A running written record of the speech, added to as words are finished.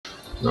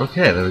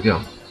Okay, there we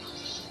go.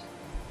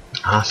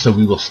 So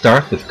we will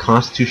start with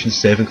Constitution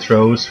saving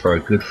throws for our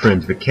good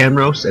friends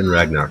Vicamros and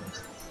Ragnar.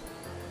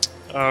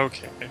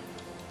 Okay.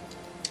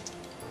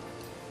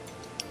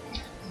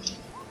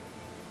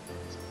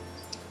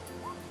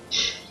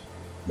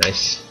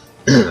 Nice.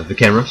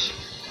 Vicamros.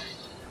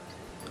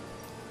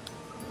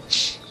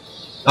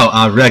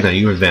 Oh, Ragnar,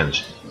 you have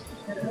advantage.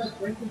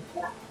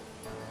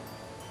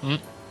 Hmm?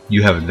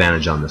 You have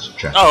advantage on this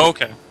check. Oh,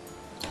 okay.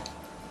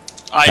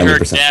 I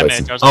heard 100%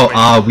 damage. I was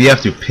Oh, we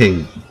have to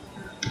ping.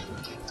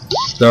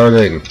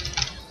 Starting.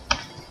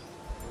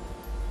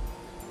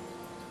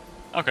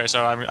 okay,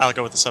 so I'll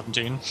go with the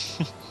 17.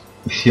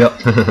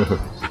 Yep.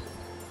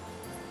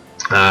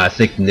 I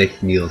think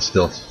Nick Neal is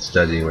still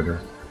studying with her.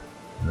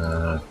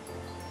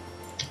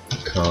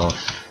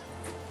 Cough.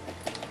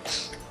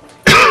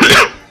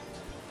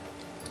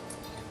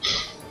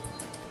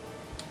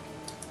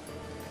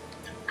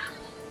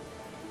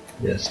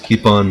 Yes,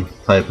 keep on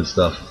typing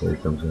stuff before he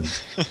comes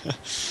in.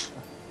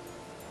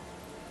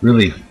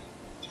 Really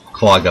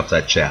clog up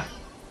that chat.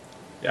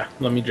 Yeah,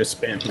 let me just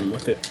spam him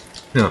with it.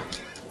 Yeah.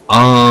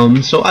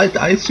 So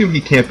I assume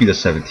he can't be the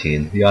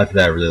 17. The odds of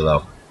that are really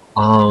low.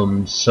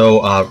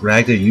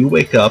 Ragnar, you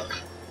wake up,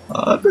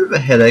 a bit of a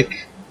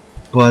headache,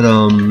 but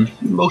you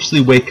mostly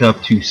wake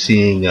up to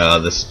seeing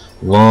this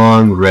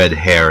long red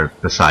hair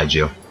beside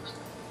you.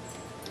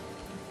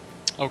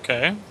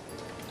 Okay.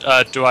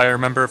 Do I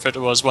remember if it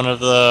was one of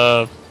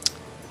the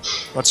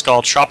what's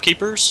called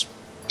shopkeepers?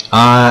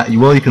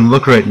 Well, you can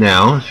look right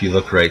now. If you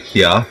look right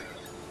here,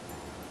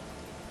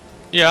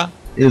 Yeah.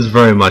 it is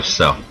very much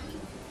so.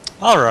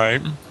 All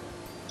right.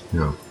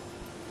 Yeah.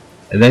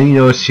 And then you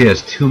notice she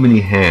has too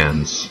many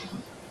hands.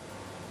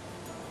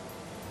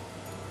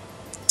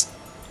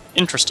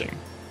 Interesting.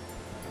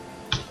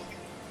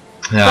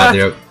 Yeah,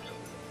 they're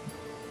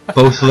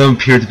both of them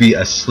appear to be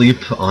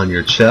asleep on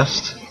your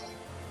chest.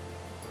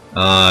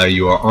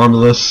 You are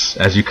armless.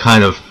 As you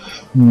kind of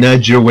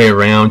nudge your way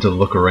around to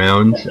look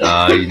around,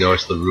 you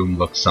notice the room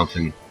looks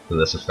something to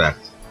this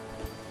effect.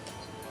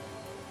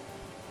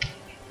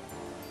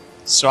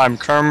 So I'm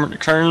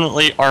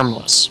currently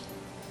armless.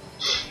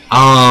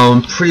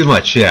 Pretty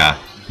much, yeah.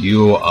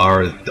 You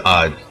are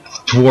a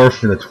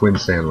dwarf in a twin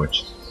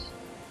sandwich.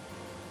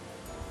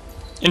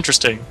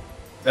 Interesting.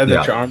 That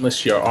Yeah. you're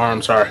armless, your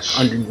arms are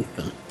underneath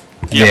them.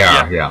 They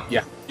are,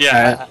 yeah.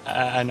 Yeah,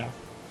 I know.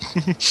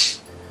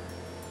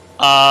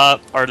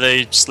 Are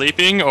they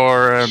sleeping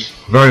or?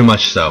 Very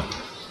much so.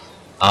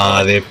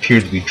 They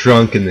appear to be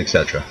drunk and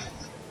etc.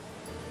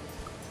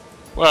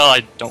 Well,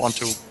 I don't want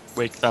to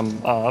wake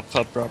them up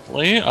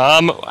abruptly.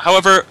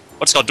 However,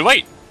 what's it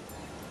called?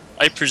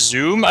 I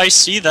presume I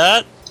see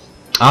that.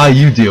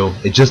 You do.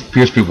 It just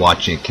appears to be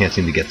watching. It can't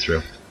seem to get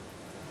through.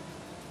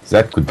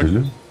 That could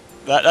do.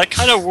 That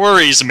kind of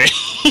worries me.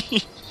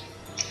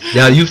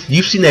 Yeah,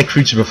 you've seen that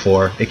creature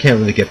before. It can't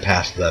really get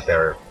past that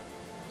barrier.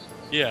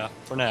 Yeah,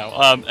 for now.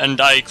 And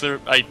I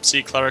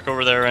see Cleric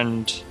over there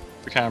and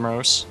the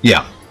Camros.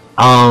 Yeah.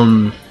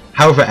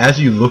 However, as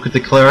you look at the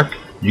cleric,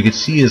 you can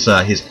see his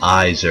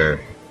eyes are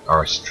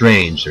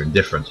strange. They're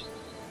different.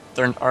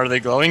 Are they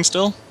glowing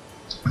still?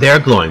 They're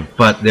glowing,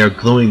 but they're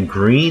glowing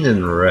green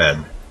and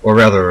red, or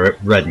rather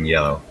red and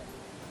yellow.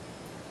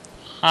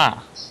 Huh.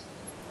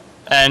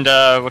 And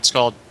what's it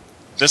called?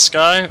 This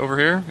guy over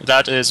here?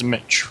 That is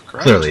Mitch,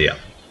 correct? Clearly, yeah.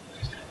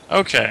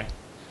 Okay.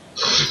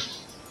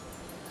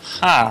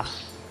 Huh.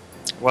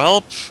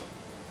 Well,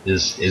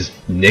 Is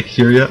Nick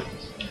here yet?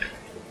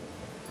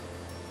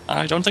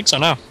 I don't think so,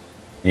 no.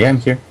 Yeah, I'm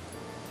here.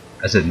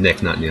 I said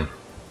Nick, not Neil.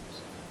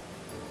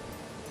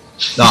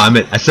 No,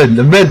 I said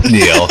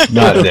Neil,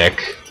 not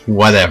Nick.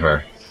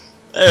 Whatever.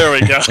 There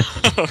we go.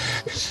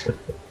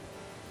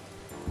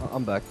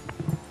 I'm back.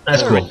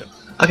 That's There we cool. go.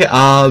 Okay.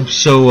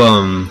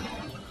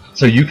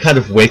 So you kind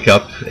of wake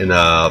up in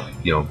a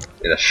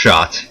in a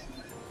shot.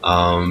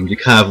 You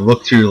kind of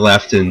look to your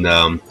left and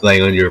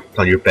laying on your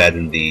bed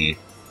in the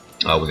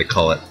what do they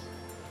call it?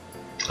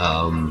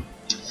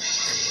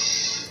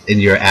 In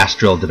your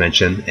astral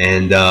dimension,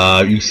 and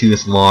you see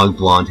this long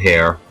blonde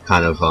hair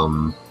kind of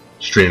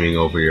streaming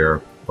over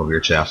your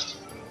chest.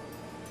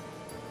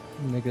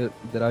 Nigga,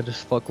 did I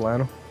just fuck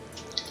Lana?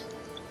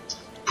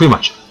 Pretty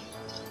much.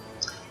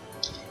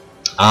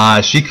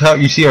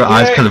 You see her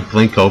eyes kind of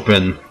blink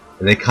open,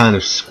 and they kind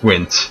of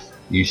squint.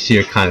 You see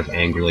her kind of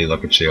angrily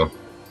look at you.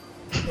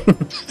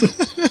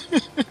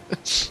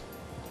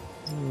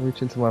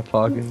 Reach into my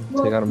pocket and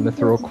take out a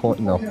mithril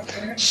coin. No.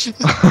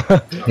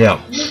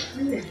 Yeah.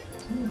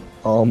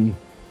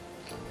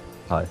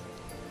 Hi.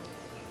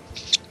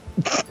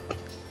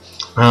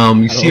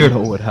 You see I don't her.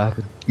 know what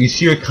happened. You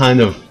see her kind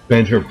of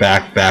bend her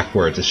back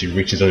backwards as she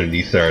reaches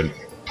underneath her and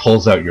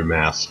pulls out your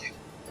mask.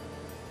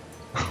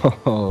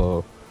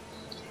 Oh,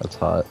 that's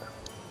hot.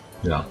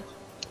 Yeah.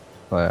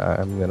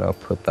 I'm gonna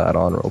put that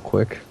on real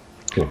quick.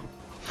 Cool.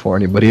 Before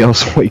anybody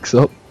else wakes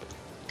up.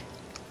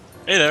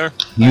 Hey there.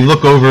 You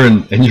look over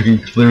and you can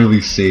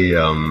clearly see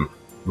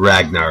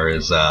Ragnar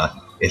is a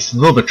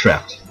little bit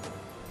trapped.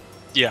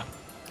 Yeah.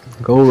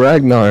 Go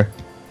Ragnar.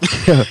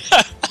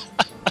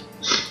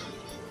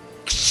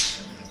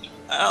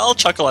 I'll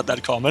chuckle at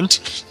that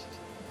comment.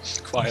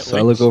 Quietly. So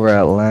I look over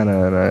at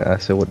Lana and I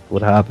say,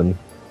 what happened?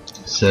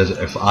 Says,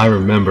 if I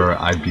remember,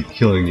 I'd be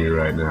killing you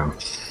right now.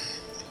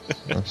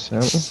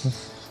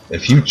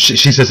 If you,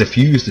 she says, if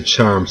you use the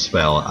charm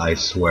spell, I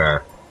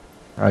swear.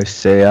 I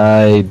say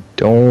I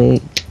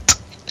don't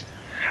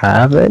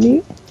have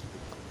any?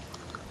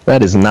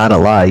 That is not a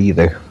lie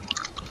either.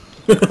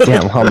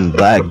 Damn, I'm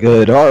that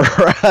good.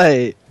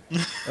 Alright.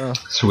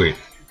 Sweet.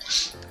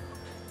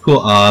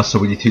 Cool, so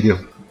what do you two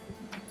do?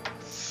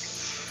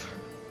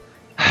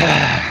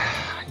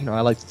 You know,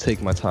 I like to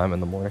take my time in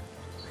the morning.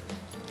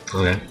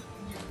 Okay.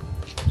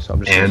 So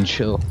I'm just gonna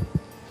chill.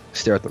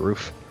 Stare at the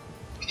roof.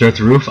 Stare at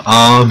the roof?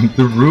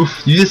 The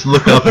roof, you just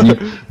look up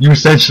and you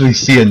essentially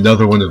see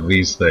another one of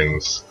these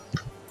things.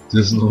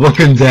 Just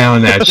looking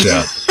down at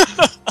you.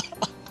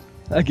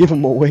 I give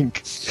him a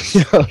wink.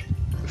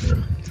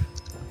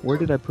 Where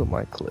did I put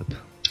my clip?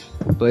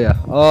 But yeah,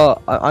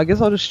 I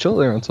guess I'll just chill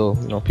there until,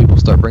 you know, people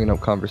start bringing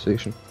up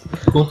conversation.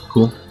 Cool,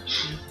 cool.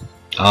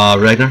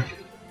 Ragnar?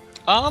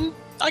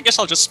 I guess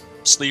I'll just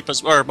sleep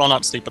well,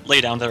 not sleep, but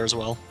lay down there as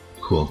well.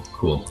 Cool,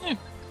 cool. Yeah.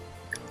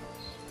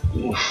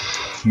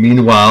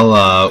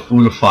 Meanwhile,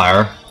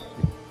 Udofire,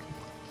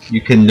 you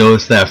can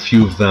notice that a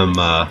few of them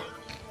are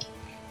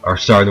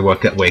starting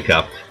to wake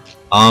up.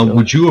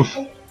 Would you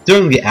have,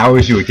 during the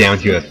hours you were down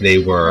here, if they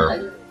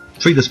were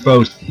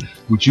predisposed,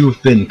 would you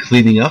have been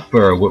cleaning up,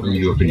 or what would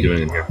you have been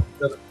doing in here?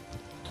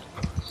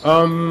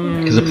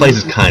 Because the place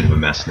is kind of a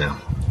mess now.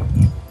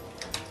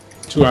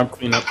 2-arm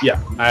cleanup.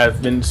 Yeah,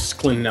 I've been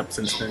cleaning up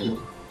since then.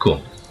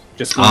 Cool.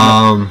 Just cleaning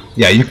up.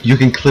 Yeah, you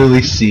can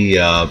clearly see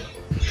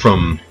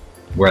from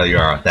where you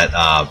are that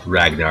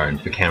Ragnar and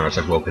the cameras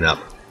have woken up.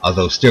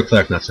 Although Steel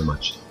Cleric not so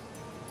much.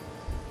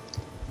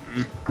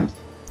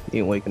 He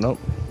ain't waking up.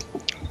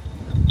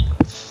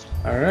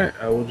 All right,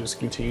 I will just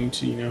continue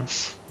to, you know.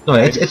 No,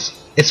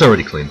 it's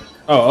already clean.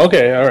 Oh,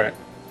 okay, all right.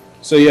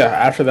 So yeah,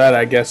 after that,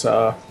 I guess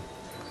I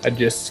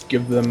just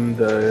give them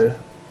the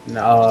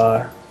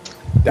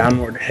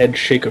downward head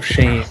shake of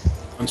shame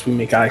once we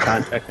make eye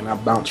contact, and I'll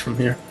bounce from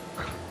here.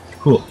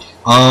 Cool.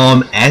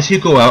 As you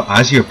go out,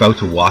 as you're about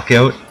to walk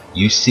out,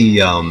 you see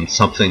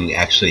something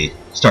actually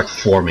start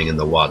forming in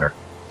the water.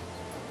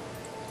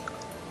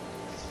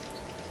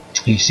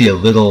 You see a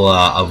little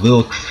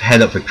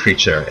head of a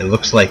creature. It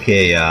looks like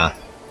it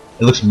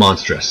looks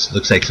monstrous. It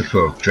looks like some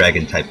sort of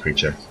dragon type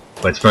creature,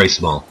 but it's very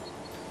small.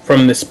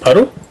 From this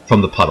puddle?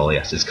 From the puddle,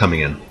 yes, it's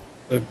coming in.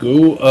 The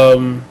goo.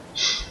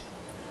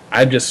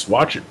 I just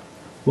watch it.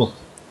 Cool.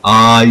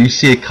 You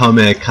see it come,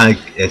 and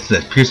it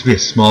appears to be a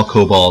small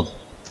kobold.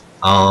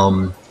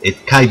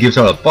 It kind of gives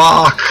out a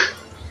bark,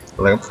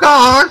 like a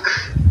bark,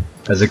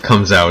 as it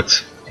comes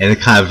out, and it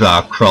kind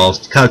of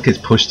crawls, kind of gets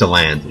pushed to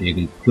land. And you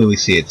can clearly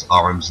see its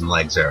arms and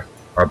legs are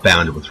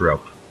bound with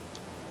rope.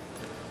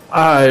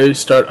 I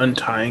start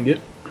untying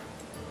it.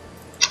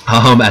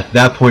 At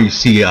that point, you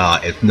see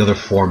another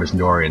form as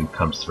Norian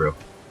comes through.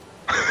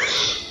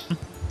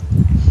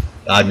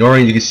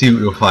 Norian, you can see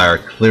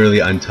Udofire clearly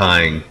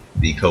untying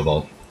the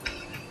kobold.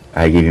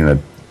 I give him a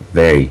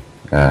very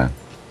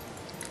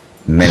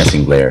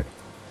menacing glare.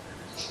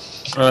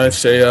 I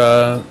say,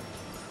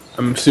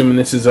 I'm assuming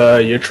this is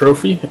your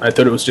trophy? I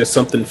thought it was just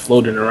something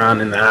floating around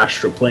in the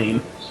astral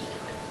plane.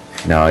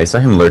 No, I saw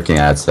him lurking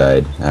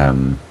outside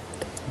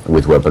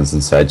with weapons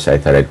and such. I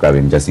thought I'd grab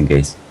him just in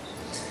case.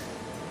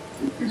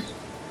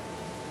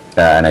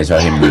 And I saw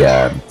him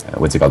the,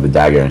 what's it called, the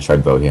dagger and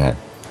short bow he had.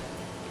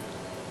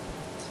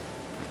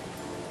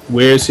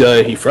 Where's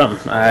he from?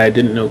 I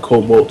didn't know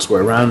kobolds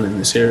were around in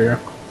this area.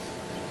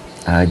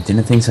 I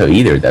didn't think so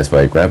either, that's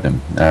why I grabbed him.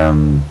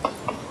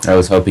 I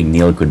was hoping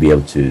Neil could be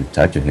able to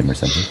talk to him or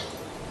something.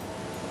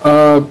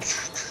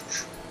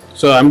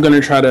 So I'm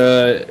gonna try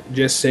to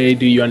just say,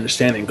 do you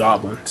understand in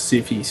Goblin, to see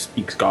if he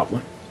speaks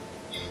Goblin.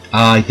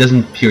 He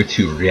doesn't appear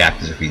to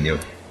react as if he knew.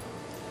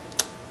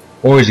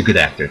 Or he's a good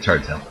actor, it's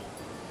hard to tell.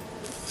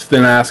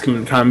 Then I ask him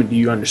in common, do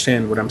you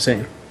understand what I'm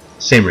saying?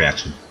 Same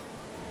reaction.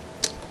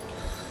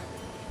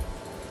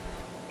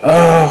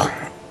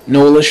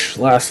 Nolish,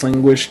 last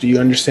language, do you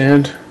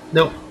understand?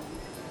 Nope.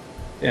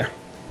 Yeah.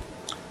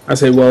 I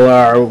say, well,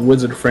 our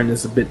wizard friend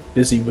is a bit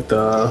busy with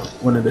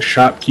one of the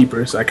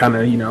shopkeepers. I kind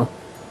of, you know,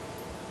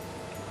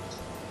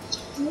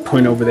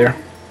 point over there.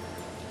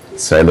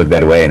 So I look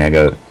that way and I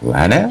go,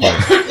 Lana?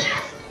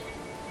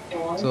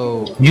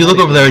 So you look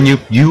over there and you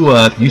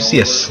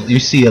see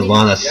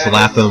Alana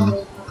slap him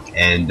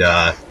and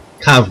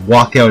kind of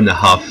walk out in a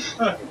huff.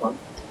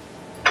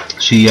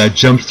 She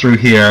jumps through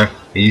here,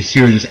 and you see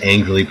her just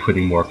angrily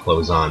putting more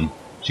clothes on.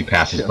 She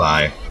passes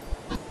by.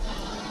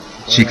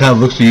 She kind of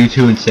looks at you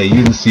two and say, "You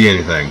didn't see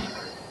anything."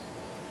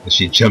 And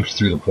she jumps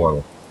through the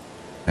portal.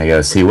 I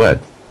go, see what?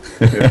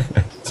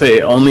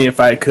 Say, only if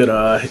I could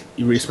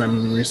erase my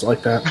memories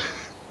like that.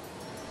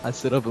 I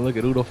sit up and look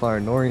at Udofire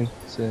and Norian.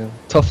 Say,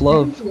 tough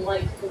love.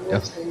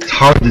 Yeah.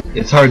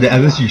 It's hard to.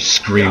 Unless you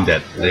screamed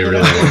it, they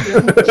really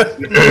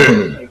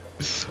were.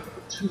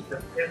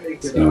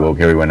 You woke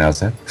everyone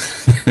else up?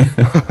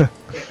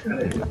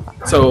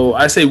 So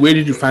I say, where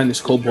did you find this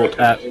kobold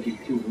at?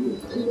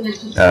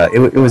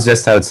 It was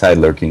just outside,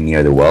 lurking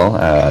near the wall,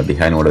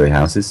 behind one of the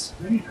houses.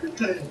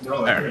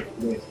 Alright.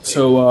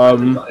 So,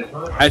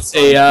 I'd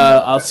say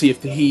I'll see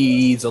if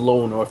he's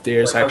alone or if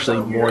there's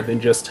actually more than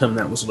just him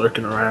that was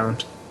lurking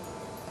around.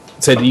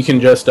 Said you can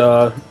just,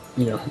 you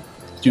know,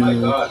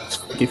 do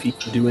if he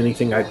can do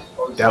anything. I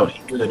doubt he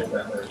could.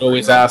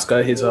 Always ask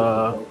his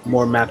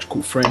more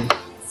magical friend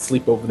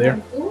sleep over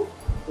there.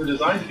 They're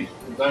designed to be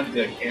like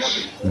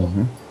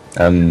camping.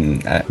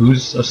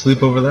 Who's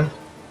asleep over there?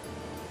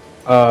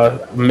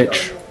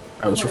 Mitch,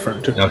 I was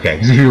referring to. Okay,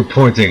 because you were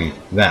pointing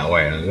that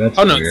way. That's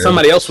oh no, weird.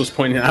 somebody else was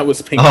pointing. I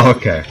was picking. Oh,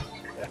 okay.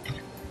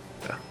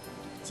 Yeah.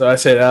 So I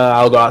said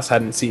I'll go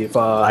outside and see if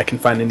I can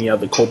find any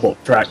other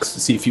cobalt tracks to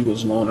see if he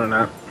was alone or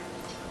not.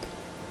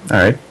 All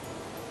right.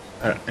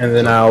 And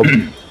then I'll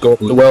go up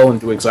the well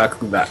and do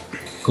exactly that.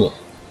 Cool.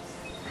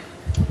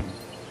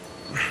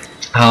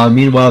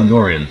 Meanwhile,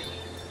 Norian.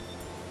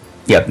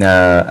 Yep.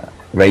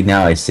 Right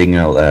now, I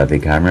signal the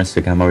cameras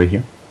to come over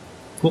here.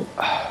 Cool.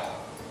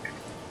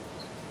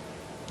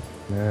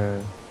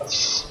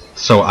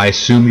 So I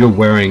assume you're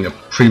wearing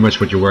pretty much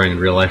what you're wearing in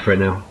real life right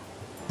now.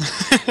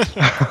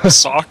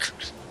 Sock.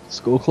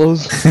 School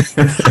clothes.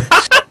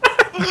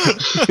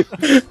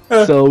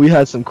 So we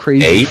had some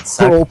crazy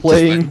role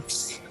playing.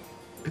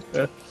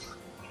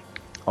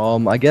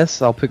 I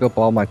guess I'll pick up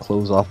all my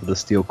clothes off of the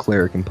steel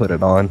cleric and put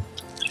it on.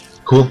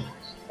 Cool.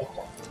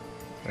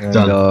 And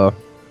Done.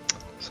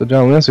 so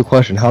John, let me ask you a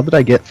question. How did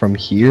I get from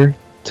here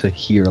to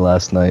here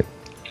last night?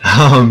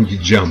 You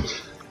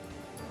jumped.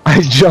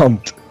 I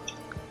jumped.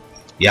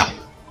 Yeah.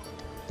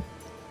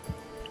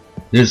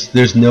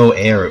 There's no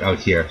air out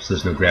here, so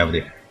there's no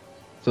gravity.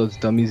 So it's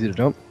dumb easy to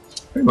jump?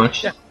 Pretty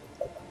much. Yeah.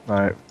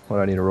 Alright, what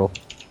do I need to roll?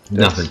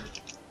 Nothing.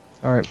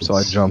 Alright, so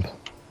I jump.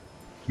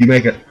 You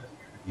make it.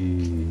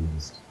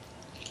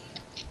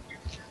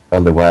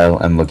 All the while,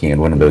 I'm looking at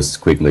one of those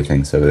squiggly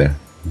things over there.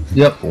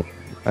 Yep.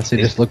 I say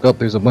just look up,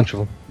 there's a bunch of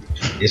them.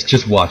 It's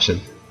just watching.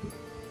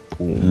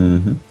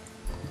 Mm-hmm.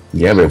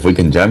 Yeah, but if we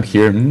can jump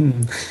here, I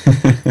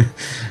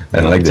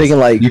don't like this. Taking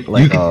like, You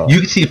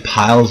can see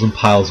piles and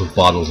piles of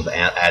bottles of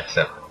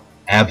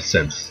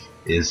absinthe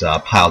is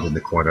piled in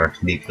the corner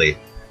neatly,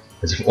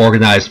 as if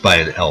organized by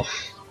an elf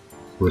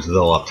who is a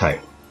little uptight.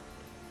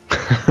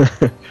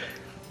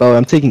 Oh,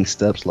 I'm taking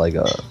steps like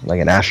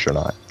an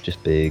astronaut,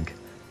 just big,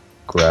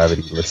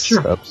 gravity-less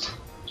steps.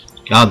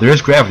 There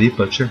is gravity,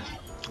 but sure.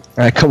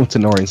 I come up to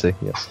Nori and say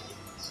yes.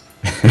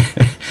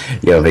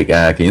 Yo, Vic,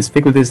 can you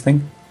speak with this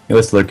thing? He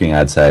was lurking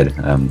outside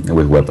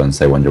with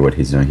weapons. I wonder what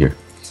he's doing here.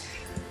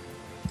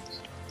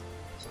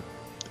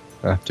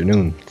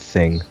 Afternoon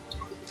thing.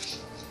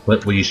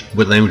 What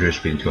language are you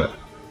speaking to it?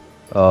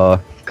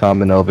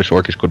 Common, Elvish,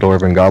 Orcish,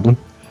 Dwarven, Goblin.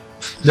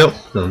 Nope,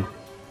 none.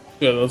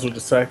 Yeah, those were the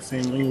exact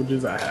same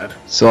languages I had.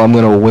 So I'm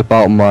gonna whip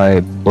out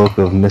my book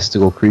of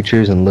mystical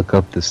creatures and look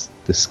up this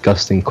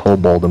disgusting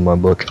kobold in my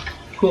book.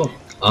 Cool.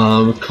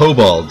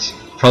 Kobolds,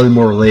 probably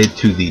more related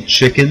to the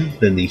chicken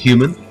than the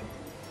human.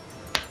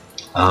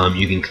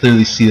 You can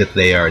clearly see that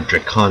they are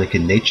draconic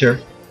in nature.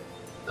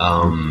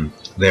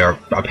 They are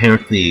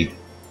apparently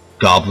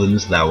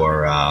goblins that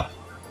were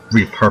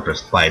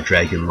repurposed by a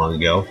dragon long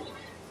ago,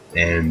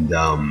 and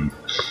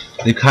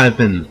they've kind of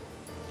been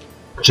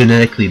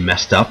genetically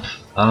messed up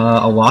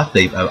a lot.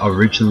 They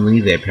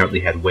originally apparently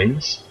had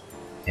wings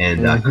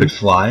and could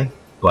fly,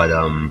 but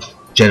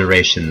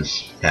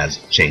generations has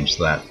changed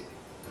that.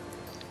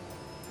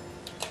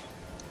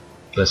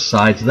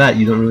 Besides that,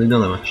 you don't really know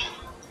that much.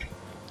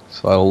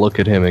 So I'll look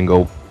at him and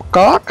go,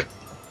 cock?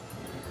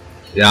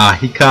 Yeah,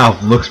 he kind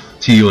of looks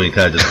to you and he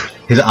kind of just,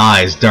 his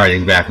eyes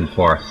darting back and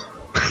forth.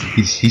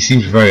 He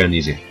seems very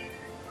uneasy.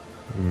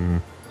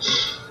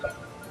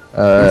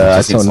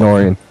 I told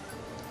Norian.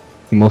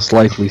 He most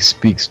likely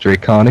speaks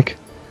Draconic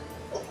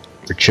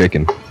or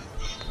chicken.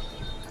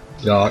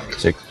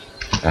 Yuck.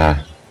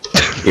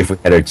 If we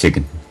had our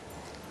chicken.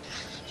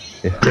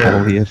 Yeah,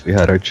 only if we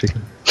had our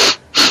chicken.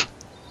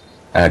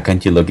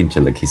 Can't you look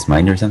into like his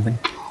mind or something?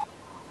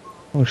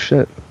 Oh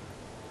shit.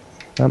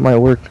 That might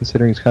work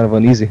considering he's kind of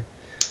uneasy.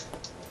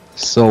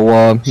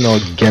 So,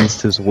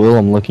 against his will,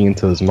 I'm looking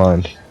into his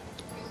mind.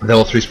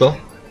 Level 3 spell?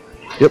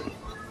 Yep.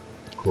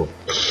 Cool.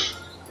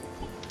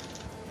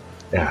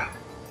 Yeah.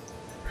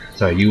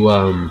 So you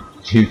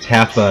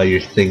tap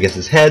your thing against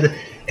his head,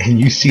 and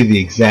you see the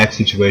exact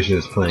situation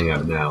that's playing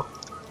out now.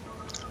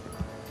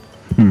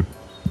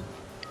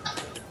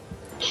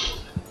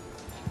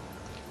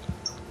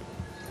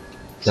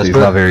 So he's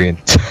not very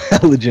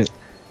intelligent.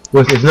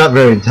 Well, it's not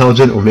very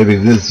intelligent, or maybe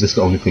this is just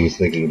the only thing he's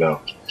thinking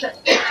about.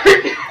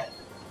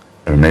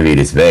 Or maybe it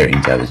is very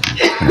intelligent.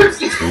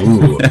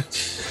 Ooh.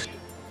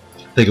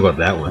 Think about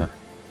that one.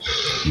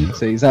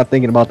 So he's not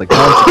thinking about the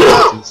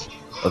consequences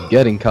of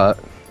getting caught.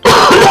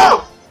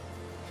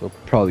 So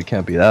probably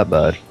can't be that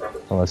bad.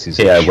 Unless he's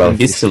well,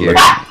 he's still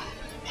looking.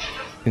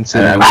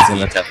 Considering he's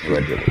in a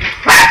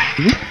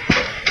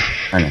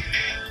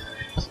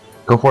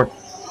Go for it.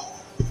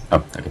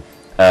 Oh, okay.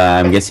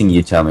 I'm guessing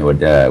you tell me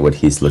what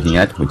he's looking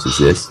at, which is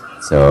this.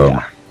 So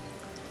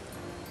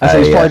I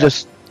think he's probably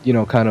just,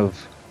 kind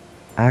of...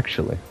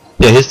 Actually,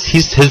 Yeah,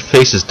 his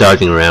face is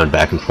darting around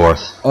back and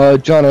forth.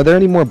 John, are there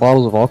any more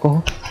bottles of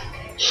alcohol?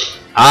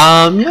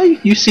 Yeah,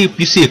 you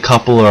see a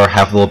couple or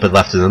have a little bit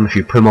left in them. If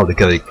you put them all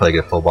together, you can probably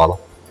get a full bottle.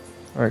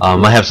 All right,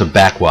 cool. I have some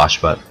backwash,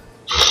 but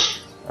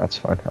That's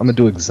fine. I'm gonna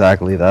do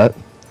exactly that.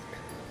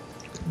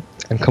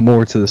 And come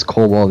over to this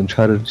kobold and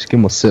try to just give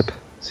him a sip.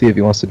 See if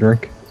he wants to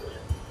drink.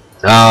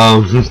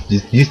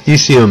 you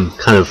see him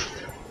kind of.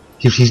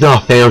 He's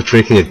not a fan of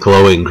drinking a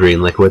glowing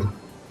green liquid.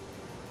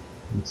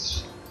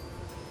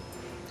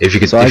 If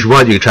you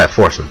want, you can try to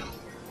force him.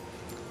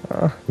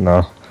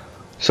 No.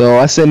 So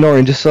I say,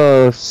 Norian, just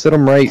sit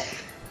him right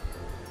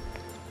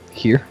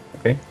here.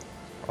 Okay.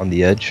 On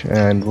the edge,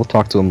 and we'll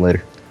talk to him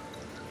later.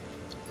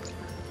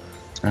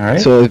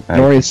 Alright. So if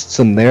Norian sits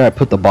him there, I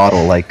put the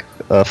bottle like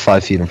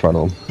 5 feet in front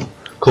of him.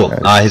 Cool.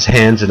 His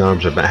hands and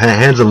arms are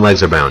hands and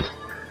legs are bound.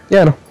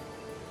 Yeah, no.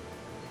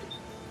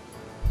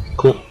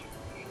 Cool.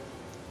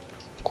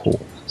 Cool.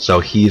 So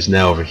he's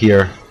now over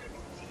here.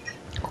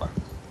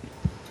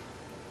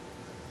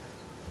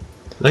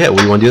 Okay, what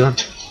do you want to do then?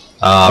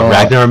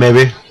 Ragnar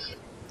maybe?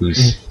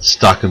 Who's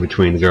stuck in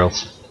between the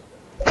girls.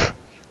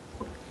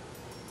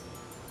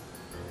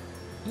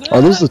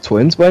 Are those the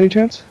twins by any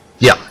chance?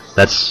 Yeah,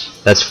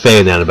 that's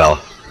Faye and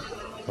Annabella.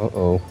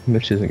 Uh-oh.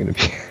 Mitch isn't gonna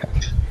be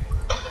happy.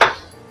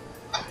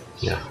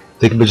 Yeah.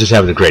 They could be just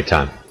having a great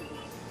time.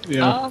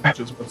 Yeah.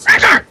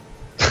 Ragnar!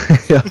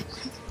 Yeah.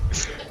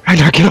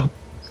 Ragnar, get up!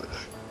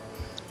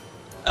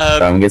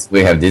 I guess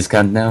we have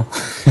discount now.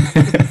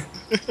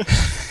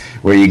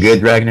 Were you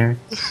good, Ragnar?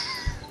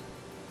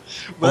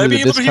 Will I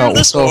be able to hear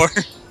this or?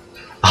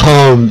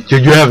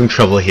 You're having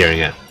trouble hearing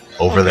it.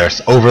 Over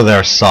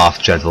their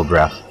soft, gentle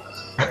breath.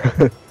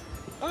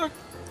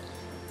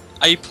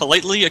 I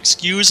politely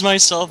excuse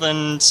myself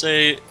and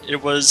say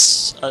it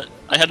was.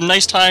 I had a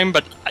nice time,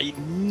 but I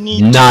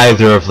need.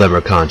 Neither of them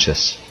are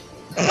conscious.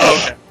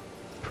 Okay.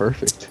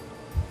 Perfect.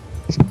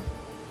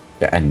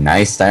 Yeah, a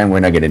nice time. We're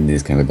not getting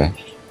this kind of back.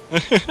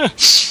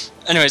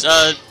 Anyways,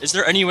 is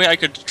there any way I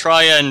could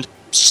try and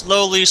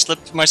slowly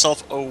slip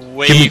myself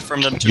away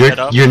from them to get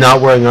up? You're not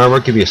wearing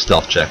armor. Give me a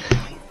stealth check.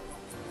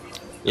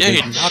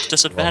 Yay, not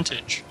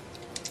disadvantage.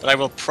 But I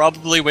will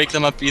probably wake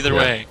them up either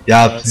way.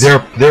 Yeah,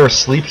 they're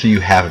asleep, so you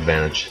have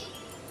advantage.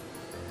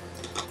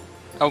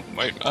 Oh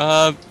wait,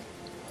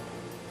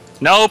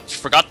 nope,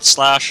 forgot the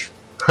slash.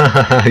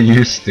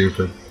 You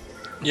stupid.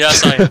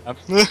 Yes, I am.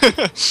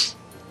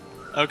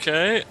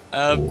 Okay.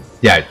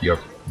 Yeah, you're.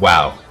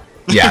 Wow.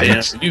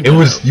 Yeah,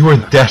 you were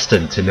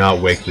destined to not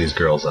wake these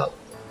girls up.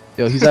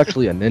 Yo, he's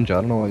actually a ninja. I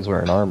don't know why he's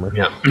wearing armor.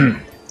 Yeah.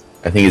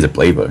 I think he's a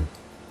playboy.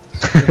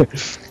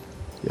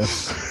 Yeah.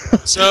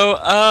 So,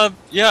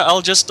 yeah,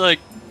 I'll just, like,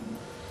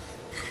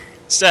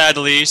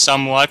 sadly,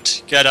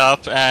 somewhat, get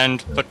up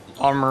and put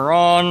armor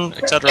on,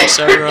 etc.,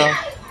 etc.,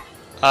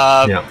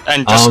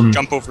 and just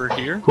jump over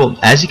here. Cool.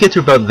 As you get to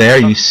about there,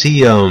 you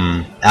see,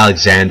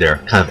 Alexander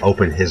kind of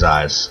open his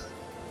eyes.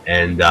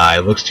 And, he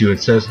looks to you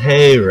and says,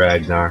 "Hey,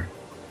 Ragnar."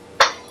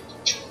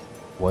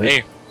 What?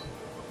 Hey.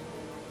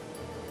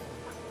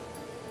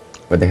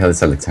 What the hell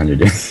is Alexander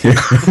doing here?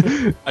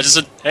 I just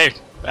said, hey,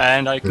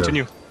 and I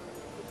continue.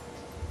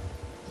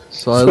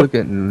 So I look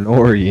at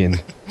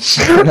Norian,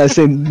 and I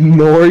say,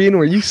 Norian,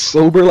 were you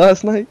sober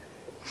last night?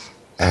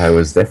 I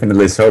was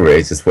definitely sober,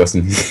 I just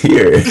wasn't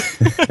here.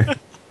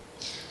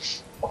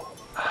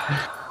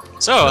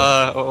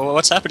 So,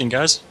 what's happening,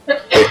 guys?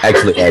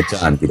 Actually,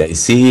 John, did I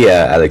see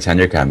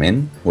Alexander come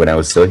in when I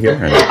was still here?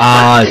 Or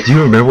not? Do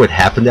you remember what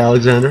happened to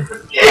Alexander?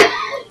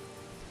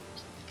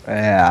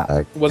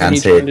 Yeah. Wasn't he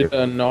turned into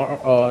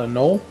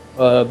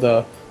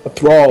a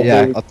thrall?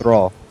 Yeah, dude. a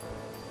thrall.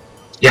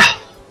 Yeah.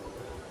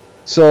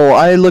 So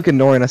I look at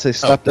Norian and I say,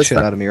 slap the that's shit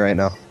fine. out of me right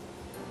now.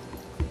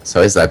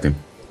 So I slapped him.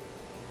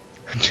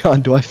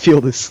 John, do I feel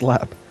this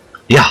slap?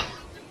 Yeah.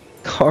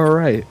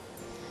 Alright.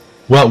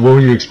 What were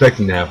you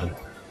expecting to happen?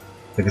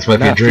 Like this might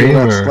be a I feel dream,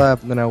 that or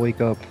slap, and then I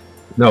wake up,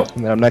 no?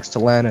 and then I'm next to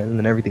Lana, and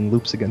then everything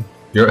loops again.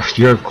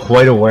 You're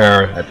quite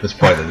aware at this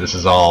point that this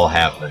is all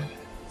happening.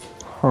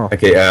 Huh.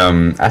 Okay,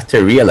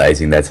 after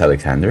realizing that's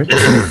Alexander,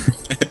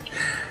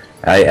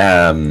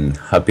 I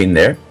hop in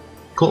there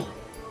Cool.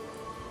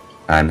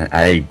 and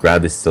I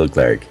grab the steel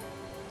cleric.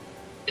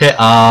 Okay.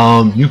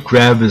 You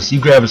grab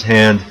his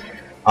hand.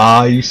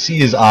 You see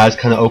his eyes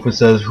kind of open.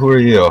 Says, "Who are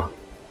you?"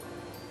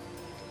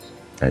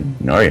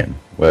 Norian.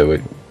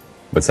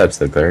 What's up,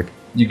 steel cleric?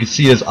 You can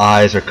see his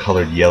eyes are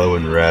colored yellow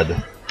and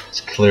red. He's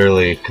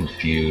clearly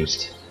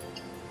confused.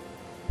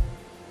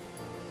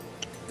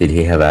 Did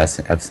he have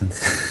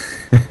absinthe?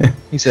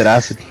 He said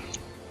acid.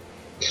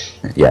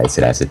 Yeah, I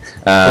said acid.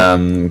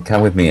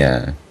 Come with me,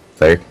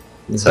 cleric.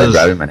 So I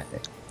grab him and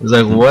He's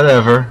like,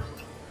 whatever.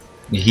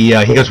 He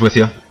goes with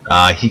you.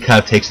 He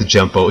kind of takes the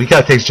jump over. He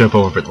kind of takes the jump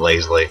over a bit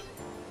lazily.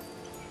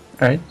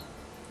 Alright.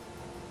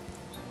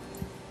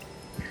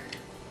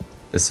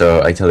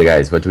 So I tell the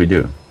guys, what do we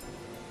do?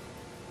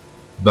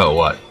 About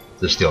what?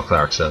 The steel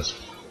cleric says.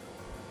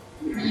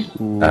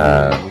 Ooh,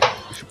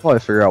 we should probably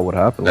figure out what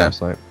happened Yeah.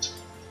 last night.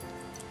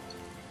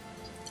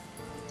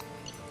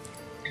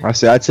 I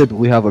say I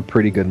typically have a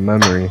pretty good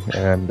memory,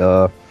 and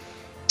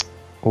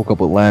Woke up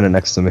with Lana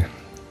next to me.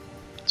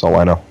 That's all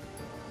I know.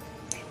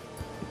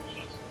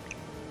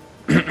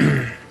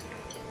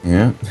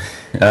 Yeah.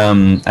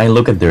 I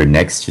look at their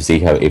necks to see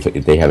how if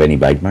they have any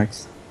bite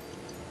marks.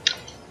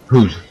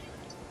 Who's?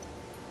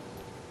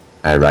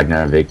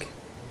 Ragnar and Vic.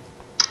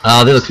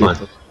 They look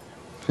fine.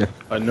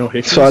 No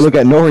hickeys. So I look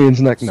at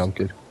Norian's neck. No, I'm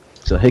good.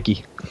 It's a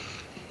hickey.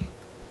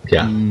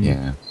 Yeah.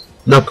 Yeah.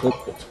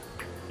 Nope.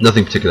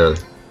 Nothing particular.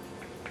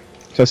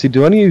 Jesse,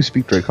 do any of you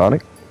speak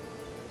Draconic?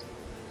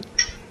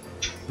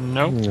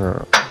 Nope.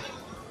 No.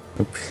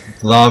 A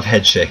lot of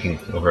head shaking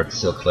over at the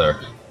Steel Cleric.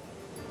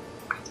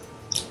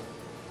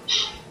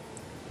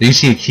 You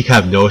see, he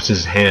kind of notices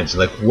his hands,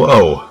 like,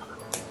 whoa,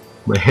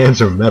 my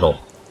hands are metal.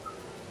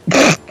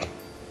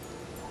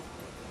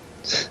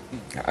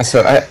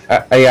 So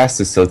I asked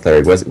the Steel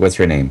Cleric, what's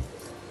your name?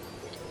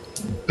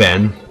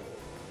 Ben.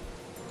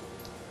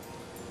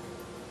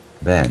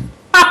 Ben.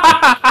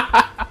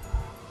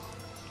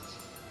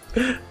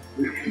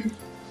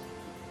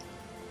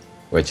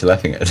 What you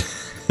laughing at?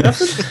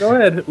 Nothing. Go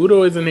ahead.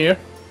 Udo isn't here.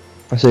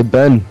 I say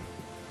Ben.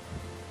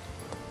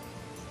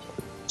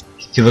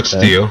 He looks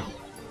to you.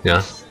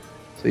 Yeah.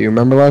 So you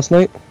remember last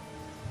night?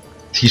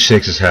 He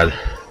shakes his head.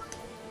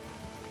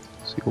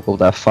 So you woke up with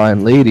that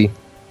fine lady.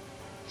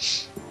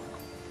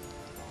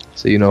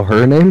 So you know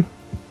her name?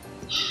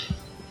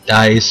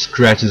 He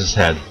scratches his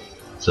head.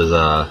 Says,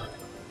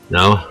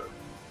 no?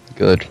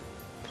 Good.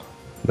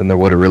 Then there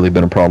would have really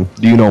been a problem.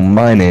 Do you know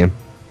my name?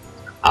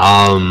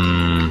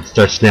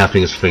 Starts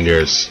snapping his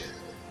fingers.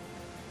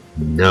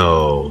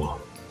 No.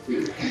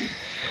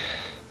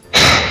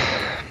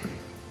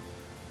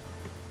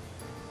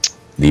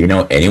 Do you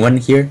know anyone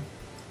here?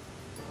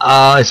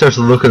 He starts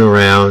looking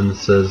around,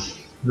 says,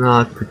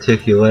 not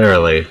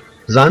particularly.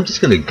 Says, I'm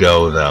just gonna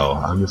go, though.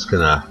 I'm just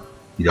gonna,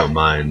 if you don't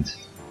mind.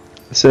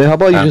 Say, how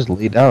about you just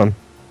lay down?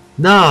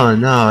 No,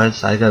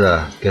 I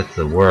gotta get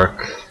to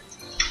work.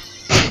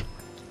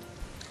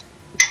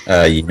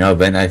 You know,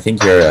 Ben, I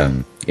think you're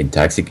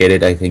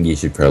intoxicated. I think you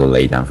should probably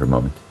lay down for a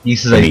moment. He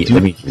says,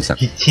 Let me give you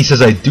something. he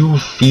says, I do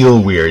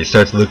feel weird. He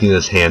starts looking at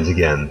his hands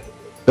again.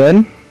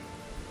 Ben?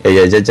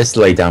 Yeah, just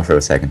lay down for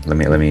a second. Let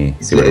me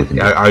see what we can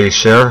do. Are you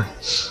sure?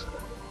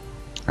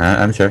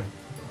 I'm sure.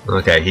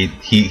 Okay,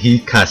 he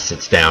kind of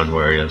sits down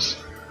where he is.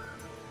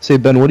 Say,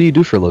 Ben, what do you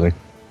do for a living?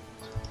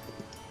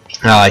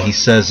 He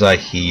says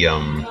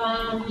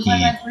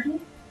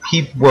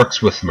he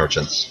works with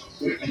merchants.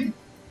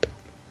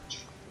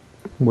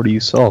 What do you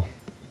sell?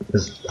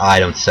 'Cause I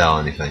don't sell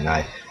anything.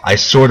 I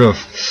sort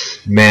of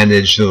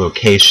manage the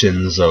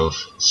locations of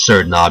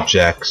certain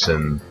objects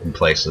and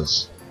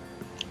places.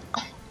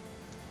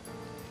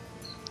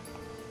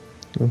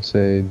 Let's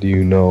say, do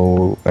you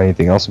know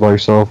anything else about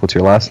yourself? What's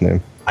your last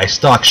name? I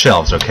stock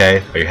shelves,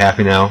 okay? Are you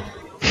happy now?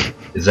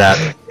 Is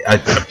that...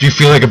 do you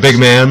feel like a big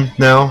man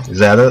now? Is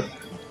that it?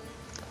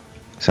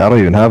 So I don't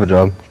even have a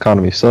job.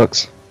 Economy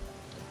sucks.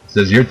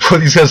 Says, he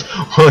says,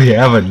 well, you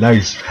have a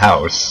nice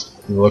house.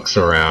 He looks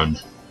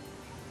around.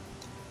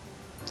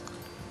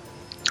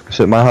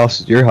 Shit, my house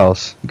is your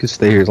house. You can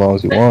stay here as long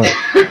as you want.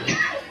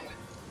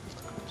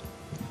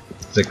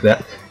 It's like,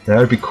 that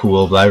would be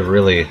cool, but I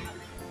really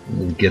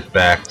get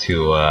back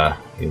to,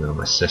 you know,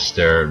 my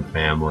sister and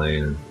family,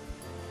 and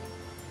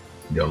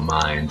you don't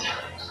mind.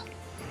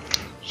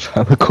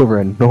 I look over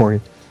at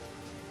Norian.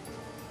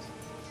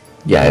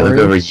 Yeah, I look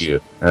over at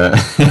you.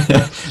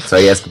 So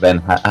I ask Ben,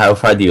 how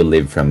far do you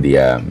live from the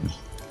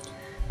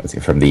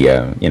from the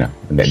you know,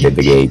 the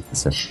gate and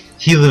stuff?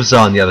 He lives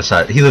on the other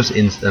side. He lives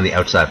on the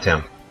outside of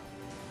town,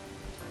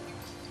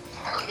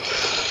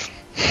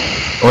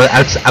 or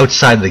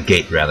outside the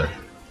gate rather.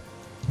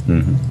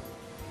 Mm-hmm.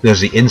 There's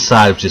the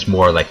inside, which is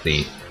more like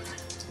the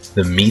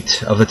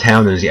meat of the town,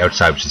 and there's the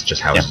outside, which is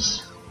just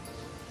houses.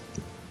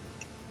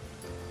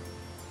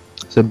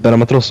 So Ben, I'm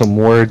gonna throw some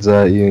words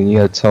at you, and you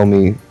gotta tell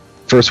me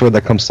first word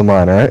that comes to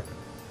mind. All right?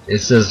 It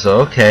says,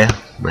 okay.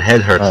 My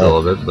head hurts a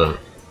little bit, but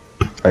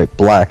All right.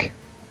 Black.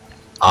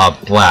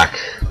 Black,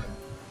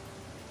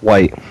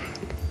 White.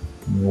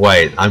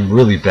 white. I'm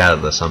really bad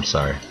at this. I'm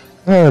sorry.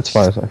 Oh, that's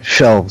fine. That's fine.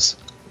 Shelves.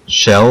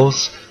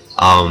 Shells.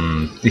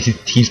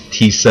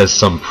 He says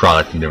some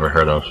product you never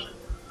heard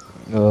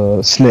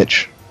of.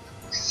 Snitch.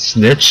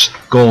 Snitch.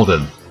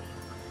 Golden.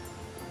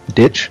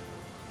 Ditch.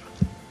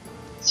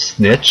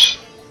 Snitch.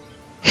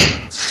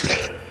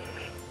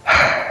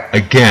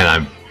 Again,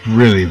 I'm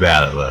really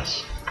bad at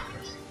this.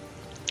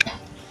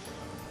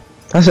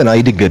 I said, no,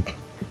 you did good.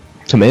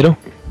 Tomato.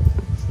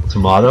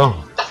 Tomato.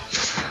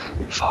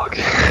 Fuck.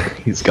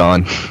 He's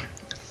gone.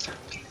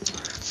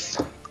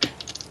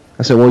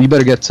 I said, well, you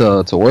better get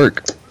to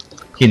work.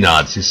 He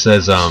nods. He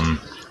says, I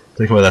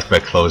think I left my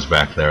clothes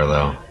back there,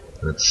 though.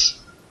 It's...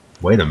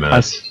 Wait a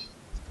minute.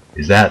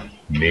 Is that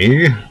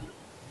me?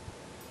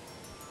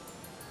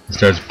 He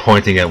starts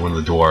pointing at one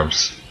of the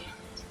dwarves.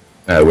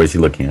 Where's he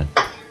looking at?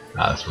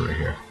 That's right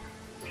here.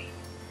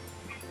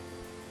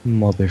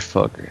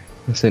 Motherfucker.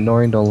 I said,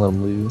 Norian, don't let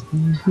him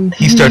leave.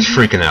 He starts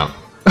freaking out.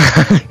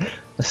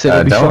 I said,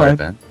 it'll be Don't worry, fine.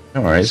 Ben.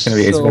 Don't worry, it's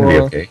gonna be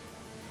okay.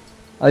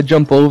 I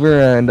jump over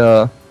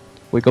and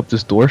wake up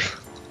this dwarf.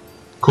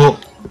 Cool.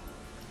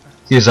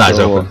 His eyes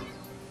open.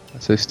 I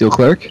say Steel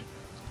Cleric.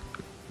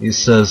 He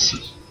says,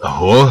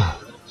 "Oh,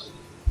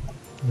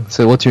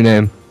 Say, what's your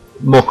name?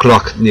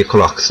 Moklok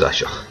Nikolok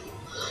Sasha."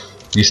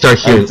 You start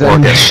hearing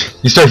Alexander.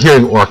 Orcish. You start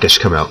hearing Orcish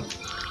come out.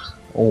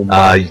 Oh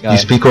my You god.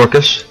 speak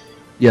Orcish?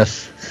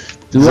 Yes.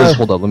 Do I?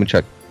 Hold up, let me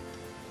check.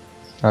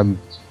 I'm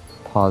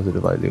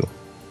positive I do.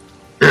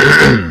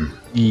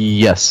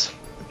 Yes.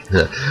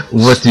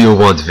 What do you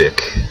want,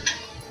 Vic?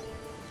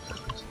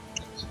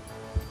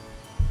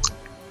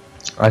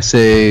 I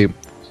say,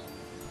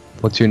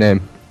 what's your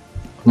name?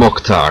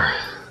 Mokhtar.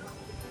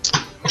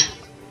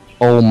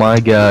 Oh my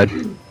god.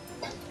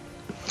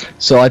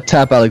 So I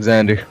tap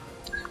Alexander.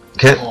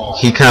 Okay.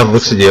 He kind of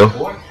looks at you.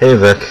 Hey,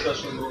 Vic.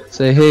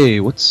 Say, hey,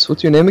 what's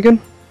your name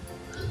again?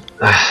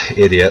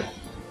 Idiot.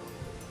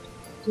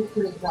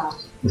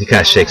 He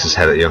kind of shakes his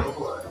head at you.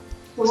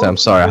 Say, I'm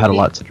sorry, I had a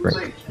lot to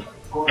drink.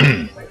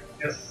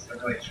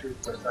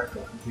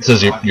 He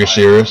says, "You're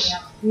serious?"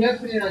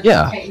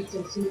 Yeah.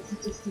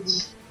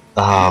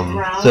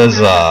 Says,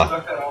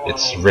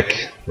 it's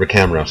Rick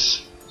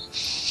Hamros.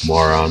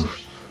 Moron.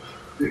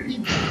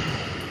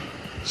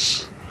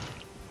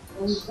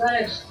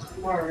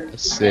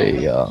 Let's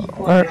say,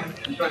 alright.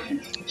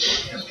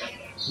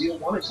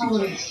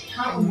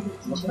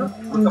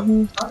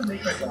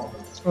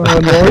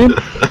 Norian?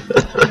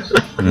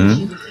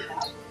 Hmm?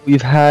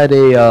 We've had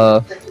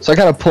a, so I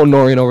kind of pull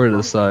Norian over to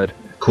the side.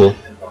 Cool.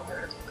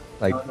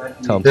 Like,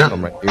 tell him Yeah. to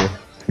come right here.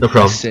 No I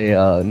problem. say,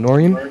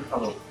 Norian,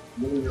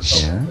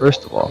 Yeah.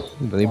 first of all,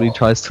 if anybody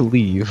tries to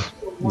leave,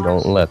 you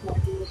don't let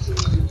them.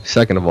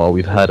 Second of all,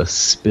 we've had a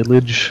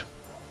spillage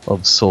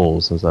of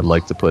souls, as I'd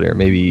like to put it, or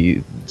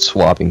maybe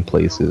swapping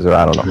places, or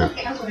I don't know.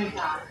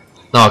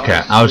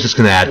 Okay, I was just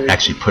gonna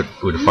actually put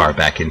Udofire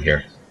back in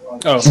here.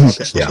 Oh,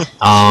 okay. Yeah.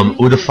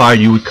 Udofire,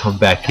 you would come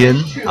back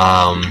in.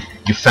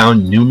 You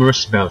found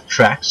numerous amount of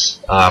tracks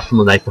from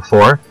the night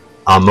before.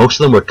 Most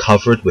of them were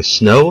covered with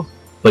snow,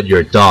 but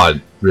your dog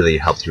really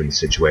helped you in the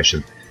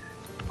situation.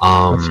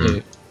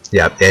 Okay.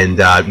 Yeah, and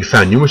you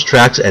found numerous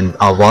tracks, and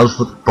a lot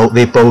of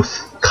they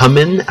both come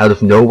in out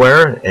of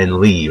nowhere and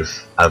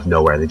leave out of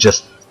nowhere. They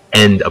just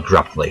end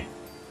abruptly.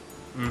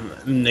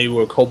 And they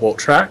were cobalt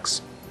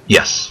tracks.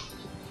 Yes,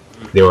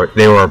 they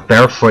were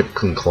barefoot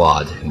and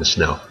clawed in the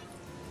snow.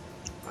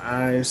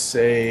 I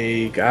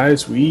say,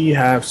 guys, we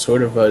have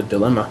sort of a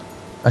dilemma.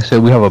 I say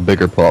we have a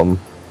bigger problem.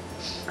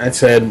 I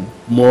said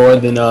more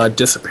than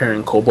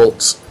disappearing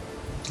kobolds.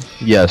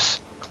 Yes.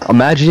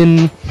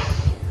 Imagine,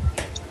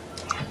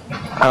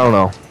 I don't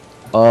know,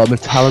 a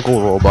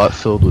metallical robot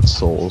filled with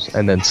souls,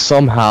 and then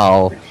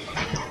somehow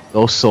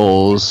those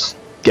souls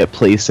get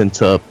placed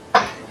into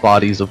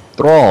bodies of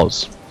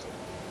thralls.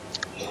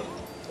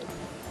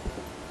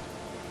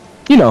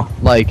 You know,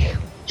 like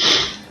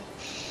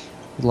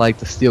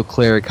the Steel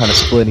Cleric kind of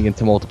splitting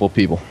into multiple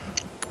people.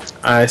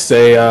 I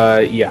say,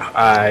 yeah,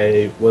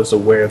 I was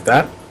aware of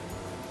that.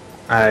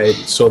 I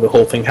saw the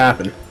whole thing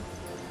happen.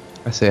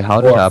 I say, how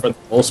did it Or happen? for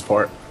the most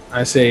part.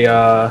 I say,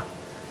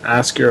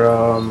 ask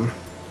your,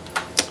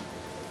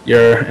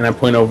 and I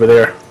point over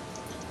there,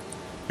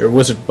 your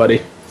wizard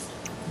buddy.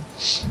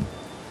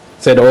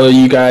 Said all of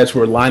you guys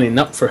were lining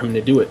up for him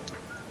to do it.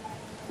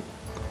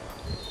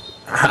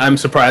 I'm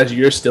surprised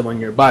you're still in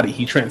your body.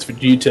 He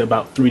transferred you to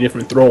about 3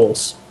 different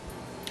thralls.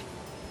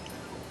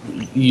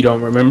 You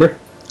don't remember?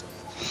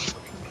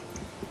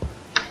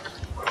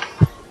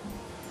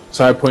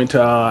 So I point to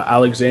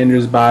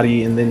Alexander's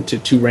body and then to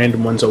 2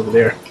 random ones over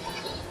there.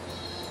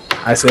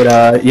 I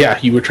said, yeah,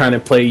 you were trying to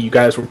play, you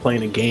guys were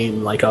playing a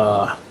game like,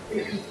 I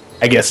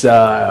guess,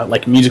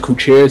 like musical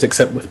chairs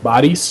except with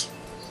bodies.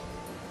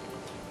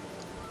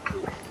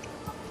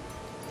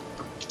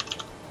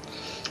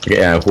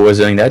 Yeah, who was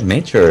doing that?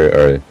 Mitch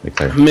or the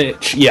Cleric?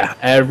 Mitch, yeah,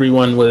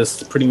 everyone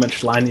was pretty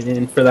much lining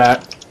in for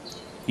that.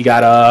 You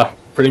got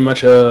pretty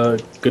much a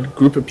good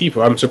group of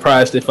people. I'm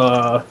surprised if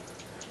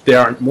there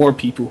aren't more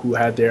people who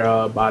had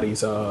their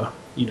bodies,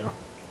 you know,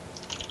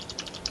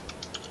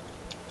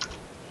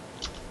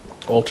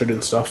 altered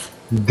and stuff.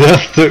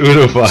 Death to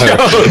Udofire.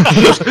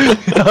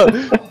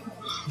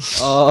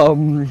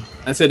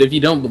 I said, if you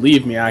don't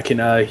believe me, I can,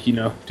 you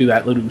know, do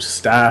that little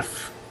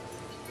staff.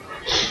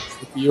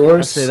 I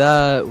Yours? say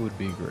that would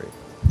be great.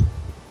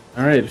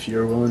 All right, if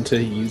you're willing to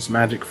use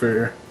magic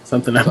for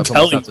something I'm That's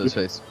telling almost up to his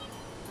you. face.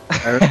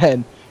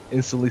 And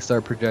instantly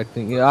start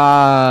projecting, in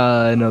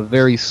a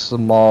very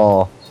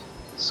small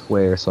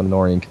square so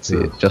Norian can see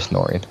it. Just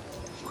Norian.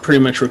 Pretty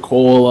much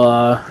recall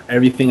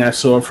everything I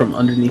saw from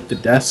underneath the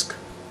desk.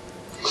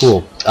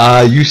 Cool.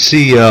 You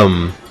see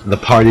the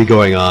party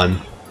going on.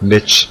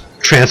 Mitch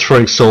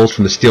transferring souls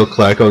from the Steel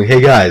Cleric, going,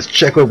 "Hey guys,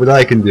 check out what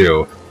I can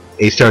do."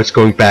 He starts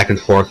going back and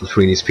forth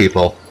between these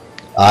people.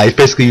 He's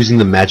basically using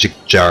the magic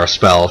jar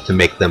spell to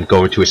make them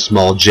go into a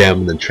small gem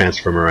and then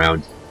transfer them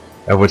around.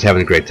 Everyone's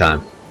having a great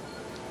time.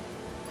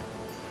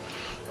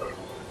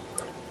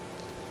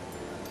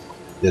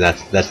 Yeah,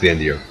 that's the end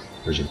of your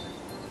version.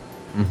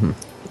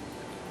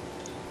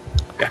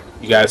 Yeah,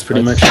 you guys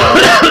pretty much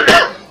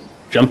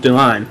jumped in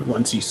line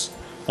once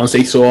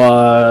they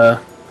saw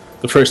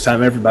the first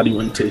time everybody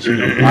went to,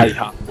 body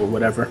hop or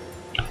whatever.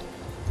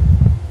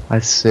 I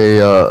say,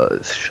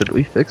 should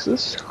we fix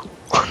this?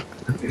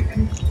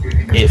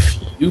 If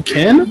you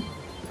can,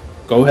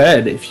 go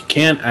ahead. If you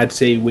can't, I'd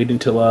say wait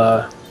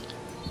until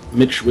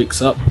Mitch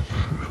wakes up.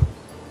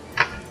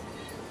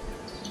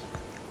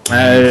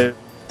 I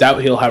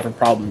doubt he'll have a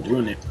problem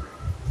doing it.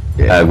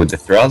 Would the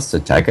thralls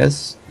attack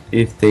us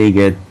if they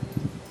get,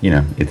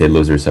 if they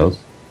lose their souls?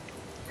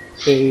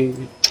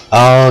 You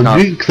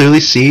can clearly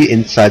see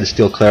inside the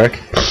Steel Cleric.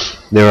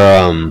 There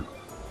are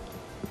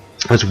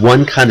there's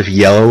one kind of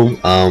yellow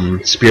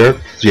spirit,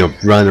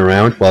 running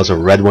around, while there's a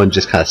red one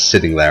just kind of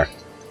sitting there.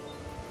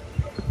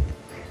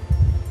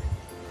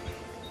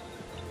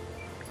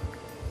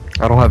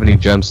 I don't have any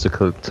gems to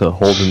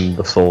hold in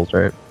the souls,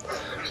 right?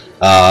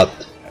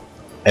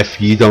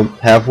 If you don't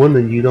have one,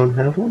 then you don't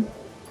have one.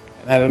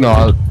 I don't know.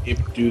 I'll be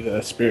able to do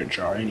the spirit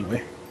jar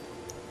anyway.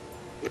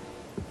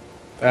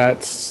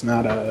 That's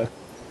not a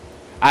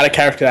out of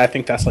character. I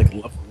think that's like a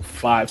level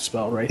 5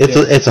 spell, right?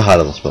 It's a high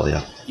level spell,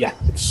 yeah. Yeah,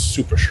 it's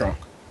super strong,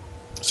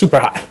 super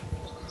high.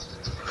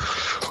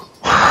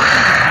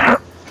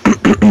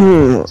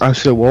 I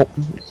said, well,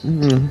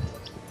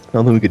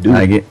 nothing we could do.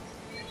 I get.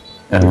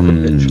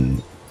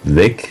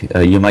 Vic,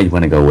 you might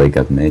want to go wake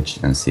up Mitch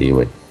and see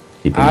what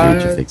he can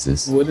do to fix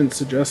this. I wouldn't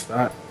suggest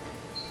that.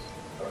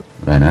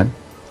 Why not?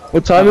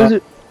 What time is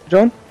it,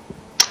 John?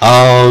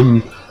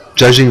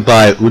 Judging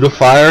by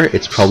Udofire,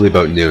 it's probably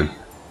about noon.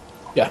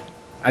 Yeah,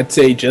 I'd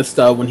say just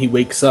when he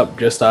wakes up,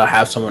 just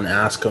have someone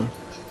ask him,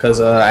 because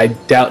I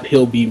doubt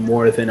he'll be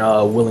more than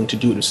willing to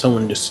do it if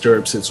someone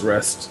disturbs his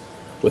rest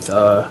with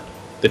the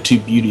two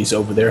beauties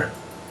over there.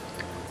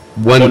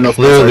 One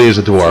clearly is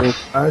a dwarf.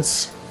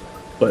 Guys,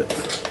 but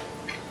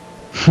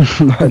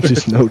I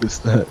just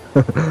noticed that.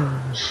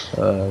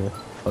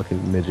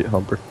 Fucking midget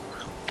humper.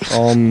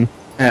 yeah,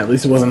 at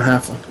least it wasn't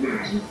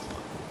halfling.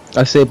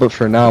 I say, but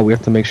for now, we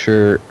have to make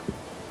sure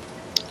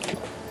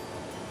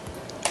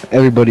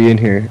everybody in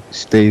here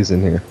stays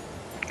in here.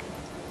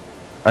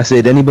 I say,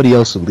 did anybody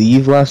else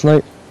leave last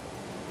night?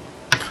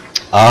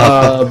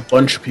 A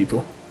bunch of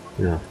people.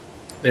 Yeah.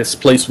 This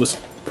place was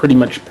pretty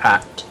much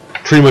packed.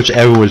 Pretty much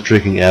everyone was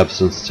drinking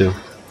absinthe too.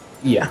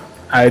 Yeah,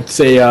 I'd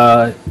say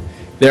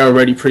they're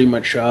already pretty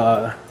much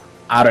out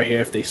of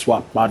here if they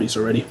swap bodies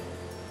already.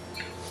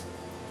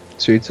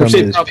 So you're telling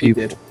me there's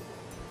people did.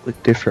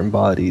 with different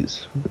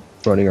bodies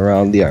running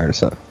around the Iron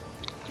Sun?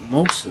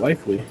 Most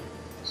likely.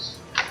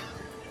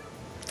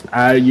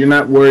 You're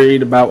not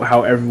worried about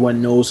how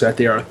everyone knows that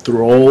there are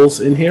thralls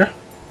in here?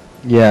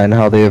 Yeah, and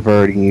how they have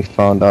already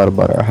found out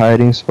about our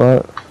hiding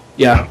spot?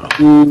 Yeah,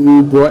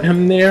 who brought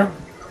him there?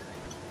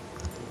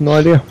 No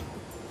idea.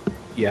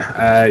 Yeah,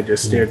 I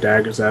just stare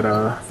daggers at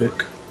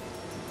Vic.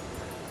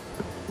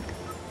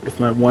 With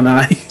my one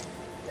eye.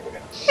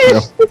 No.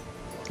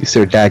 You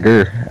stare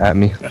dagger at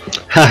me.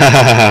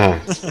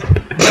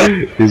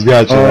 He's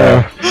got you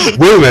there.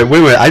 Wait a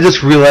minute, I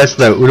just realized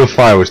that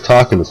Udofire was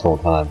talking this whole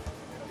time.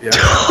 Yeah.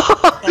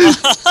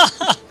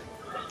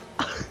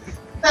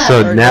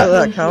 So now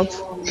that counts.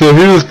 So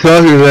he was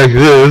talking like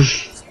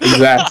this.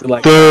 Exactly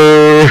like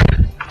Hey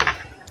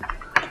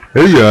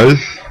guys.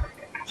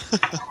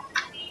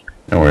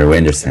 Don't worry, we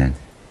understand.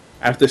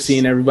 after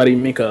seeing everybody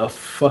make a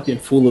fucking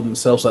fool of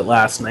themselves like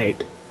last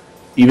night.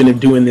 Even if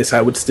doing this,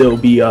 I would still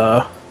be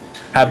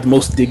have the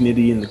most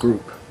dignity in the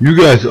group. You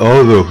guys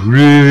all look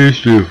really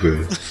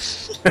stupid.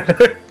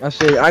 I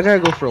say I gotta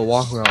go for a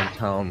walk around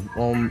town.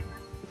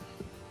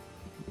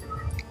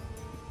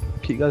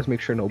 Can you guys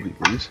make sure nobody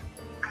leaves?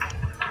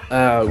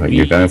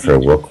 You're going for a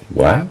walk?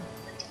 What?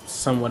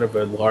 Somewhat of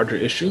a larger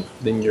issue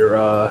than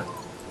your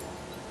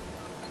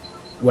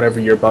whatever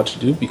you're about to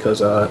do, because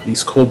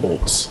these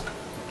kobolds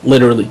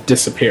literally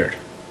disappeared.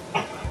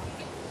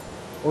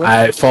 What?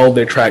 I followed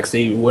their tracks.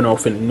 They went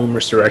off in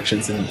numerous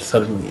directions and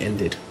suddenly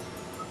ended.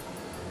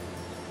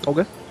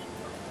 Okay.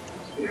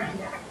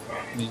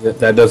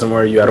 That doesn't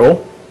worry you at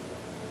all?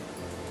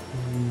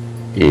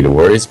 It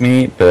worries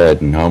me,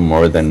 but no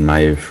more than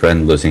my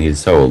friend losing his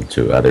soul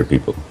to other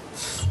people.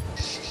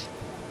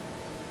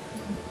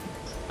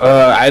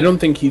 I don't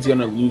think he's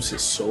gonna lose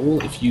his soul.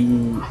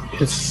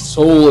 His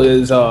soul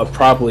is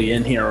probably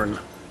in here,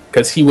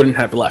 because he wouldn't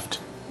have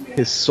left.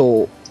 His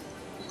soul.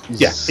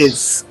 Yeah,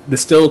 the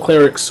still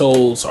cleric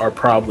souls are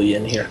probably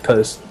in here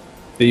because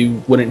they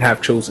wouldn't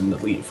have chosen to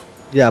leave.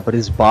 Yeah, but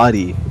his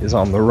body is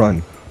on the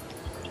run.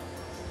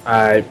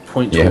 I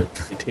point to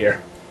it right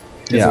here.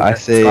 Yeah, I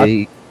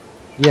say,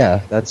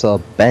 yeah, that's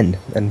Ben,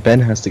 and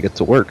Ben has to get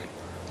to work.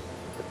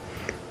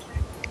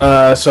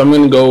 So I'm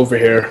gonna go over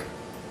here.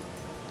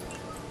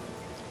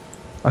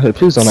 I say,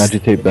 please don't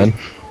agitate Ben.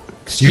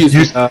 Excuse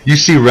me. You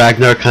see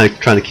Ragnar kind of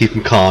trying to keep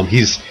him calm.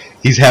 He's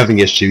having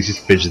issues. He's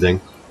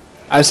fidgeting.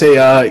 I say,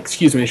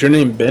 excuse me, is your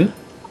name Ben?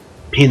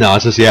 He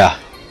nods. Says, yeah.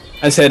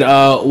 I said,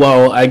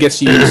 well, I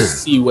guess you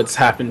see what's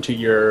happened to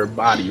your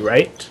body,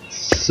 right?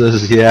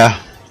 Says, yeah.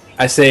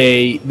 I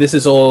say, this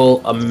is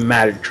all a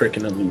magic trick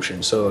and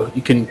illusion, so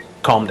you can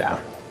calm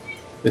down.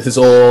 This is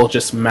all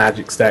just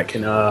magics that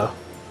can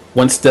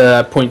Once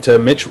the point to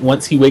Mitch,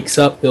 once he wakes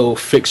up, he'll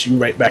fix you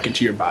right back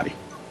into your body.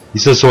 He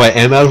says, so I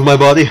am out of my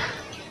body?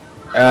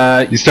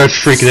 He starts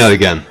freaking out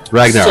again.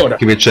 Ragnar, sorta.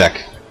 give me a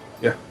check.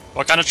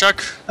 What kind of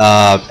check?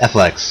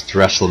 Athletics, to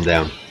wrestle him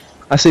down.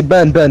 I say,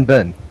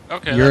 Ben.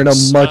 Okay. You're in a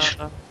much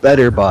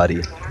better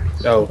body.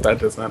 Oh, that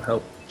does not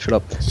help. Shut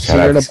up. Shut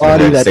You're in a up,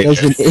 body that Cleric.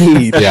 doesn't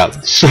aid. Yeah,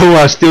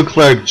 so Steel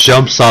Cleric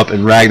jumps up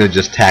and Ragnar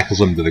just tackles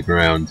him to the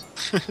ground.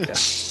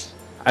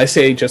 I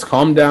say just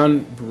calm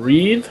down,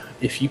 breathe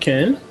if you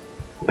can,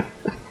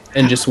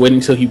 and just wait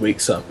until he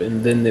wakes up,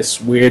 and then this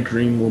weird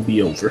dream will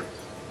be over.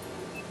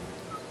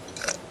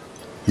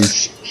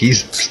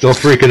 He's still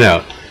freaking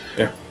out.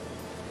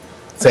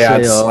 Say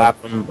I'd Say,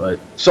 slap him, but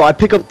So I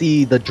pick up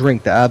the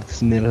drink, the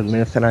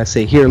absinthe, and I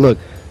say, here, look.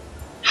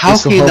 How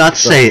This'll can you help not the-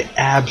 say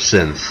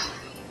absinthe?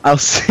 I'll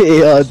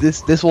say,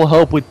 this will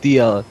help with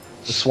the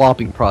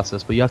swapping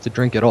process, but you have to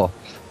drink it all.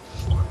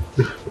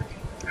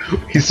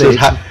 He says,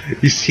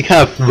 he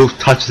kind of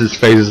touches his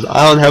face and says,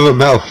 I don't have a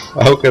mouth.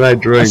 How can I I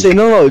drink? say,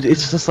 no,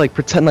 it's just like,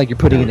 pretend like you're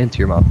putting it into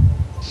your mouth.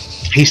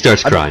 He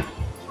starts crying.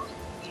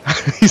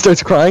 He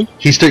starts crying.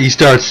 He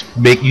starts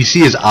you see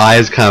his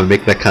eyes kind of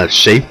make that kind of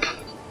shape,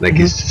 like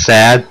he's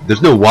sad.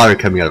 There's no water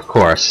coming out, of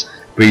course,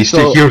 but you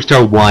So- hear him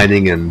start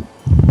whining and.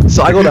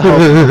 So I go to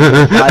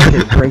help I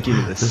him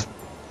drinking this.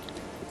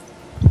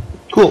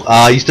 Cool.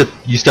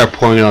 You start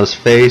pouring it on his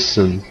face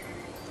and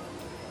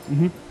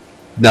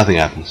nothing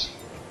happens.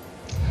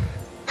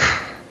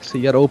 So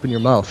you gotta open your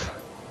mouth.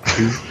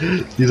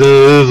 He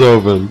is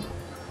open.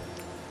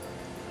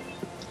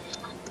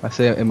 I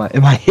say, am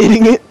I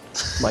hitting it?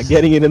 Am I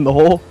getting it in the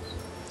hole?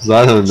 So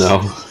I don't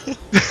know.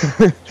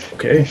 You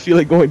okay. feel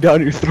it going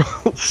down your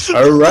throat.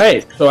 All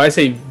right. So I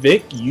say,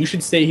 Vic, you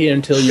should stay here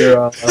until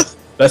your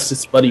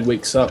bestest buddy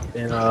wakes up,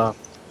 and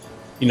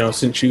you know,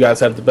 since you guys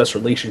have the best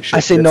relationship. I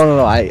say, no.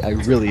 I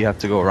really have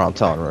to go around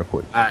town real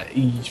quick.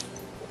 It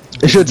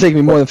It should take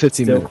me more than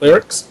 15 Still minutes.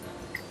 clerics?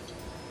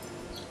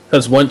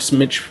 Because once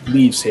Mitch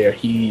leaves here,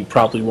 he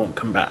probably won't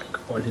come back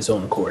on his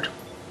own accord.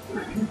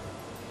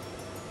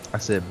 I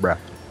said, bruh.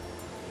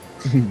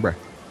 Bruh.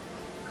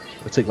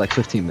 It'll take like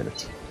 15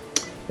 minutes.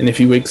 And if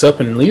he wakes up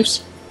and leaves,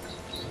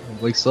 When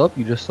he wakes up,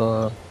 you just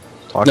talk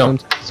to No. him,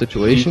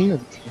 situation.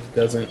 he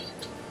doesn't.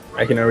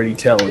 I can already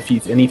tell if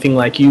he's anything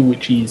like you,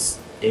 which he's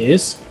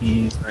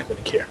not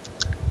going to care.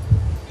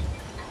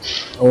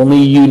 Only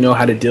you know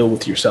how to deal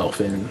with yourself,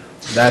 and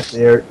that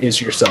there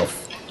is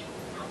yourself.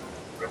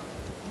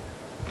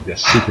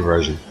 Yes, secret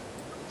version.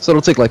 So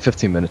it'll take like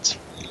 15 minutes.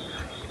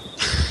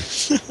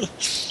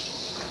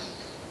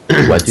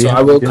 What do So you I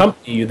have will to do?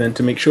 accompany you then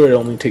to make sure it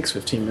only takes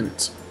 15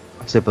 minutes.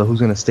 I said, but who's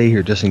gonna stay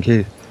here just in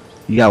case?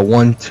 You got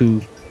 1,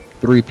 2,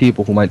 3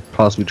 people who might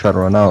possibly try to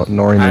run out.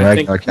 Norian and I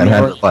think Ragnar can't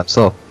handle it by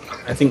himself.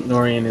 I think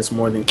Norian is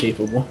more than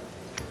capable.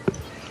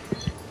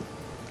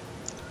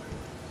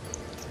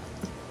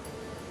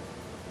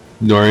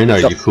 Norian, are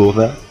you cool with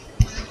that?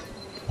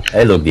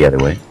 I look the other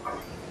way.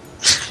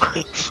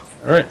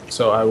 Alright,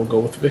 so I will go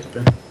with Vic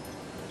then.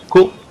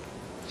 Cool.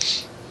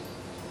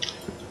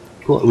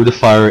 Cool.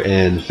 Udofire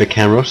and Vic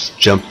Hamros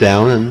jump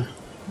down and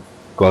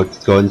go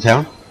into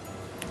town.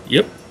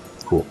 Yep.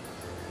 Cool.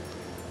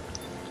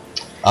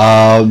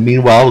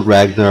 Meanwhile,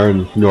 Ragnar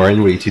and Norian,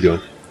 what are you two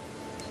doing?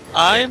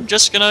 I'm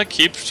just gonna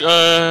keep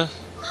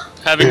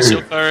having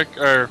Steel Cleric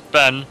or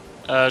Ben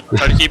try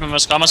to keep him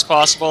as calm as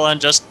possible and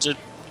just to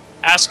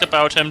ask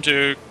about him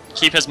to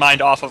keep his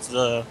mind off of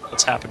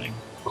what's happening.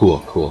 Cool,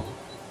 cool.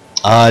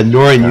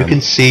 Norian, you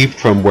can see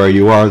from where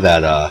you are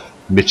that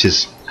Mitch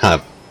is kind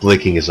of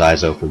blinking his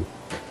eyes open.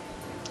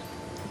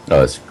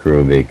 Oh,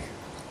 screw big.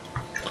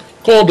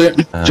 Hold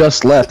it.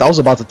 Just left. I was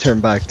about to turn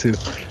back too.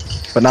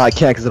 But now I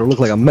can't because it'll look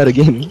like I'm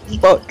metagaming.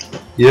 Fuck.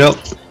 Yep.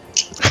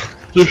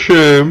 It's a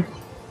shame.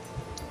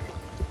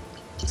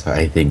 So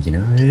I think, you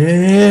know,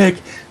 heck.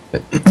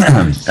 But,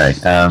 alright,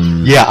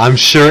 Yeah, I'm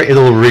sure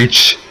it'll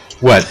reach,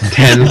 what,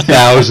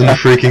 10,000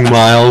 freaking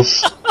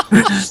miles?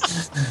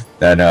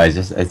 no, I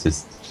just,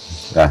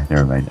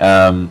 never mind.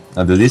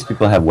 Do these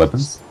people have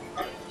weapons?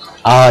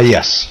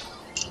 Yes.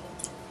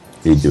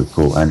 They do,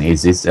 cool. And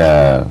is this,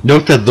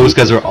 Note that those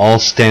guys are all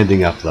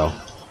standing up, though.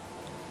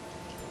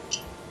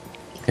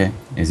 okay,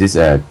 is this,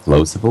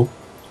 closable?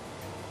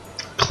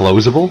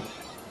 Closable?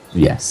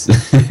 Yes.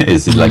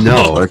 Is it like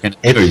No, a door kind of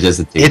thing, or just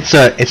a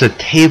table? It's a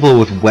table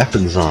with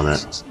weapons on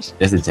it.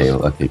 Just a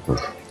table, okay, cool.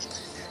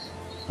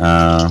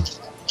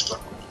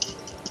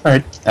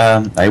 Alright,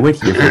 I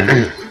wait here for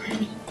him.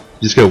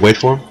 Just gonna wait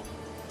for him?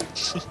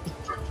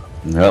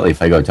 Well,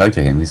 if I go talk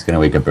to him, he's gonna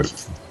wake up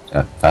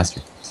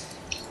faster.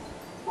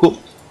 Cool.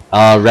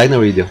 Ragnar,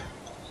 what do you do?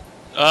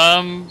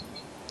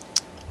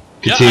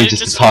 Continue I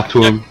just to talk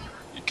to him?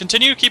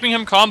 Continue keeping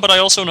him calm, but I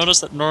also notice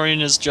that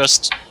Norian is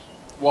just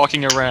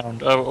walking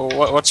around.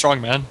 What's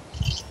wrong, man?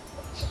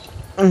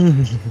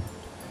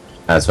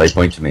 So I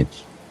point to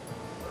Mitch.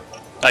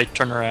 I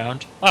turn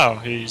around. Oh,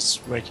 he's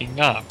waking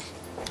up.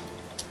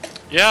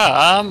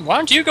 Yeah, why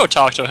don't you go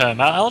talk to him?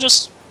 I'll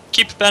just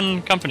keep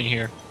Ben company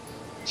here.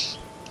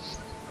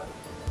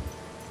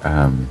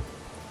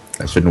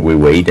 Shouldn't we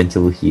wait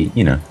until he,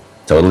 you know,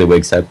 totally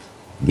wakes up,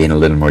 gain a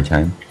little more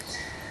time.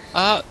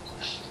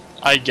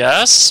 I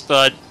guess,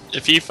 but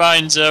if he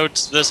finds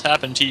out this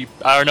happened,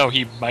 I don't know,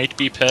 he might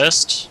be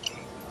pissed.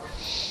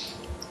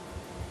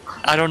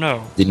 I don't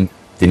know.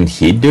 Didn't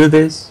he do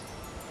this?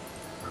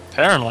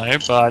 Apparently,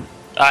 but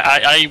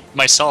I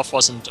myself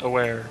wasn't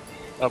aware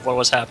of what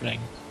was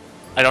happening.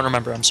 I don't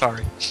remember, I'm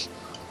sorry.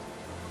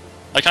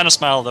 I kind of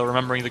smile, though,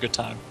 remembering the good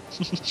time.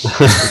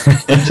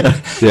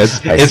 Yeah,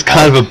 it's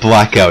kind of a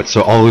blackout,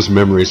 so all those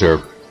memories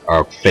are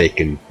fake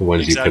and the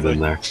ones you put in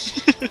there.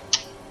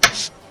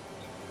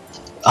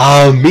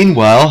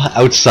 Meanwhile,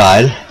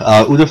 outside,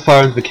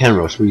 Udofire and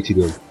Vikanos, what are you two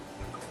doing?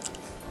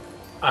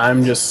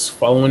 I'm just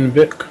following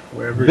Vic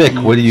wherever. Vic,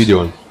 what are you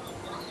doing?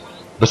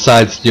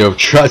 Besides,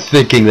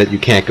 thinking that you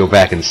can't go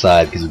back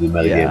inside because of the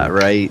metagame. Yeah,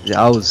 right.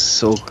 I was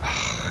so...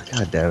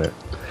 God damn it.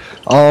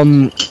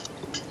 I'm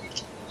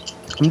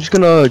just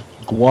gonna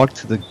walk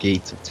to the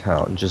gates of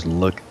town and just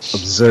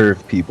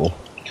observe people.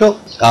 Cool.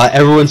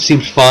 Everyone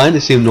seems fine. They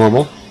seem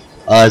normal.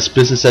 It's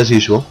business as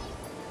usual.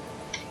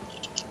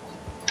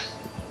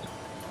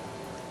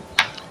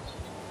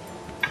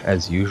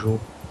 As usual?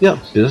 Yeah,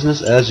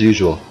 business as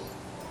usual.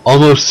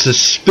 Almost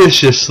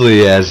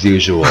suspiciously as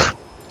usual.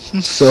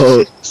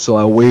 So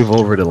I wave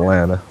over to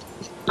Lana.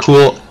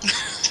 Cool.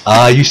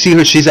 You see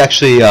her, she's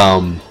actually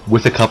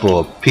with a couple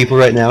of people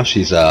right now.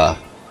 She's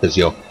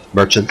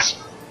merchants.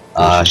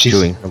 She's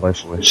doing her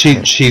life away.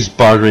 She's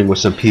bartering with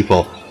some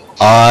people.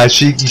 You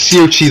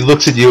see her, she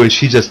looks at you and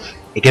she just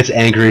gets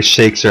angry,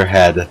 shakes her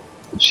head,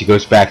 and she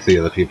goes back to the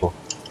other people.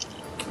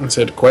 I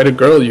said, quite a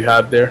girl you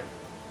have there.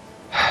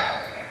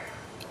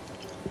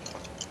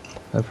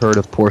 I've heard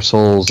of poor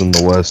souls in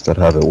the West that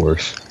have it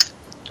worse.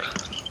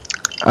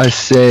 I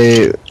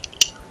say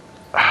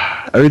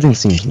everything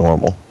seems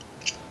normal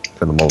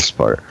for the most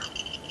part.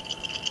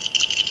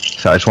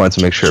 So I just wanted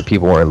to make sure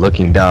people weren't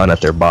looking down at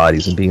their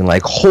bodies and being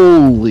like,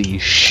 "Holy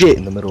shit!"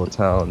 in the middle of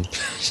town.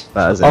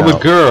 I'm a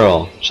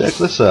girl. Check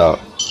this out.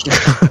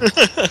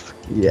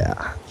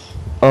 Yeah.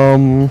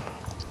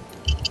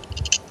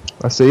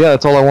 I say, yeah,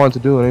 that's all I wanted to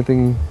do.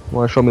 Anything? You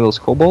want to show me those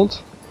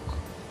kobolds?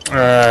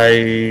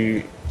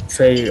 I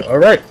say,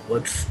 alright,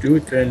 let's do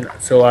it then.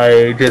 So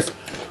I just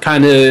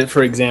kind of,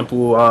 for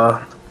example,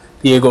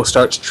 Diego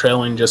starts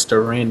trailing just a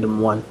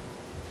random one.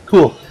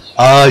 Cool.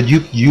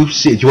 You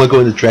see? Do you want to go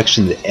in the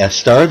direction that S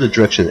started, or the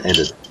direction it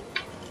ended?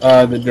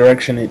 The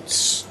direction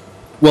it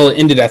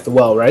ended at the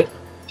well, right?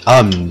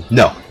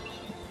 No.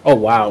 Oh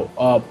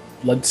wow.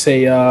 Let's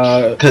say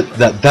that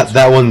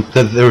one.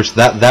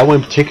 That one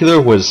in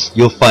particular was.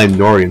 You'll find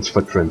Norian's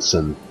footprints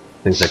and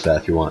things like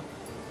that if you want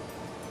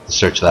to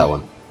search that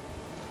one.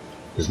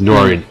 Because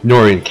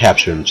Norian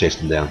captured him and chased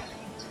him down.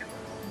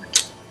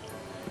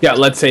 Yeah,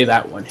 let's say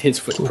that one. His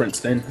footprints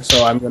then.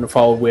 So I'm going to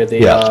follow with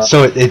a...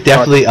 so it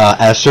definitely,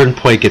 at a certain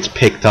point, gets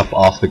picked up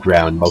off the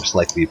ground, most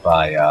likely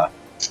by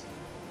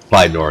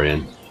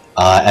Norian.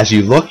 As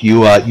you look,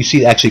 you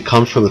see it actually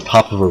comes from the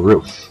top of a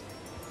roof.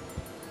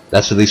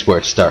 That's at least where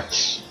it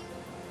starts.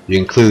 You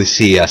can clearly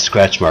see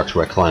scratch marks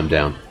where it climbed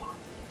down.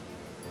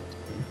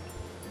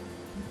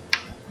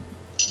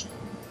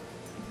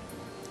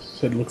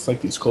 So it looks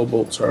like these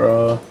kobolds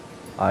are...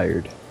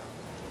 Hired.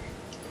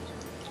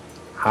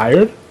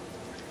 Hired?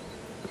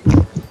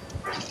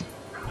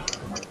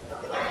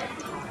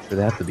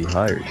 They have to be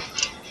hired.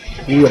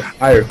 Who would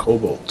hire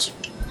kobolds?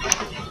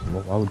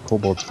 Well, why would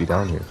kobolds be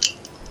down here?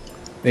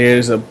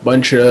 There's a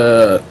bunch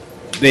of...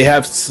 They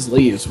have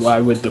slaves. Why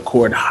would the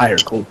court hire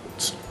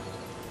kobolds?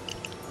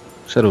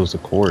 Said it was a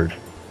cord.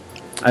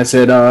 I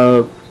said,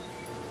 alright,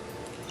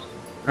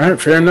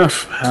 fair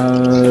enough.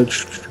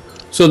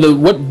 So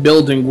what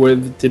building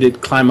did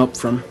it climb up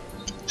from?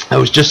 That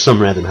was just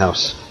some random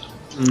house.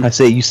 I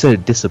say, you said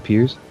it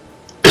disappears?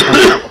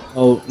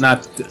 Oh,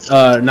 not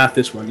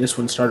this one. This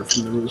one started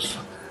from the roof.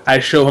 I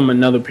show him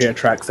another pair of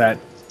tracks that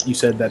you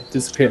said that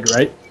disappeared,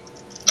 right?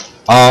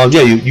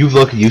 Yeah, you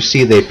look, you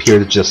see they appear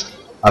to just,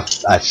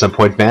 at some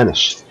point,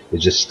 vanish. They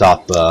just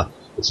stop,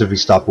 simply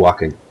stop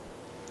walking.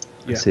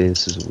 Yeah. I say,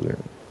 this is weird.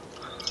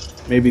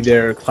 Maybe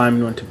they're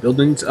climbing onto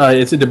buildings.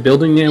 Is it a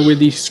building there where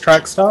these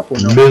tracks stop, or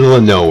no? Middle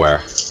of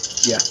nowhere.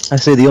 Yeah. I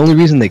say the only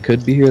reason they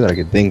could be here that I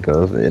could think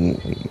of,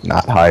 and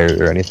not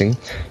hired or anything,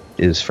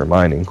 is for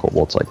mining.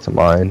 Kobolds like to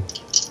mine.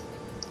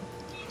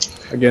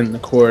 Again, the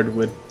cord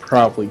would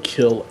probably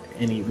kill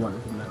any one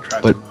of them that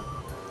tried to mine.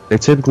 They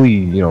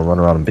typically, run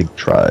around in big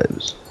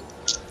tribes.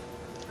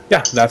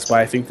 Yeah, that's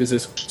why I think this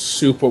is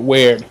super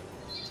weird.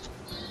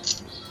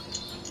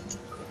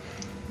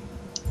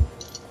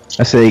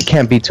 I say it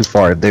can't be too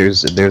far. If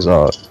there's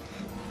a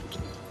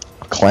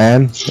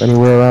clan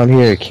anywhere around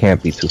here, it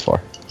can't be too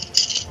far.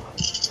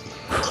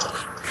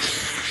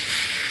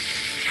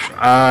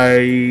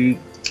 I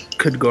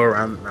could go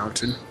around the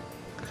mountain.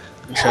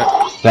 Check.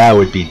 That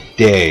would be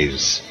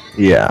days.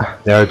 Yeah.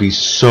 There would be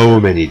so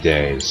many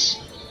days.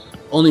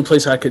 Only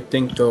place I could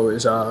think though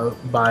is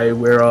by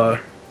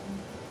where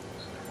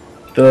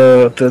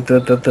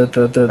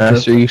the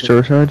Master East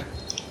Shore side?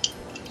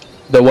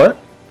 The what?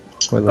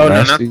 Where the Oh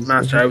no, not the master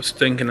master. I was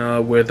thinking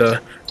where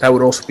the that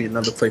would also be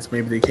another place.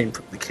 Maybe they came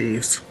from the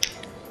caves.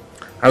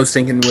 I was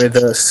thinking where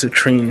the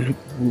citrine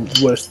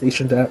was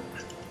stationed at.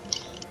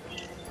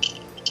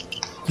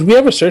 Did we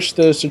ever search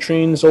the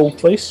citrine's old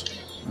place?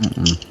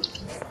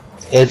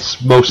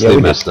 It's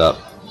mostly messed up.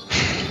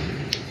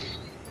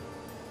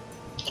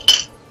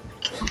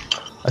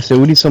 I say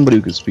we need somebody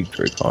who can speak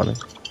Draconic.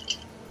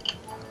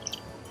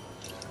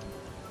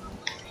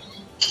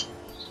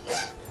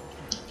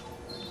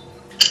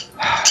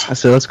 I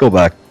say let's go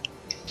back.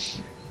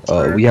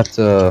 We have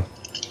to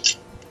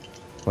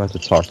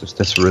talk to this.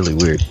 That's really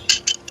weird.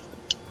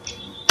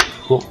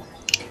 Cool.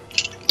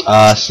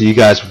 So you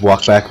guys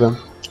walk back then?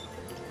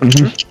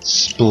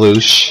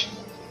 Sploosh.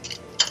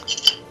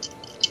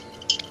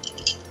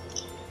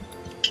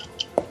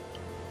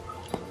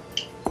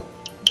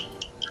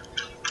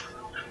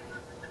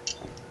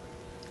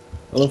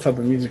 I love how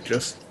the music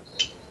just...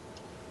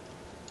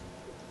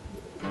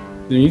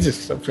 The music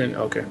stopped playing.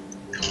 Okay.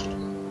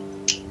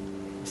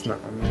 It's not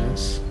on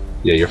this.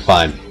 Yeah, you're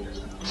fine.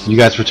 You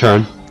guys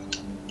return.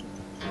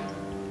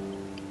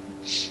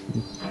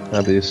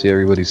 Happy to see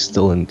everybody's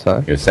still in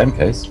time. Your same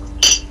case.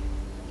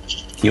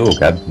 He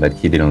woke up, but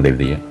he didn't live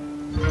there.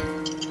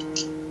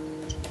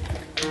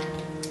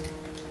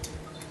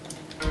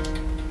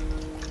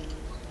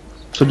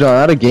 So John,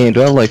 out of game,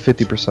 do I have like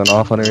 50%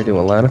 off on everything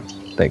with Lana?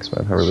 Thanks,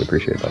 man. I really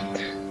appreciate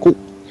that. Cool.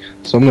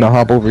 So I'm gonna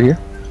hop over here.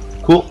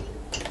 Cool.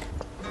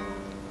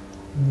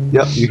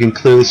 Yep, you can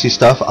clearly see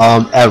stuff.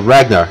 At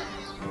Ragnar.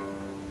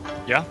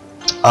 Yeah.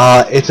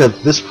 It's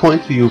at this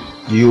point you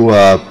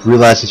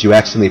realize that you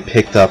accidentally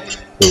picked up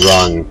the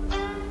wrong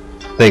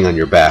thing on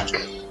your back.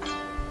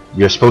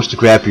 You're supposed to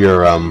grab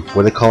your what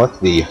do they call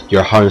it?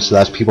 Your harness that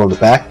has people on the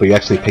back, but you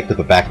actually picked up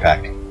a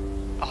backpack.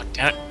 Oh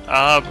damn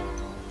it.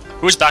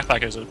 Whose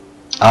backpack is it?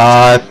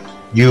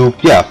 You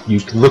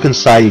look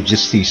inside, you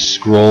just see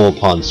scroll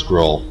upon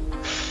scroll.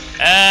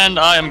 And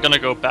I am gonna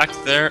go back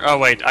there. Oh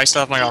wait, I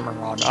still have my armor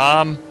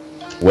on.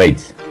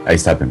 Wait, I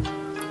stop him.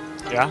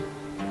 Yeah.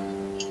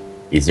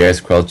 Is there a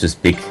scroll to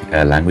speak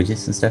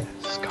languages and stuff?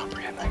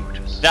 Comprehend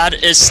languages.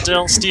 That is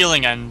still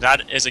stealing, and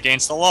that is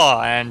against the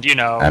law. And you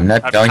know, I'm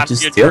not I'd going have to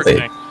be a steal jerk it.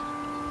 to me.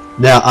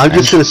 Now, I'm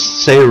just gonna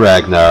say,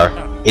 Ragnar,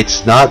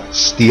 it's not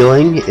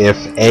stealing if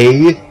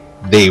A,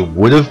 they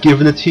would have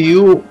given it to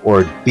you,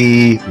 or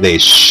B, they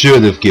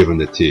should have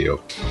given it to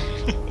you.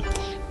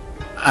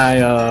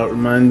 I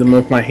remind them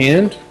of my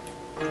hand.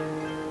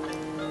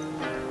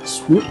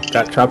 Swoop,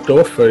 got chopped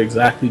off for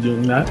exactly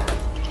doing that.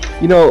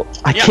 You know,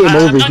 I came over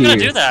I'm not here.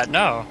 gonna do that.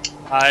 No,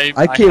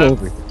 I came have-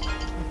 over here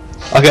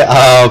Okay,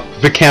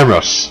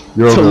 Vicamros,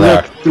 you're to over there.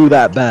 look through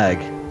that bag.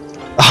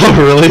 Oh,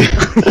 really?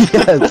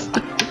 Yes.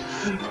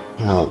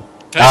 Oh.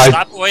 Can I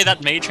slap away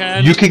that mage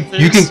hand? You can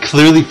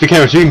clearly,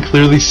 Vicamros, you can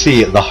clearly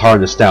see the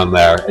harness down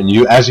there, and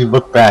as you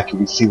look back, you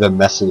can see them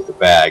messing with the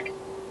bag.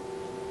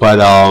 But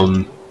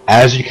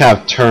as you kind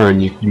of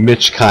turn,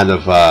 Mitch kind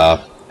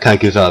of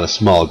gives out a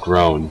small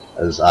groan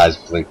as his eyes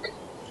blink.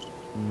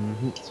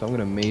 So I'm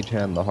gonna mage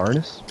hand the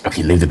harness.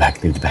 Okay, leave the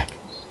back, leave the back.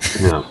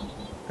 Yeah.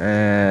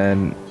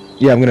 And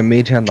yeah, I'm gonna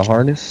mage hand the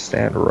harness,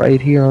 stand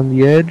right here on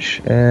the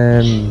edge,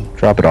 and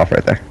drop it off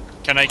right there.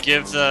 Can I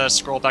give the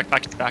scroll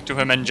backpack back to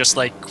him and just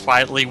like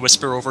quietly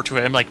whisper over to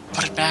him, like,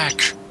 put it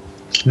back?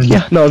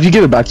 Yeah, no, if you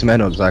give it back to me, I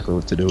know exactly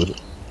what to do with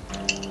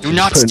it. Do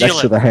not Put it steal next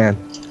it. to the hand.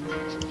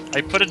 I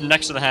put it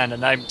next to the hand,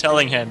 and I'm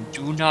telling him,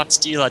 do not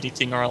steal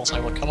anything, or else I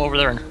will come over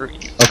there and hurt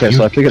you. Okay,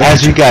 so I figured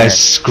As you guys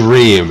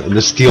scream, and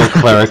the steel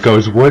cleric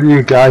goes, "What are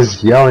you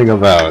guys yelling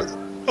about?"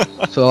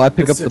 So I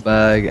pick up the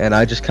bag, and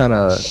I just kind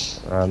of,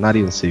 not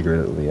even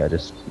secretly, I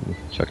just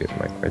chuck it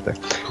right there.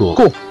 Cool.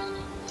 Cool.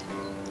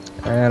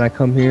 And I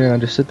come here and I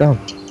just sit down.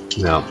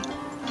 No.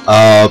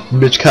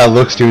 Mitch kind of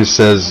looks to you and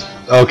says,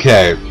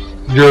 "Okay,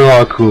 you're a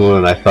lot cooler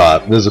than I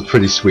thought. This is a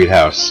pretty sweet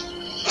house."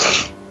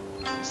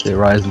 Stay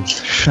rise and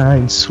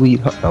shine,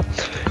 sweetheart. No.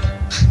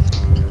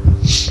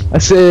 I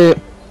say,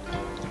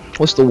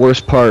 what's the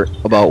worst part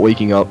about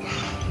waking up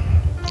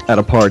at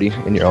a party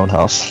in your own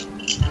house?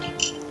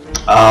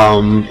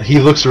 He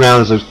looks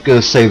around as I was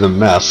gonna say the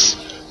mess,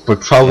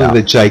 but probably Yeah.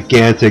 the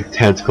gigantic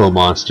tentacle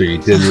monster you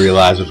didn't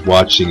realize was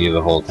watching you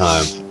the whole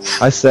time.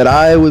 I said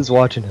I was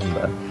watching him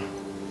then.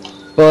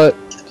 But,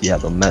 yeah,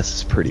 the mess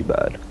is pretty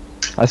bad.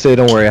 I say,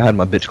 don't worry, I had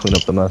my bitch clean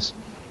up the mess.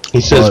 He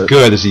says But-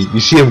 good as you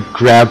see him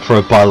grab for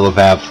a bottle of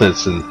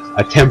absinthe and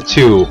attempt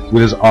to,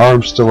 with his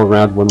arm still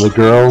around one of the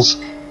girls,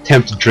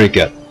 attempt to drink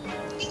it.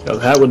 No,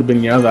 that would have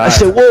been the other eye. I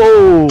said,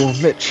 whoa,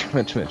 Mitch,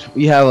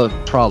 we have a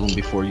problem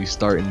before you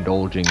start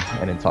indulging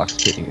and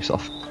intoxicating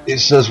yourself. He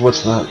says,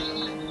 "What's that?"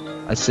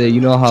 I say,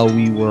 you know how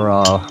we were,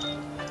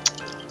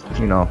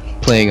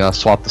 playing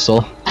Swap the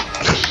Soul?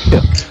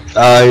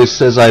 He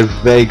says, "I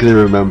vaguely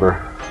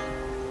remember."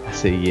 I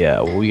say, yeah,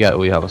 well,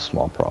 we have a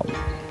small problem.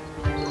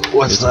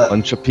 What's There's a that?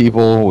 bunch of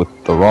people with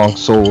the wrong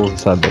souls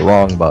inside the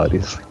wrong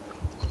bodies.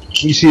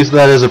 He sees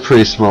that as a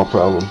pretty small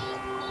problem.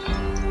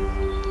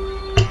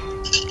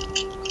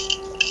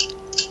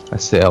 I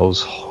say, I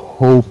was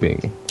hoping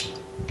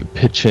you could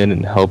pitch in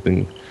and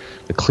helping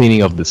the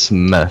cleaning of this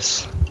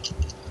mess.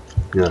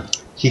 Yeah.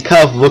 He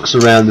kind of looks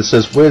around and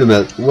says, "Wait a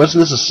minute,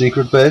 wasn't this a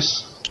secret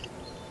base?"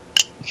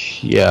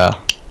 Yeah,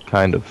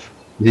 kind of.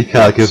 He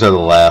kind of gives out a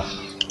laugh.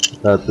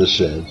 Not the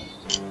shade.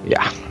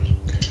 Yeah.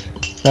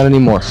 Not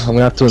anymore. I'm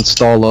gonna have to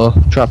install a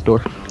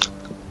trapdoor.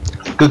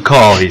 Good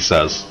call, he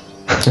says.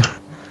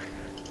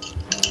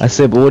 I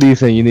say, but what do you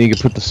think? You think you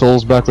can put the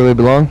souls back where they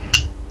belong?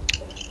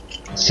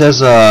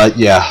 Says,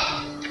 yeah.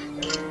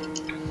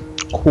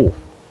 Cool.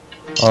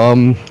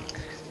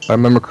 If I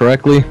remember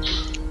correctly,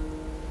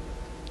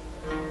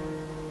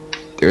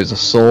 there's a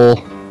soul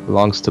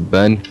belongs to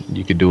Ben.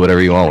 You could do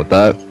whatever you want with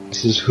that.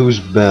 This is who's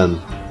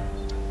Ben.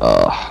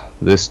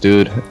 This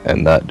dude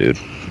and that dude.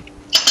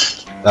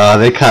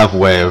 They kind of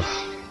wave.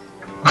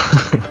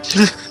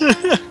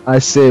 I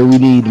say we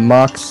need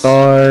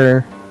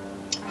Mokhtar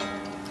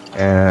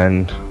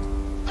and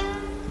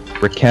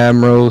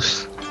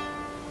Ricamros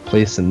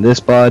placed in this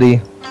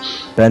body,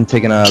 Ben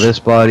taken out of this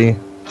body,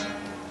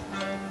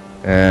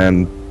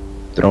 and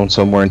thrown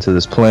somewhere into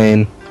this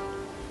plane,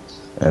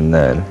 and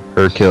then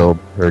her killed,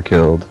 her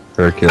killed,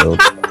 her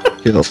killed,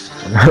 killed,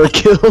 her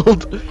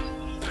killed.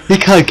 He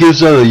kind of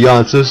gives out a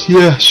yawn and says,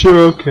 "Yeah,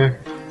 sure, okay."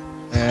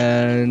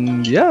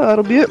 And yeah,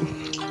 that'll be it.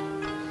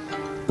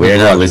 We're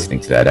not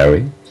listening to that, are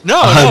we?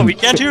 No, we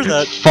can't hear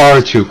that.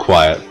 Far too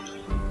quiet.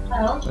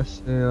 I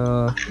say,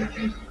 oh,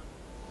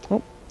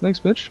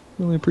 thanks, Mitch.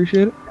 Really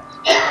appreciate it.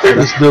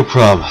 There's no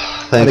problem.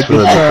 Thanks for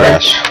the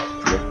crash.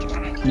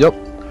 Yep.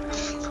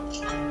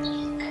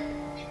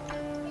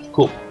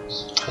 Cool.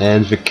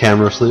 And Vic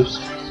camera sleeps.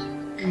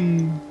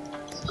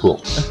 Cool.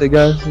 I say,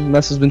 guys, the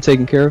mess has been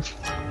taken care of.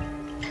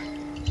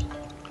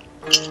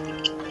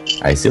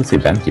 I still see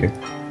Ben here.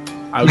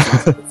 I was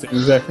going to say the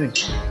exact thing.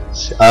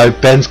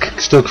 Ben's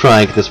still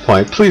crying at this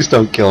point. Please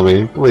don't kill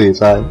me.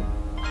 Please,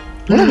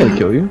 We're not gonna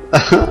kill you.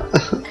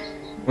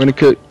 We're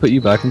gonna put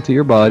you back into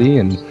your body,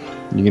 and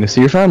you're gonna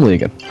see your family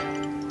again.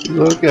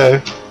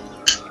 Okay.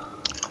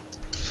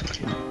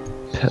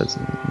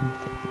 Peasant.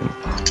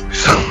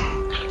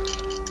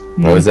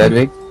 What was that,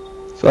 Vic?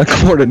 So I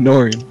come over to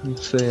Norian and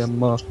say,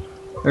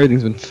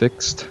 everything's been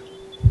fixed.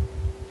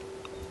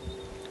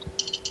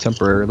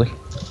 Temporarily.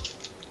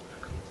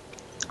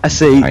 I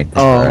say,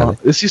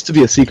 this used to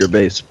be a secret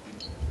base,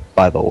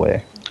 by the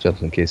way,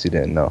 just in case you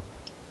didn't know.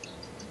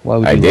 Why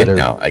would you I did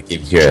know. I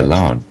came here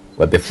alone.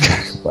 What the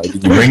fuck? Why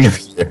did you bring him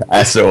here,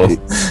 asshole?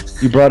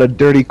 You brought a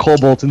dirty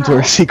kobold into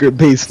our secret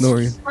base,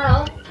 Norian.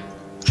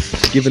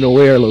 Giving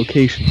away our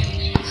location.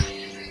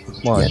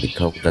 Come on. Yeah, the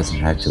kobold doesn't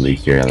have to leave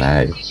here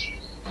alive.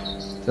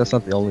 That's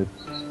not the only...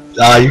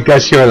 You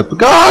guys hear the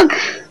Pagog?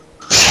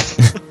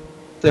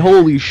 Say,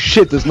 holy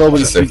shit, there's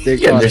nobody speak their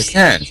You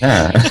understand,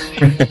 huh?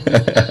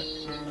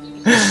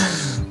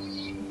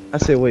 I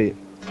say, wait.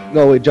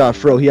 No, wait, John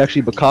Fro, he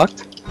actually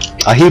becocked?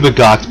 He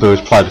begawked, but it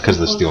was probably because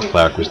of the Steel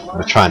Cleric was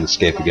trying to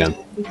escape again.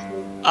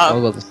 I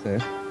was about to say.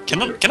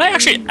 Can I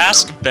actually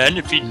ask Ben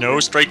if he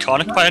knows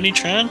Draconic by any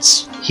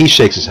chance? He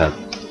shakes his head.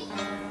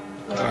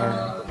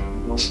 Huh.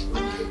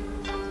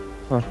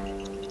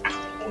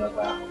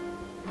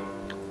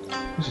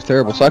 This is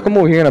terrible. So I come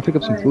over here and I pick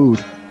up some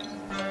food.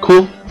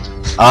 Cool.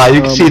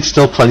 You can see it's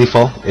still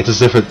plentiful. It's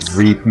as if it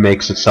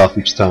remakes itself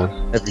each time.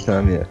 Every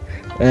time, yeah.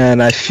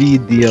 And I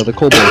feed the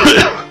kobold.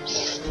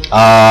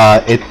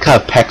 It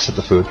kind of pecks at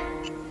the food.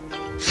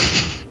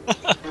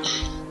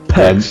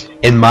 Pecks. And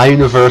in my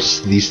universe,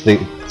 these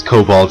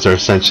kobolds are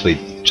essentially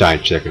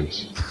giant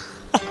chickens.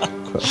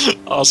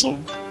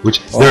 Awesome.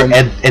 Which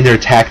and their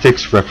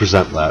tactics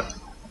represent that.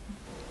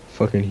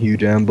 Fucking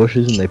huge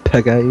ambushes and they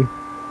peck at you.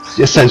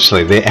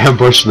 Essentially, they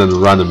ambush and then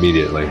run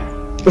immediately.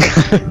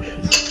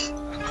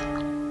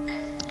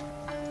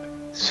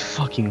 This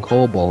fucking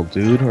kobold,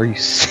 dude. Are you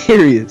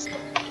serious?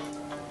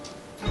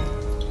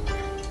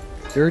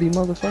 Dirty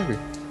motherfucker.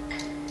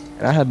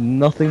 And I had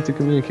nothing to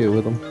communicate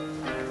with him.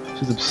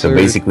 Which is absurd. So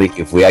basically,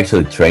 if we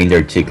actually trained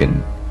our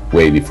chicken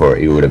way before,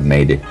 it would have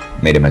made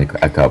him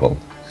a couple.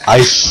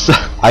 I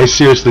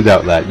seriously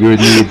doubt that. You would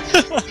need...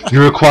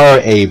 you require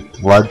a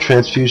blood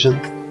transfusion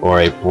or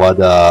a blood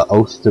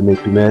oath to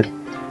make you mad.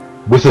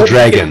 With a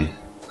dragon.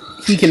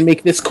 He can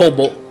make this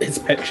kobold his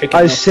pet chicken.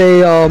 I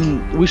say,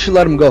 we should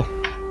let him go.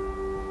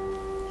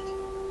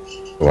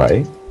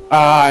 Why?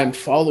 And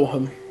follow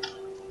him.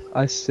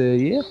 I say,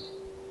 yeah.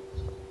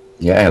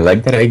 Yeah, I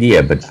like that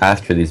idea, but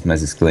after this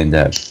mess is cleaned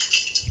up.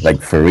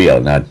 Like, for real,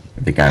 not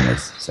the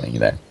cameras saying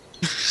that.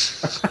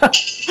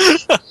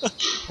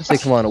 I say,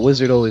 come on, a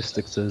wizard always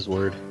sticks to his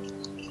word.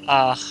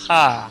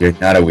 Aha. You're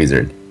not a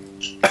wizard.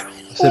 I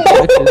said,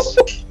 bitches.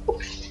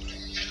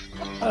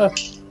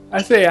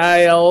 I say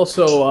I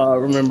also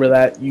remember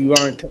that you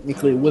aren't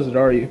technically a wizard,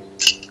 are you?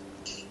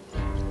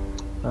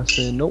 I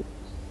say, nope,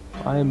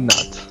 I am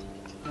not.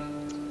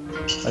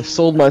 I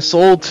sold my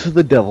soul to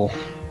the devil.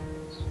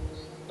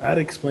 That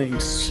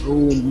explains so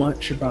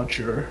much about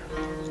your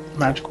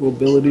magical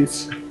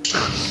abilities.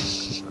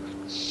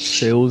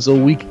 It was a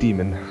weak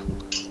demon.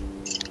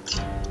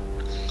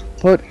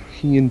 But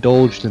he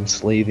indulged in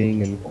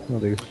slaving and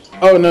other...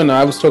 Oh, no,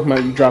 I was talking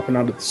about you dropping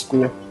out of the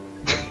school.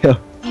 Yeah.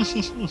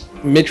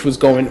 Mitch was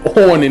going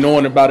on and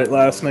on about it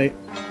last night.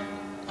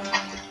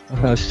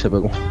 That's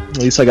typical. At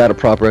least I got a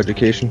proper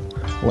education.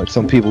 Like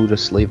some people who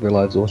just slave their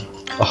lives away.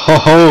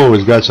 Oh,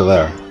 we've got you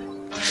there.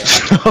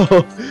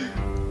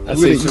 I'm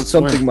gonna eat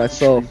something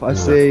myself. I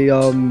say,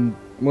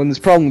 when this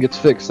problem gets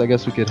fixed, I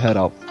guess we could head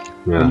out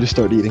and just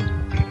start eating.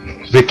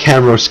 The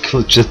camera's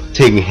just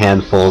taking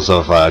handfuls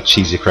of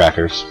cheesy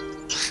crackers.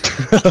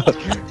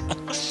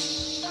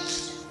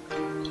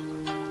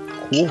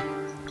 Cool.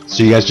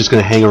 So you guys just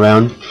gonna hang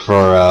around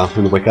for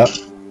him to wake up?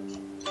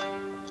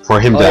 For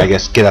him to, I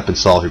guess, get up and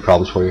solve your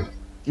problems for you?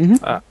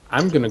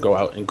 I'm gonna go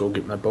out and go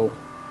get my bow.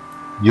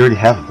 You already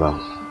have a bow.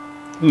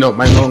 No,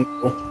 my long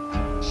bow.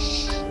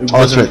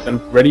 That's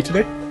right. Ready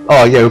today?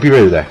 Oh yeah, it'll be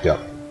ready today, yeah.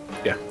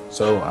 Yeah,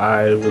 so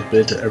I will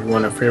bid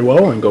everyone a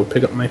farewell and go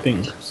pick up my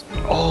things.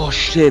 Oh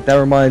shit, that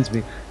reminds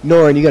me.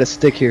 Norian, you got a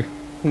stick here.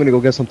 I'm gonna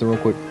go get something real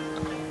quick.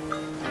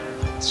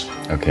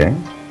 Okay.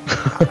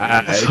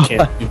 I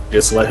can't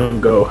just let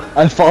him go.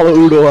 I follow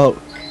Udo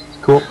out.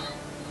 Cool.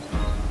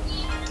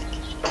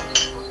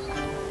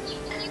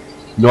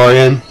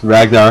 Norian,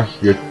 Ragnar,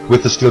 you're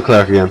with the Steel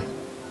Cleric again.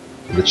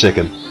 The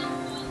chicken.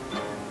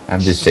 I'm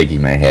just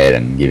shaking my head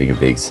and giving a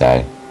big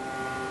sigh.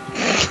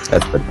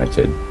 That's pretty much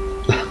it.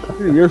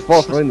 Your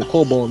fault for letting the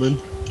kobold in.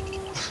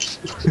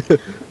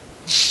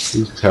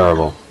 He's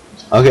terrible.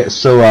 Okay,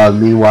 so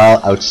meanwhile,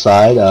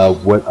 outside,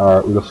 what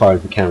are Udofire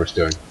and the cameras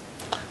doing?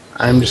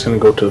 I'm just gonna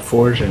go to the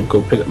forge and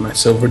go pick up my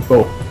silvered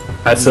bow.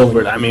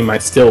 I mean my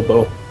steel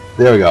bow.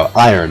 There we go,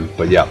 iron,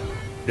 but yeah.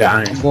 Yeah,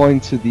 iron. I'm going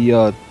to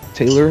the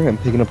tailor and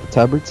picking up the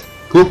tabards.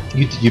 Cool,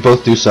 you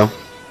both do so.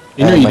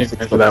 You know And you my didn't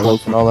measure that one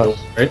and all that.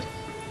 right?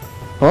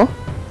 Huh?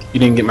 You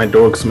didn't get my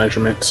dog's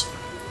measurements.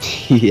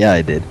 Yeah,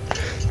 I did.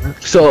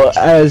 So,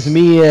 as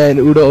me and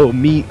Udo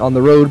meet on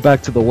the road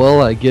back to the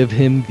well, I give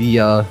him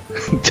the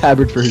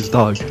tabard for his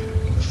dog.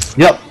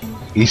 Yep.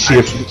 You see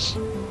if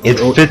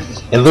it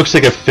fits. It looks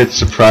like it fits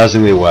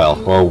surprisingly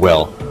well, or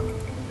well.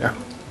 Yeah.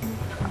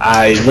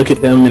 I look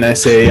at them and I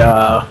say,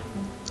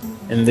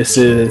 and this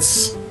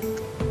is...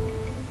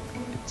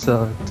 It's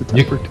a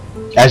tabard.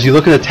 As you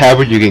look at the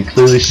tabard, you can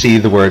clearly see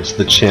the words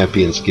 "The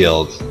Champions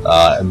Guild"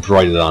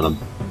 embroidered on them,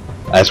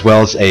 as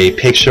well as a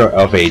picture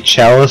of a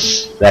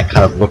chalice that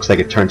kind of looks like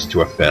it turns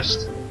into a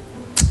fist.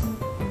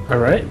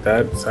 Alright,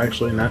 that's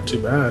actually not too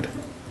bad.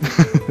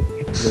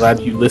 Glad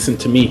you listened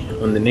to me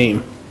on the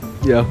name.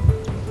 Yeah.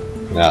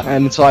 Yeah.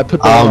 And so I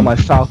put that on my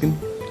falcon.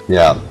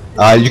 Yeah.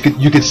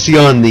 You could see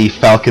on the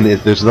falcon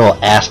there's a little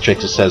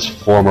asterisk that says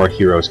 "Former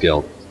Heroes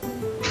Guild."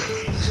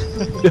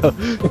 Yeah.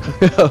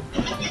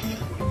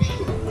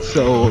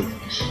 So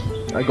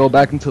I go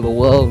back into the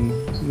well and,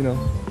 you know,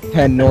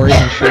 hand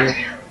Norian shit.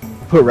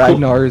 Put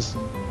Ragnar's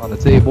on the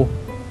table.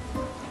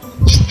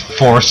 Just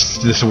force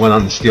this one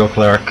on the Steel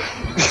Cleric.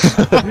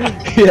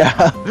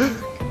 Yeah.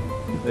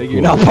 Like,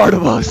 you're not part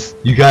of us.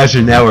 You guys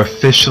are now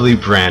officially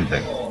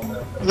branding.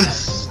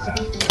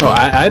 Oh,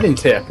 I didn't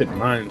say I put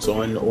mine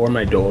on or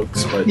my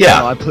dog's, but Yeah,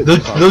 No, I put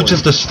they'll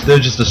just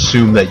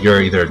assume that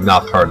you're either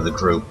not part of the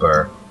group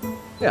or.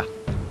 Yeah.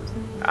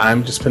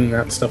 I'm just putting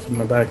that stuff in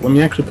my bag. Let me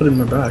actually put it in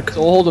my bag.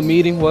 So we'll hold a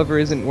meeting. Whoever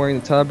isn't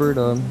wearing the tabard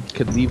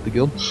could leave the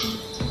guild.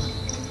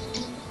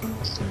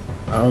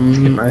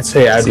 I'd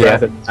say I'd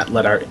rather not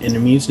let our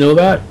enemies know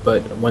that,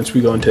 but once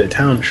we go into the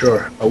town,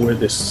 sure, I'll wear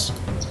this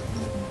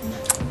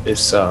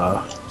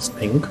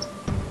thing.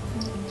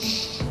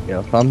 Yeah,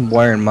 if I'm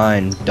wearing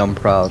mine dumb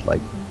proud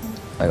like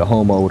a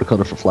homo with a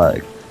colorful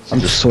flag. I'm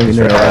just swinging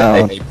it I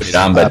around. put it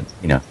on, but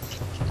you know,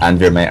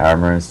 under my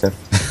armor and stuff.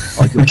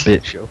 Like a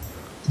bitch, yo.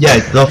 Yeah,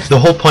 the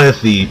whole point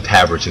of the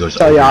tabard is it goes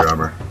over your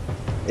armor.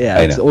 Yeah,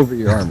 I it's know. over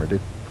your armor,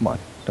 dude. Come on,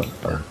 don't.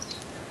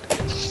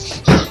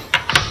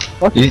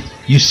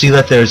 You see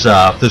that there's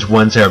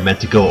ones that are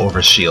meant to go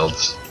over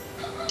shields.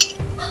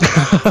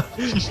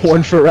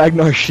 One for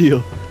Ragnar's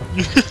shield.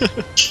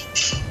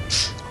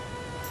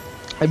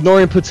 If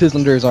Norian puts his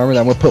under his armor,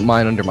 then I'm gonna put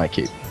mine under my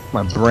cape.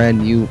 My brand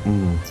new,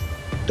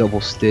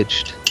 double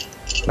stitched,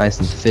 nice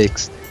and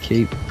fixed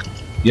cape.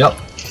 Yep.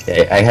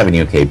 Yeah, I have a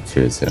new cape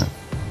too, so.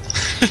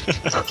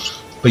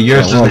 But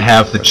yours doesn't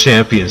have the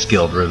Champions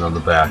Guild written on the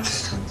back.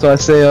 So I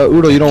say,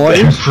 Udo, you don't want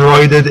yours?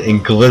 Embroidered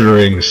in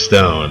glittering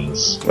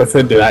stones. I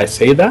said, did I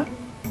say that?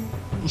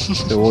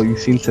 So, well, you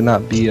seem to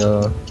not be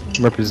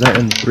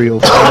representing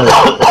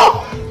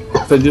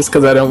 305. So just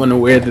because I don't want to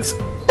wear this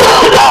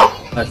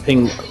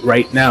thing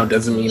right now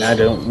doesn't mean I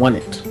don't want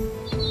it.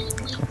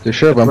 For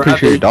sure, but I'm pretty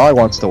sure your dog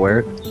wants to wear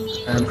it.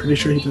 I'm pretty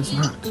sure he does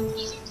not.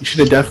 You should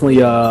have definitely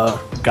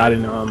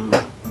gotten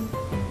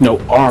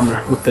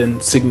armor with the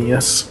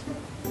insignias.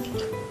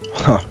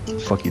 Huh,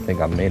 fuck you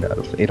think I'm made out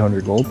of?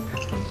 800 gold?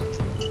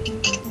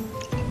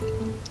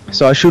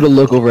 So I shoot a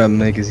look over at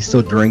Meg. Is he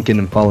still drinking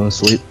and falling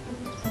asleep?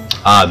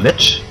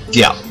 Mitch?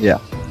 Yeah. Yeah.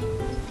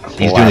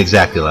 He's doing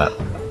exactly that.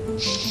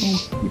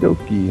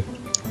 Okey-dokey.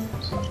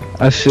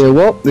 I say,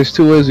 well, there's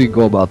two ways we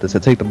go about this. I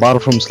take the bottle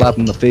from him, slap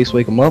him in the face,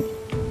 wake him up.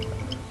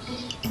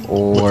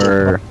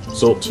 Or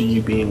Result to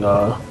you being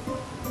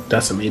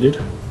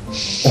decimated.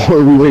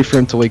 or we wait for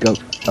him to wake up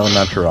El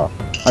Natural.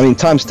 I mean,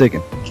 time's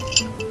ticking.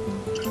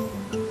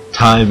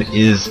 Time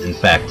is, in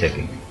fact,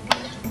 ticking.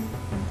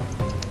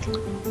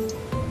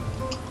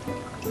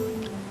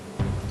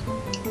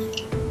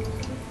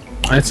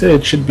 I'd say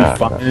it should be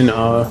fine.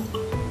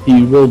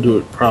 He will do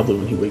it probably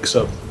when he wakes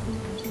up.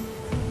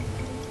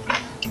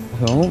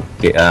 So,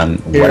 Okay,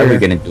 what are we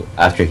gonna do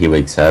after he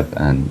wakes up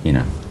and, you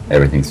know,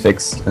 everything's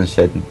fixed and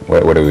shit?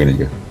 What are we gonna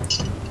do?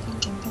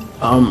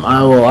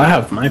 I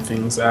have my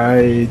things.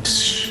 I'd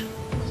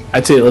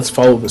say let's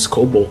follow this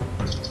kobold.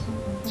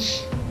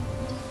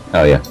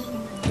 Oh yeah,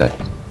 that.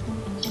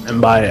 And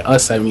by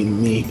us, I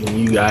mean me and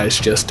you guys.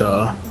 Just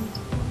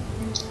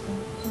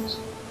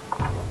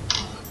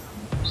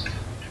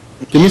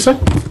Give me a sec.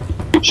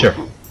 Sure.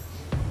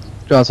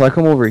 John, so I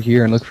come over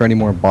here and look for any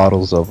more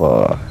bottles of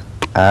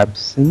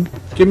absinthe.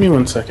 Give me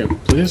 1 second,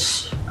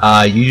 please.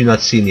 You do not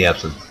see any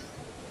absinthe.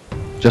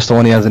 Just the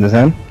one he has in his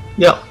hand?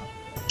 Yep.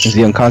 Is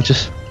he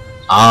unconscious?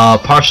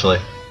 Partially.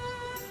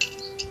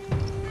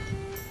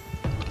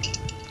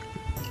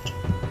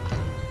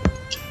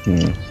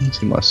 Let's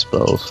see my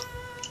spells.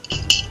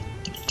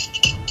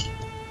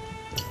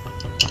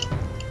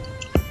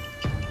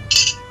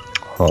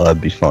 Oh,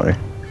 that'd be funny.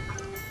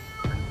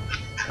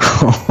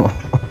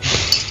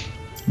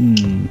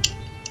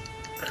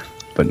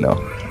 But no.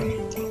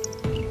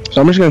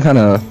 So I'm just gonna kind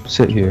of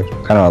sit here,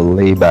 kind of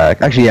lay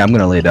back. Actually, yeah, I'm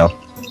gonna lay down.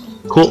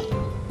 Cool.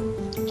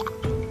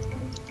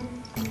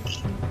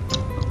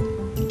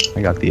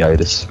 I got the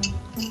itis.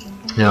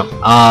 Yeah.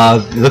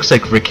 It looks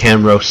like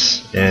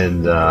Ricamros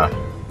and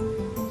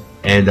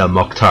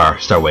Mokhtar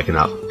start waking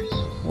up.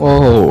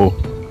 Whoa!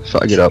 So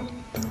I get up.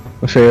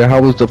 Okay,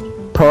 how was the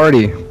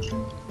party?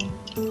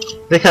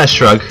 They kind of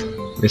shrug.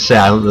 They say,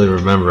 "I don't really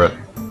remember it."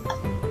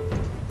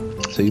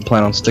 So you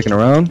plan on sticking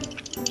around?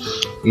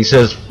 He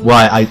says,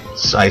 "Why?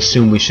 I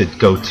assume we should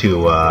go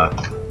to.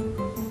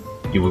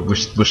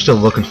 We're still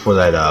looking for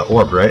that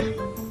orb, right?"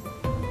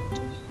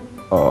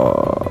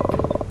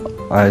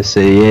 I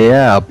say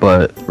yeah,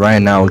 but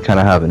right now we kind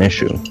of have an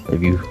issue.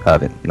 If you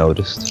haven't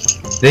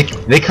noticed. They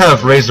kind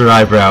of raise their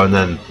eyebrow and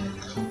then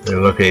they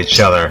look at each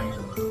other.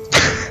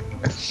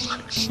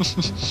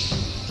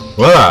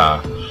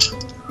 Wow.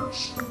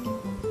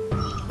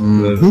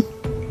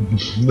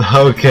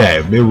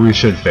 Okay, maybe we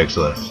should fix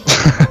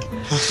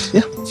this.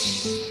 Yeah.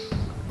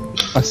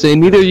 I say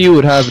neither of you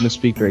would happen to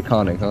speak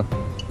Draconic, huh?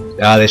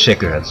 They shake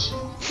their heads.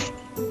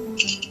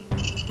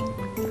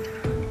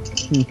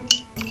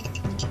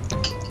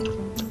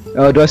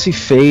 Do I see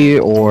Faye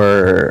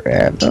or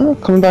Anna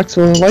coming back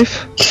to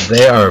life?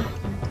 They are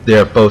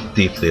both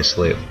deeply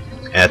asleep.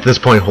 At this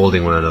point,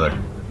 holding one another.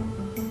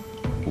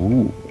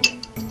 Ooh.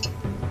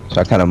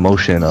 So I kind of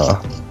motion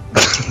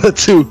the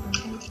two.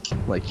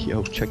 Like,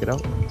 yo, check it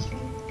out.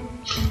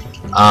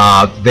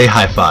 They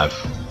high five.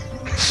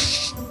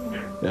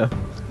 Yeah.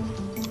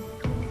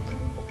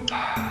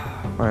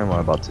 Why am I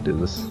about to do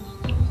this?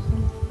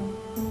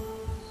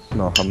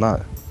 No, I'm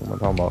not. What am I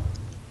talking about?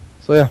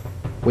 So yeah,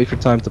 wait for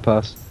time to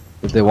pass.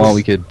 If they want,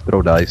 we could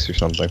throw dice or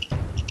something.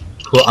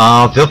 Cool.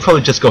 They'll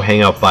probably just go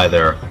hang out by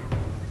their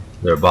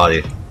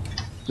body.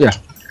 Yeah,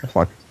 that's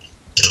fine.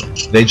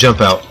 They jump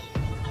out.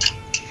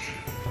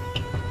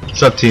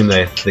 Sub team,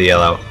 they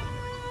yell out.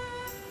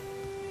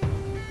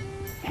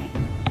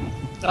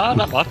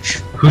 Not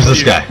much. Who's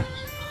this guy?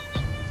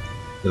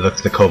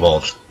 The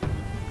kobold.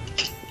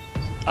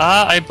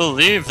 I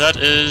believe that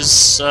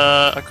is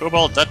a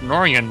kobold that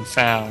Norian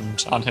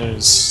found on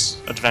his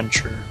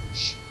adventure.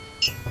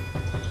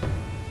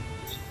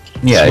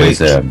 Yeah, it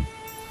was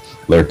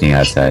lurking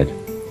outside.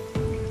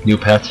 New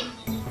pet.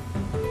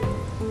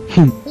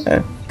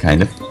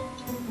 Kind of.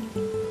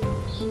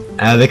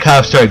 They kind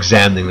of start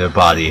examining their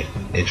body,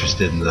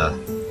 interested in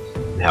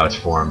how it's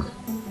formed.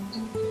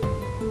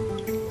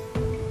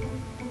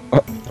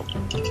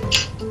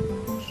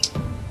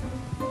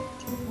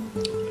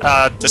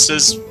 This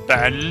is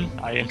Ben.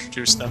 I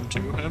introduced them to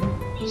him.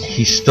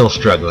 He's still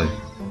struggling.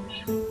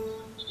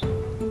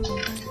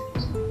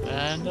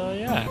 And,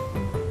 yeah.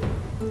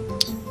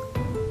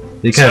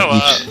 They kind So,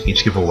 of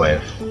each give a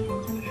wave.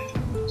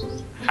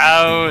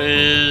 How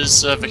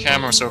is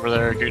Vicamos over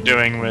there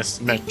doing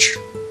with Mitch?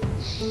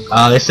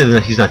 They said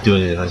that he's not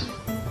doing anything.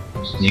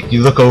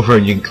 You look over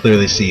and you can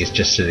clearly see he's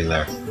just sitting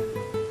there.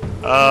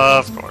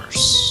 Of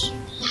course.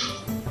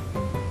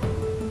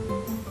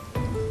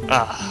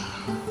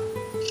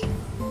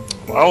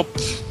 Welp.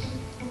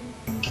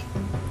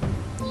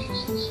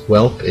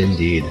 Welp,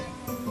 indeed.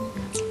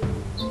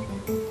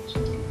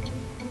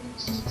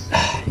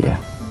 Yeah.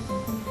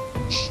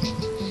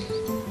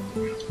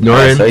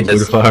 Norian, so I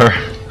just- Udofire.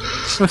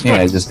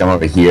 Yeah, I just come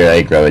over here,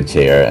 I grab a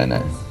chair, and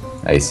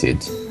I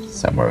sit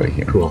somewhere over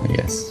here. Cool. I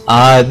guess.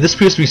 This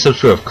appears to be some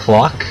sort of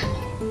clock.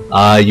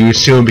 You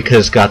assume because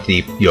it's got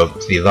the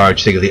the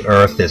large thing of the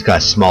Earth, and it's got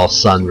a small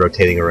sun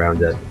rotating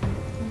around it.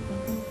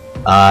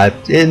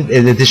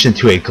 In addition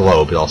to a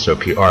globe, it also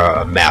or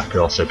a map, it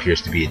also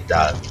appears to be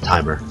a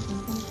timer.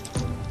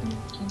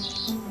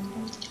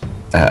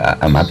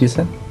 A map, you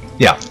said?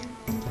 Yeah.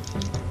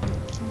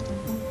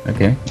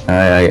 Okay.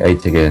 I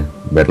take a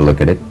better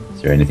look at it.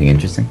 Is there anything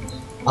interesting?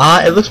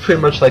 It looks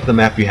pretty much like the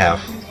map you have.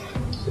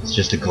 It's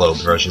just a globe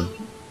version.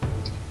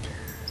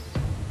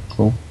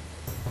 Cool.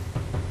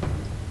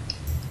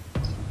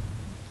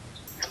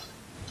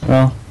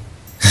 Well,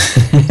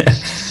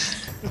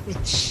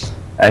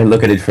 I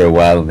look at it for a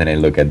while, and then I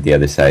look at the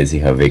other side, see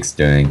how Vic's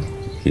doing.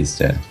 He's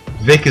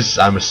Vic is,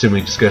 I'm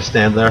assuming, just gonna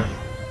stand there.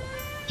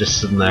 Just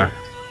sitting there.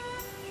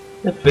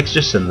 Yeah, Vic's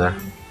just sitting there.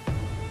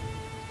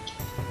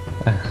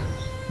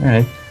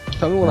 alright.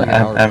 Tell me when like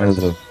I'm a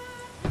little.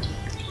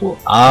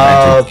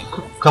 A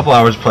couple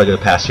hours probably gonna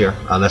pass here,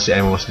 unless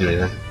anyone wants to do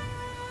anything.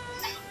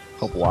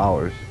 couple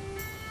hours.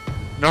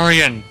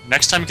 Norian,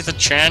 next time you get the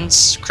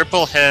chance,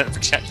 cripple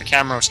the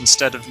Camros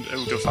instead of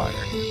Udofire.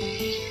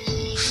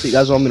 So you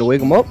guys want me to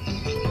wake him up?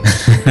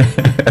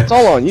 It's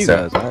all on you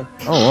guys, man.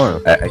 I don't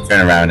want I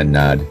turn around and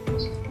nod.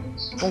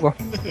 Okay.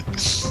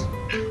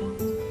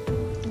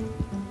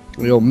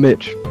 Yo,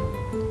 Mitch.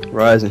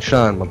 Rise and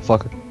shine,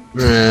 motherfucker.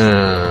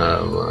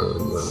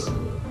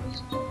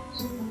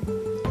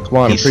 Come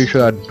on, I'm pretty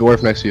sure that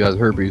dwarf next to you has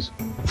herpes.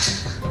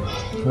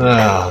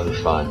 They're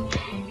fine.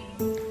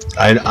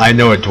 I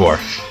know a dwarf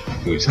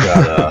who's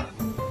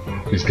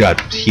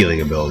got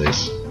healing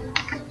abilities.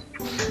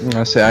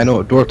 I say I know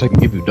a dwarf that can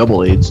give you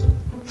double AIDS.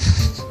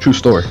 True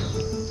story.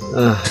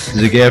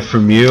 Did it get it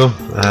from you?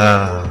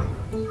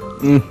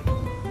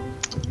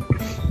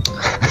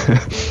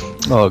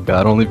 Oh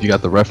god, only if you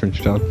got the reference,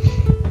 John.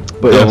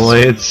 But Double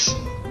AIDS?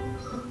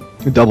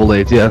 Double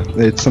AIDS, yeah.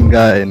 It's some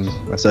guy in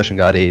my session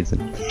got AIDS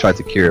and tried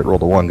to cure it,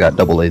 rolled a 1, got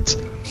double AIDS.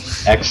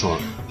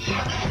 Excellent.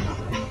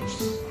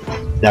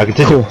 Now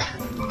continue. Cool.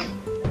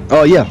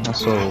 Oh yeah,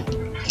 so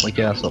wake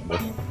your ass up, boy.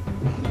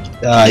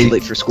 He's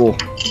late for school.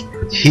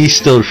 He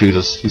still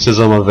refuses. He says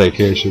I'm on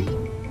vacation.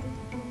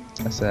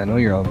 I say I know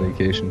you're on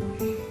vacation.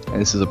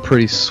 And this is a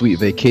pretty sweet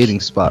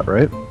vacating spot,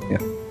 right? Yeah.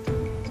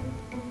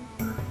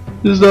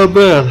 It's not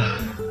bad.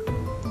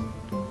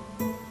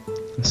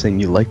 I'm saying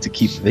you like to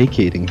keep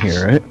vacating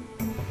here, right?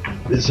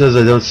 It says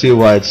I don't see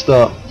why I'd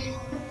stop.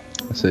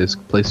 I say this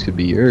place could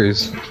be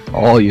yours.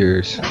 All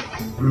yours.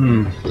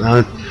 I'm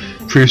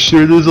pretty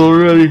sure it is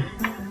already.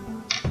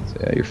 So,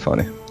 yeah, you're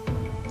funny.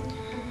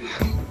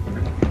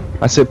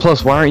 I say,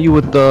 plus, why aren't you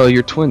with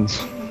your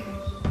twins?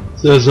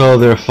 Says, oh,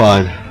 they're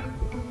fine.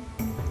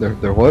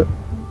 They're what?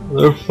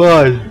 They're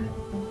fine.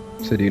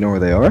 So do you know where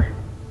they are?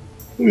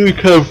 He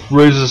kind of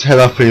raises his head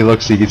up and he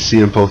looks so you can see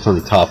them both on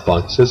the top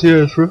bunk. He says,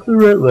 yeah, they're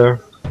right there.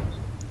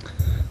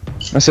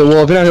 I said,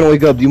 well, if you're not gonna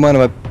wake up, do you mind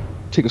if I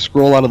take a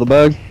scroll out of the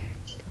bag?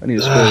 I need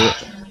a scroll.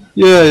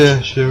 Yeah,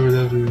 sure,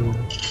 whatever you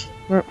want.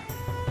 Alright.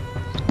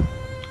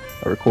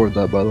 I recorded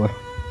that, by the way.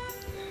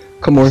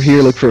 Come over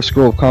here, look for a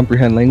scroll of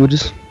comprehend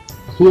languages.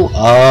 Cool.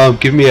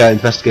 Give me an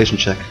investigation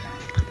check.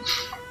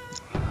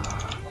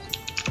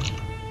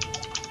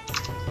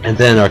 And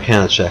then an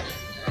arcana check.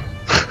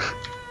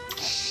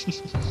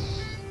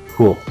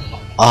 Cool.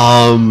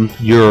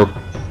 You're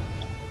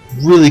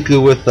really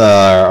good with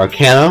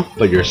arcana,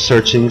 but your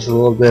searching's a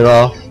little bit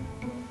off.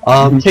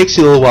 Takes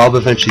you a little while,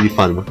 but eventually you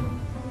find one.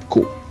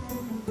 Cool.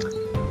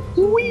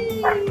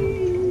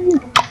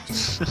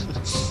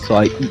 So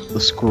I eat the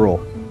scroll.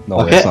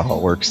 No, Okay. that's not how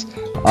it works.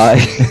 I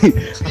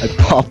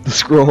pop the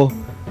scroll,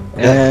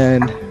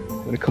 and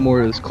I'm gonna come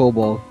over to this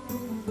kobold.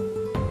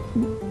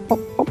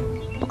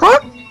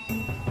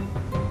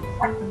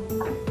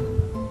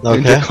 In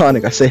Okay.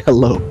 Draconic, I say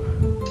hello.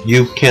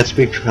 You can't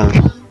speak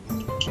Draconic.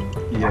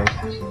 Yeah.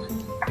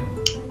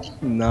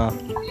 Nah.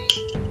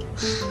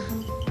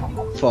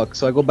 Fuck.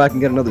 So I go back and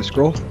get another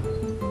scroll.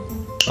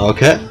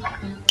 Okay.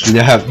 You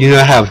now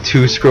have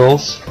 2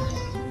 scrolls.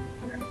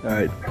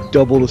 Alright,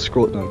 double the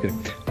scroll. No, I'm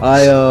kidding.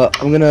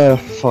 I'm gonna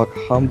fuck.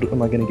 How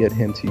am I gonna get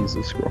him to use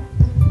this scroll?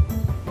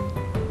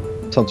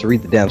 Tell him to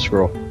read the damn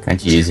scroll.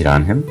 Can't you use it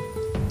on him?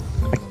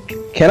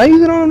 Can I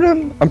use it on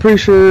him? I'm pretty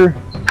sure.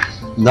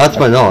 Not to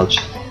my knowledge.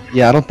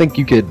 Yeah, I don't think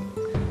you could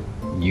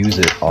use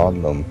it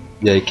on them.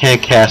 Yeah, you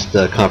can't cast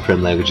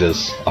comprehend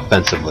languages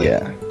offensively.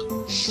 Yeah.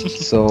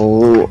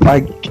 So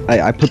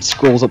I put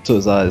scrolls up to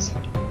his eyes.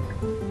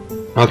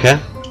 Okay.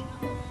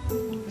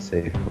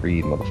 Say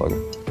read, motherfucker.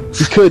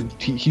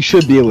 He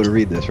should be able to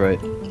read this, right?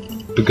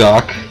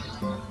 Begok.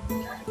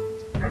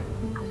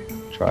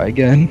 Try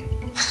again.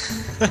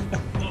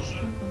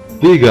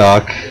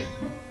 Begok.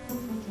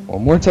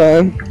 One more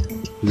time.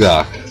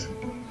 Begok.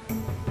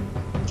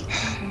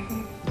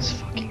 This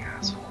fucking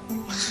asshole.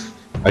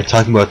 Are you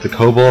talking about the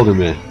kobold or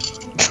me?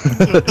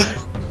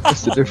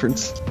 What's the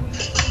difference?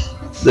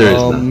 There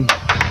is none.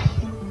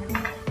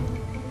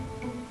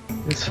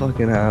 This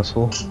fucking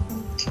asshole.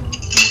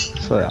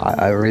 So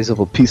I raise up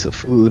a piece of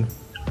food.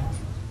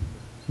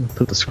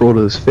 Put the scroll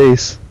to his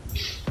face.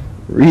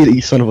 Read it,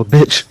 you son of a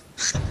bitch.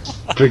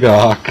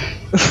 Begok.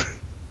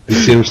 You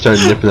see him start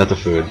nipping at the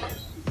food.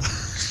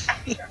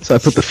 So I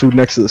put the food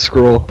next to the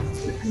scroll.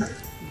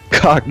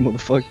 Cock,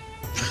 motherfucker.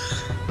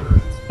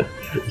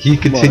 He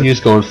continues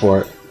going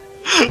for it.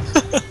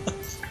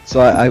 So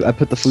I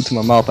put the food to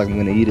my mouth like I'm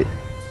gonna eat it.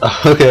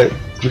 Okay.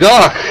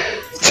 Begok!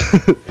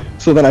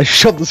 So then I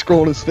shove the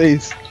scroll in his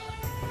face.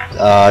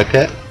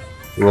 Okay.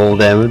 Roll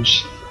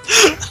damage.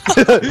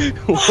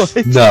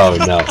 What? No.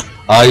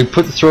 You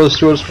put the scroll in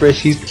his face.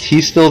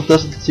 He still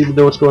doesn't even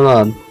know what's going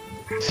on.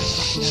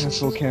 Yeah, I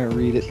still can't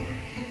read it.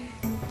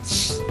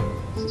 This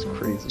is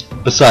crazy.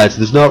 Besides,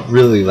 there's not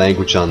really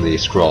language on the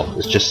scroll.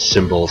 It's just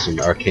symbols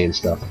and arcane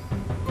stuff.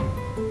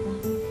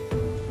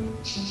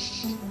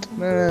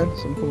 Man,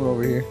 so I'm coming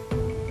over here.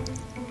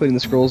 Putting the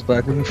scrolls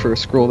back, looking for a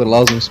scroll that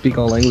allows me to speak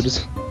all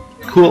languages.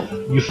 Cool.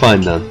 You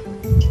find none.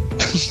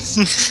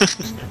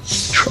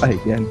 Try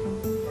again.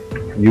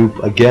 You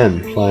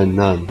again find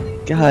none.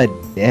 God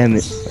damn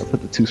it. I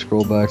put the 2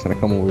 scroll backs and I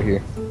come over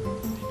here.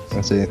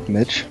 I say,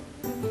 Mitch?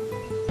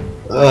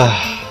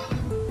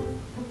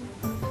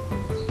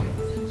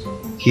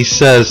 He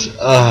says,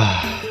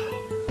 I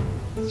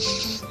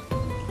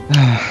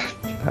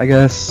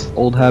guess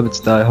old habits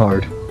die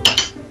hard.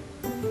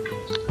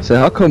 So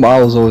how come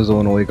I was always the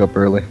one to wake up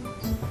early?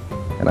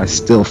 And I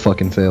still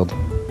fucking failed.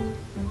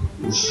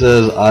 he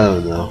says, I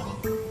don't know.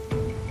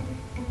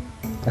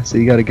 I say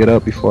you gotta get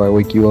up before I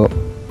wake you up.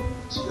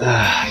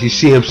 You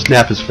see him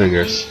snap his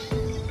fingers.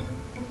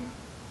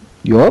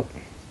 You up?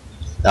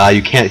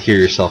 You can't hear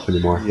yourself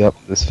anymore. Yep,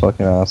 this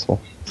fucking asshole.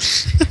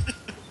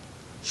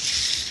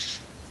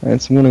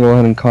 Alright, so I'm gonna go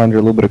ahead and conjure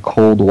a little bit of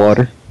cold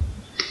water.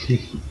 You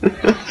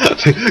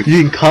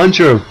can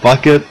conjure a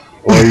bucket,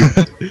 or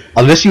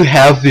unless you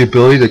have the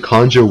ability to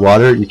conjure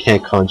water, you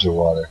can't conjure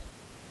water.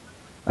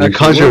 You can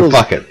conjure a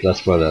bucket, that's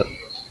about it.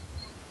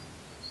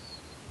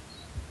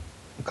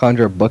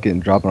 Conjure a bucket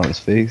and drop it on his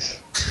face.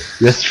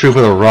 That's true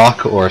with a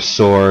rock or a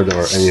sword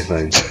or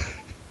anything.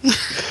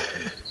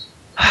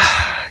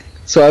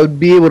 So I would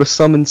be able to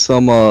summon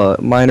some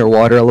minor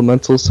water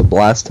elementals to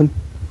blast him.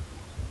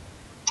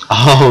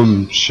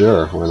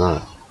 Sure, why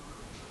not?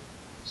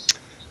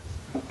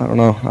 I don't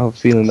know. I have a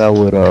feeling that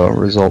would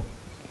result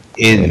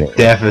In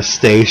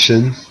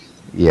devastation.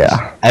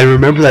 Yeah. I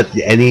remember that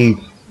any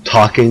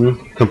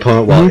talking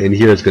component while in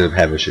here is going to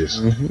have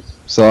issues.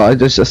 So I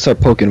just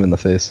start poking him in the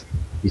face.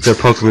 You start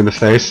poking him in the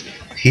face.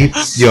 He's,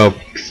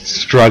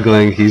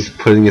 struggling. He's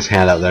putting his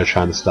hand out there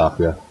trying to stop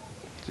you.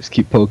 Just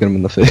keep poking him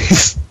in the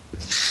face.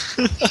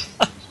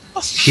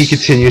 He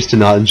continues to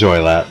not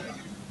enjoy that.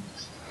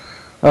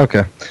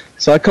 Okay.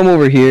 So I come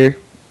over here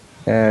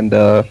and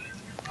I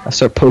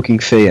start poking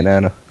Faye and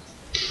Anna.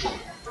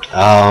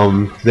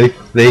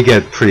 They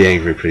get pretty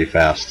angry pretty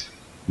fast.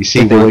 You see,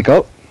 Did they wake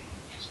up?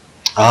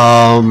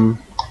 I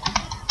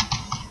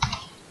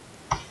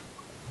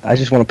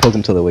just want to poke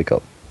them till they wake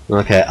up.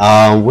 Okay.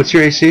 What's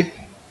your AC?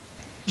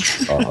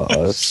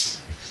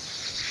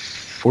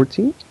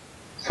 14?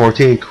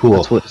 14. Cool.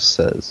 That's what it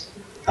says.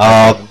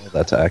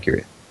 That's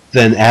accurate.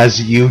 Then,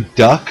 as you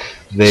duck,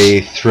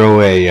 they throw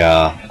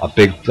a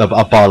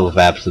bottle of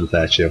absinthe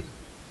at you.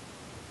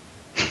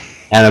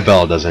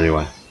 Annabella does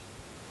anyway.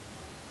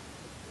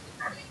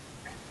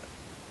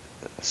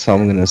 So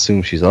I'm gonna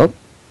assume she's up.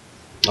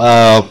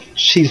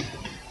 She's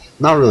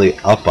not really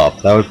up.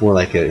 That was more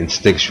like an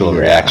instinctual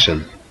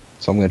reaction.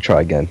 So I'm gonna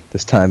try again.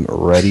 This time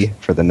ready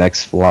for the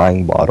next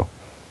flying bottle.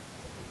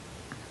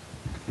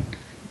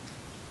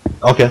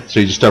 Okay, so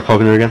you just start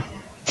poking her again?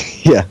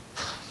 Yeah.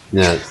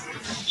 Yeah.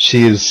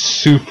 She is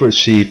super. You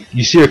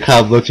see her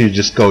kind of look at you,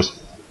 just goes,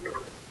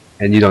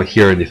 and you don't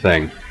hear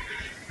anything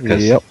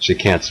because she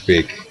can't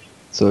speak.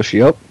 So is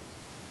she up?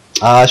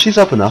 She's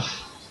up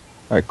enough.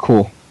 All right,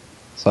 cool.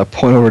 So I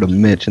point over to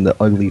Mitch and the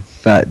ugly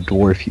fat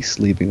dwarf he's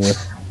sleeping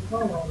with,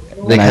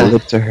 and I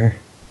look to her.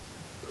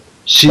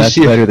 That's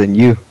better than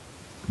you.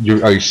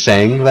 Are you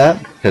saying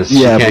that?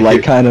 Yeah, but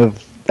like kind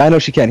of. I know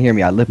she can't hear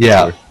me. I lip to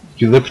her.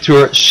 You lip to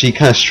her. She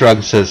kind of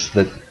shrugs, says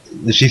that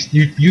she's.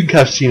 You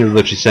kind of see her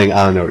lip. She's saying,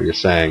 "I don't know what you're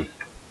saying."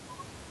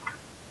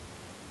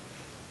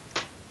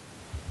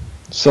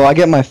 So I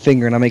get my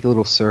finger and I make a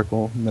little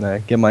circle, and then I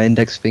get my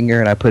index finger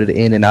and I put it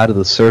in and out of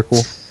the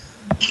circle.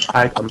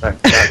 I come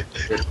back to that.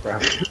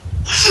 Crap.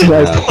 And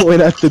I point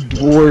at the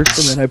dwarf,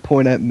 and then I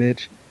point at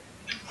Mitch,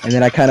 and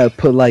then I kind of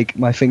put like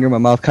my finger in my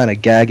mouth, kind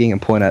of gagging,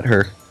 and point at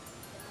her.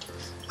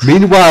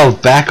 Meanwhile,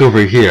 back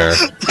over here,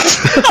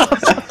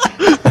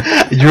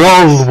 you're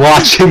all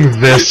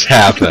watching this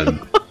happen.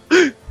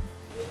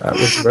 That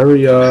was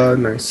very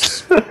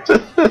nice.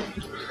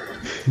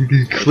 You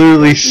can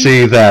clearly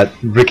see that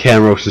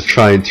Vikaros is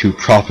trying to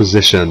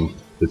proposition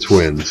the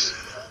twins.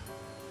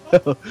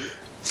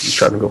 He's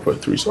trying to go for a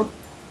threesome.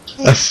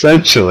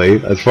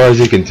 Essentially, as far as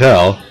you can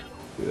tell.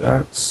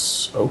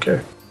 That's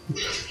okay.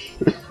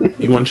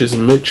 He wants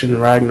Mitch and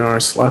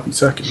Ragnar sloppy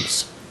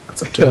seconds.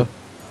 That's up to him.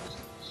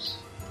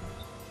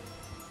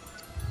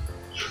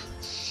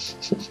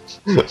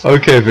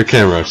 Okay,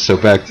 Vikaros, so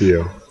back to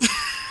you.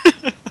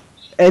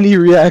 Any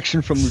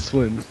reaction from the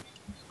twins?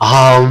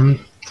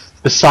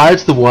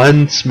 Besides the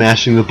one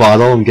smashing the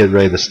bottle and getting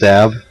ready to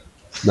stab,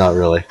 not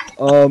really.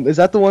 Is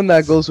that the one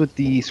that goes with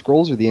the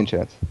scrolls or the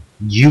enchants?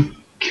 You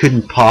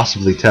couldn't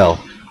possibly tell.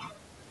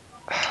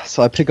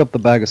 So I pick up the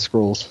bag of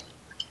scrolls.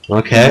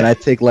 Okay. And I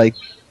take like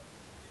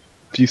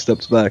a few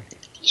steps back.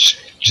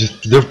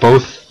 They're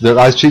both.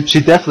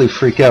 She'd definitely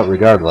freak out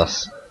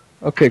regardless.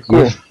 Okay,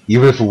 cool.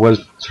 Even if it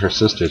was her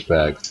sister's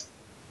bag.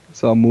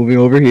 So I'm moving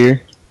over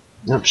here.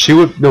 No, she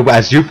would. No, but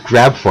as you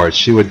grab for it,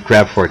 she would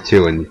grab for it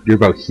too, and you're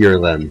about here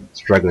then,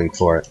 struggling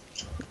for it.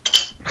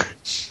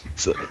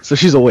 So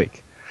she's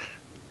awake.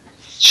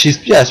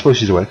 Yeah, I suppose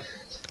she's awake.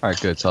 Alright,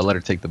 good. So I let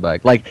her take the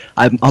bag. Like,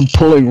 I'm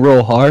pulling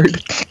real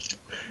hard,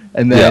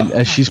 and then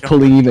as she's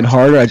pulling even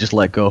harder, I just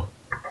let go.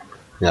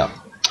 Yeah.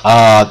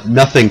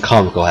 Nothing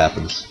comical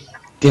happens.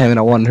 Damn it,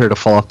 I wanted her to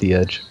fall off the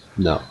edge.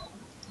 No.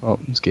 Oh,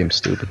 this game's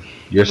stupid.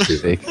 You're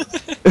stupid.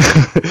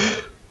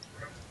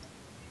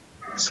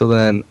 So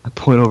then I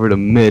point over to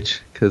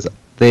Mitch, because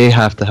they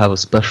have to have a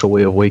special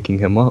way of waking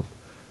him up.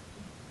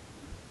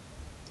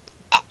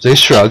 They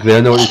shrug. They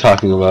don't know what you're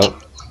talking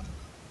about.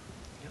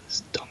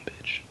 This dumb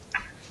bitch.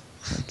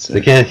 That's They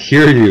it. can't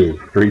hear you,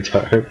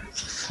 retard.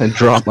 I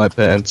drop my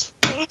pants.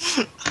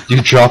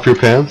 You drop your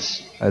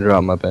pants? I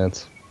drop my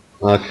pants.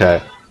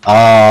 Okay.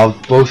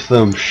 Both of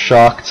them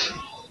shocked.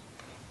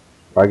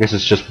 Or I guess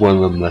it's just one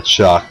of them that's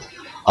shocked.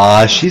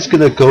 She's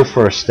gonna go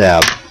for a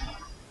stab.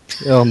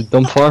 Yeah,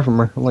 I'm far from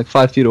her. I'm like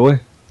 5 feet away.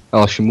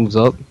 Oh, she moves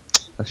up.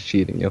 That's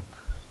cheating, yo.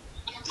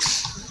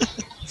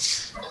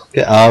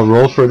 Okay,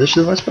 roll for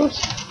initiative, I suppose?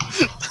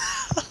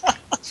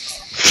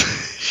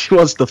 She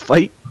wants to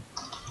fight?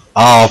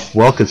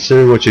 Well,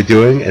 considering what you're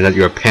doing and that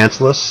you're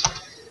pantsless.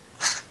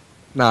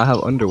 Nah, I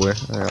have underwear.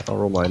 Alright, I'll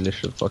roll my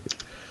initiative. Fuck it.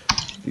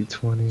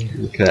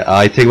 D20. Okay,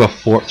 I take about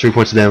 3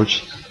 points of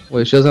damage.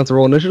 Wait, she doesn't have to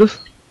roll initiative?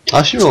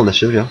 She roll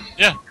initiative, yeah.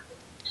 Yeah.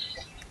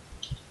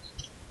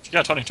 She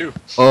got 22.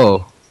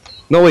 Oh.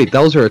 No, wait, that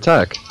was her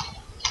attack.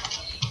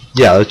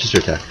 Yeah, that's just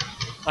your attack.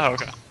 Oh,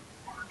 okay.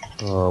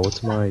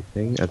 What's my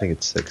thing? I think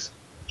it's 6.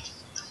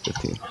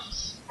 15.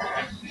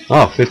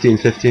 Oh, 15,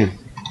 15. You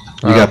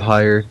got got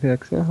higher. Yeah,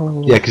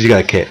 Yeah, because you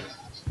got a K.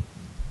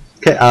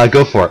 Okay,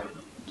 go for it.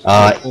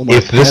 pull my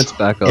pants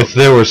back up. If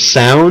there was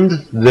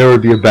sound, there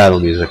would be a battle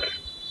music.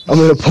 I'm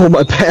gonna pull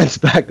my pants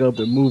back up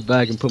and move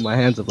back and put my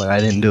hands up like I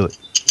didn't do it.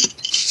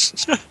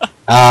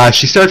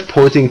 She starts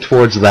pointing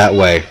towards that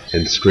way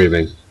and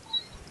screaming.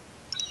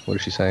 What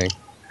is she saying?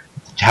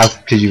 How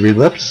could you read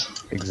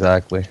lips?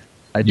 Exactly.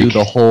 I do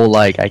the whole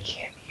like I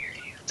can't hear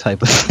you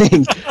type of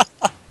thing.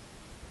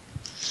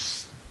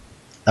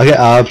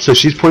 Okay, so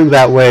she's pointing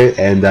that way,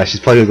 and she's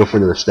probably gonna go for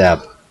another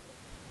stab.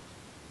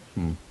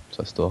 So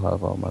I still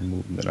have all my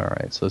movement. All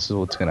right. So this is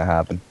what's gonna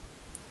happen.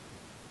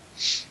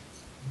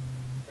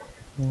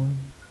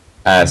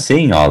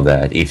 Seeing all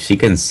that, if she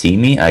can see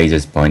me, I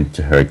just point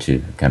to her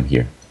to come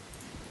here.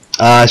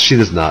 She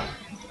does not.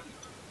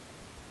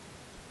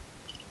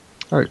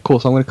 All right. Cool.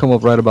 So I'm gonna come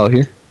up right about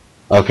here,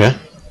 Okay.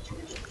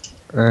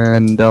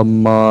 and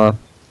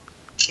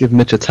give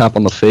Mitch a tap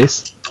on the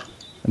face,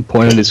 and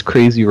point at his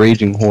crazy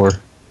raging whore.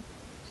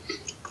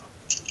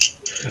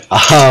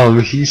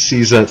 He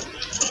sees it,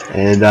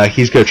 and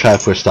he's gonna try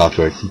to put a stop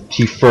to it.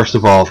 He first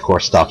of all, of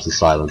course, stops the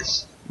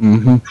silence.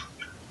 Mm-hmm.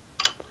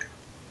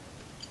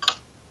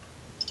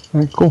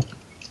 All right. Cool.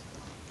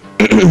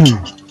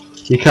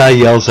 He kind of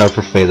yells out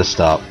for Faye to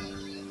stop.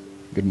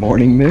 Good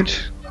morning,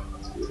 Mitch.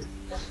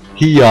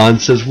 He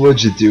yawns, says,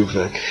 "What'd you do,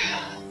 Vic?"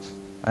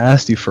 I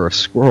asked you for a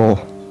scroll.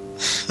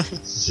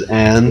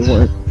 And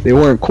They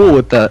weren't cool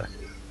with that.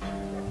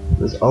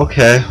 says,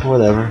 "Okay,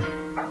 whatever."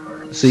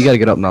 So you gotta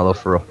get up now, though,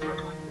 for real.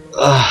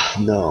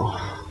 No.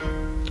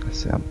 I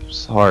say, I'm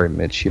sorry,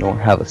 Mitch. You don't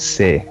have a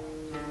say.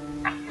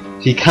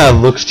 He kind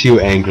of looks to you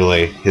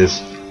angrily, his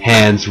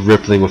hands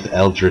rippling with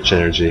eldritch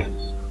energy.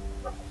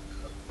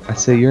 I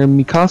say, you're in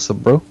Mikasa,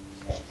 bro.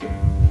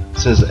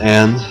 Says,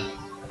 "And?"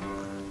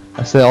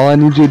 I say, all I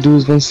need you to do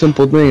is one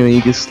simple thing, and then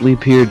you can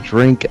sleep here,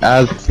 drink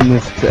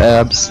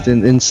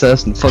abstinent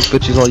incest, and fuck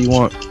bitches all you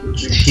want.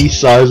 He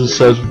sighs and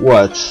says,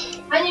 "What?"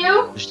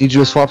 I Just need you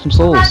to swap some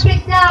souls. got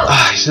kicked out.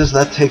 He says,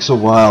 "That takes a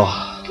while."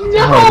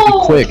 Alright, be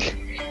quick.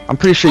 I'm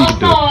pretty sure you can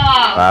do it Oh.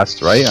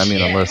 fast, right? I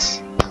mean, unless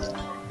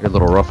you're a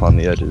little rough on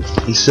the edges.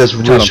 He says,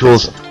 Which I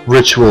don't think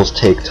 "Rituals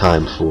take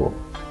time, fool."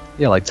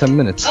 Yeah, like 10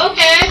 minutes.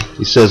 Okay.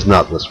 He says,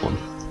 "Not this one.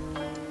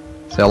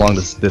 Say, how long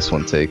does this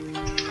one take?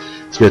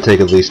 It's gonna take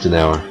at least an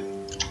hour."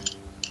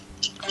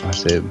 I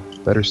say,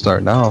 better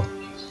start now.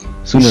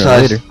 Sooner or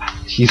later.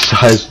 He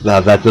sighs,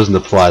 "Nah, that doesn't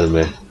apply to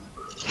me."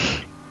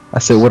 I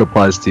say, what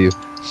applies to you?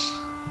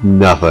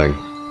 Nothing.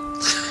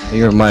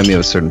 You remind me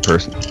of a certain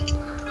person.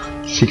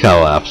 She kind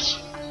of laughs.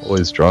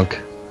 Always drunk.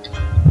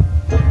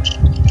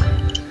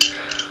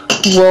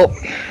 Well,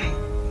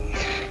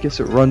 I guess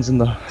it runs in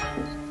the...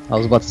 I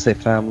was about to say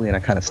family, and I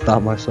kind of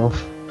stopped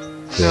myself.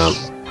 Yeah.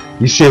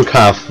 You see him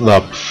kind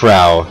of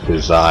frown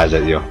his eyes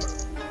at you.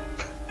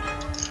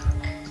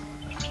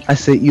 I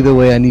say, either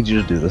way, I need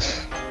you to do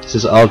this. He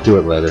says, "I'll do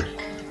it later."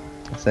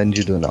 I say, I need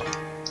you to do it now.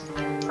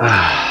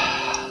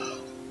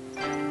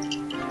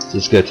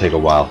 It's gonna take a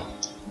while.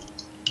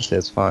 I say,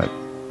 it's fine.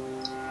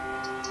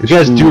 You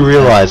guys do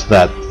realize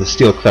that the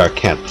Steel Cleric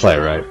can't play,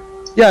 right?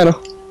 Yeah, I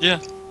know. Yeah.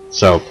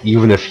 So,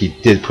 even if he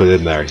did put it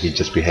in there, he'd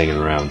just be hanging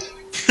around.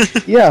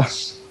 Yeah,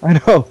 I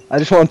know. I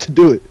just want to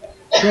do it.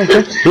 Yeah,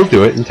 okay. He'll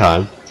do it in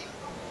time.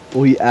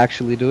 Will he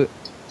actually do it?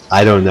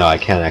 I don't know, I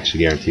can't actually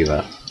guarantee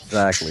that.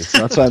 Exactly. So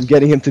that's why I'm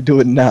getting him to do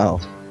it now.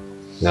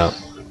 No.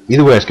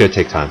 Either way, it's gonna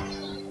take time.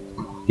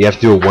 You have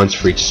to do it once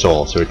for each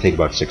soul, so it'd take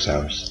about 6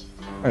 hours.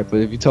 Alright,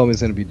 but if you tell me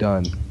it's gonna be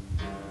done,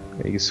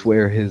 you can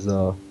swear his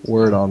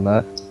word on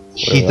that.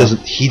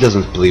 He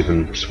doesn't believe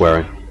in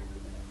swearing.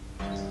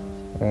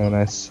 And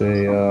I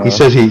say, He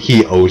says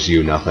he owes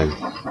you nothing,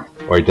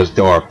 or he does,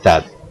 or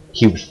that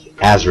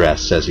Azrath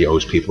says he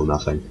owes people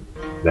nothing,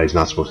 that he's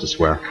not supposed to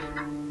swear.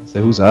 I say,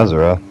 who's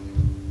Azura?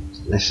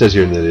 He says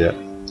you're an idiot.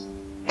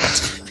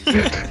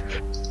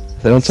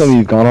 They don't tell me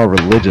you've gone all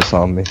religious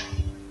on me.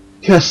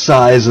 He just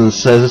sighs and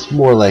says it's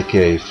more like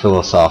a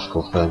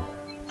philosophical thing.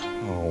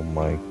 Oh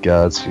my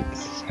god, so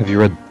have you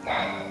read...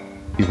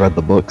 You've read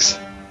the books?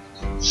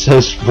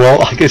 Says, well,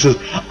 like I says,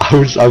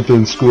 I've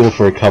been in school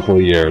for a couple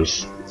of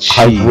years.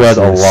 I've read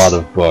a lot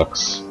of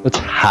books. What's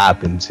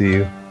happened to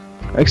you?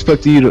 I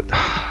expected you to...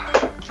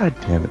 God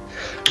damn it.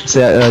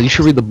 Say, you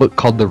should read the book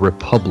called The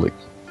Republic.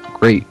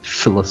 Great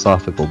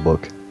philosophical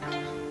book.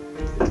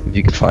 If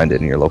you could find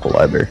it in your local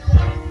library.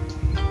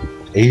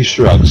 He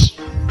shrugs.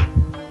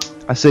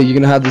 I say, you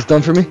gonna have this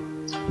done for me?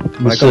 When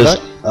He I come says,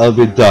 back? I'll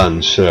be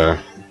done, sure.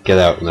 Get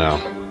out now.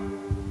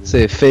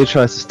 Say, if Faye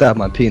tries to stab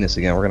my penis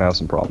again, we're gonna have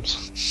some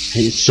problems.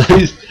 He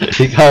says,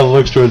 he kind of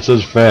looks to her and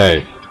says,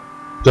 Faye,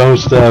 don't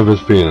stab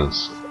his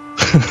penis.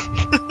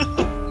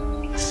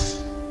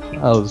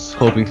 I was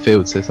hoping Faye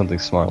would say something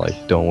smart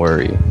like, don't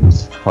worry,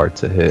 it's hard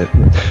to hit.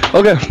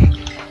 Okay.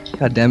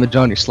 God damn it,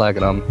 John, you're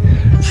slacking on me.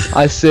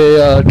 I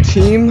say,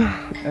 team,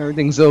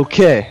 everything's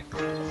okay.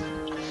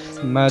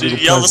 Magical Did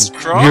you yell this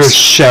presence. across? You're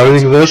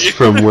shouting this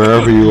from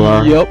wherever you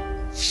are. Yep.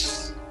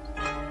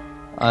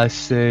 I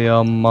say,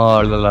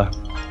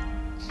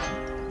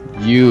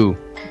 you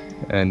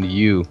and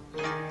you.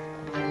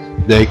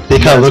 They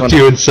kind of look to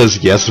you and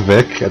says, yes,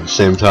 Vic, at the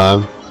same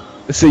time.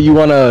 So you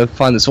want to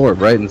find this orb,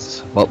 right? And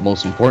it's of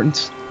utmost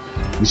importance?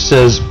 He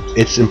says,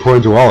 it's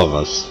important to all of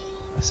us.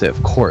 I say,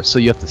 of course. So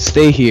you have to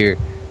stay here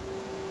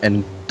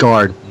and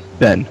guard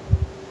Ben.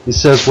 He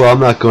says, well, I'm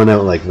not going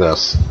out like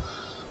this.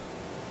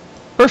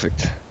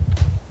 Perfect.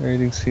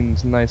 Everything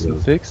seems nice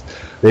and fixed.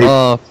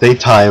 They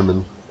tie him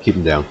and keep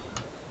him down.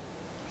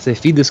 Say,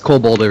 feed this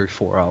kobold every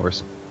 4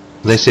 hours.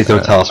 They say,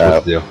 don't tell us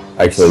what to do.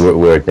 Actually,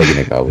 we're taking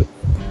a call.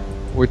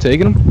 We're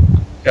taking him?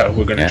 Yeah,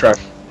 we're gonna Yeah. try.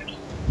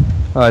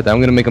 Alright, I'm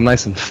gonna make him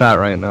nice and fat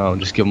right now and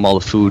just give him all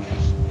the food.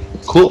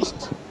 Cool.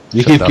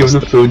 You Shut keep down giving him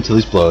the- food until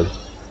he's blowed.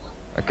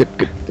 Good.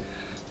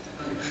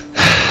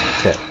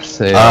 Okay.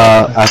 Say,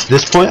 At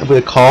this point, I'm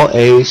going to call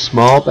a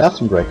small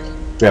bathroom break.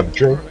 Grab a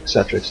drink,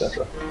 etc.,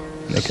 etc.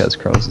 Nick has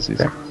Crohn's disease.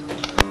 Good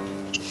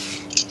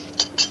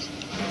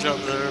job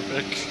there,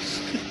 Vic.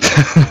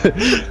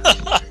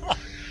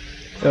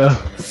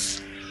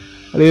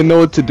 I didn't know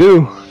what to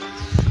do.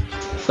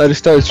 So I just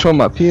started showing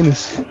my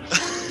penis.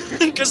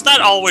 Because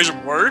that always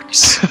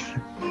works.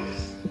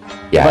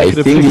 Yeah, I I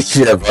could've think you picked-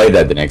 should avoid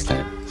that the next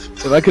time.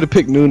 If I could have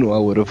picked Nunu, I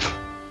would have.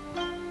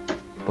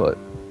 But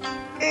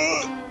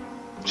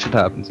shit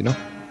happens, you know.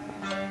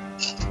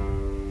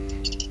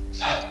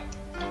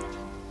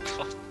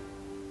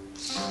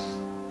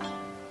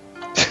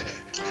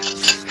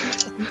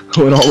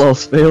 When all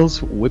else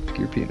fails, whip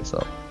your penis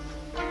up.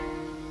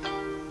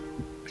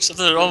 Except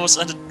that it almost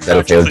ended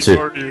That'll fail tragically too.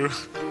 for you.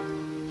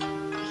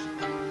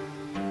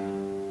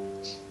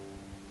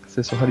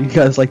 So how do you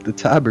guys like the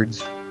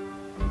tabards?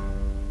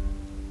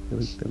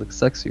 They look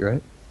sexy,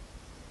 right?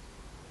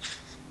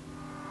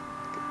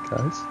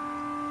 Guys?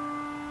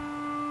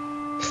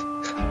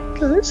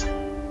 Guys?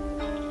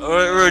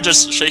 We're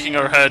just shaking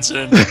our heads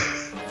in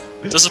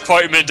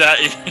disappointment at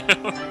you.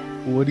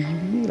 What do you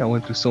mean? I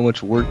went through so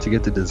much work to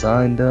get the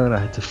design done. I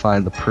had to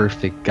find the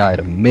perfect guy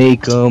to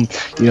make them.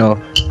 You know,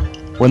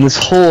 when this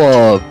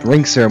whole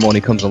ring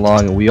ceremony comes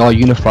along and we all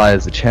unify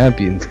as the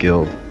Champions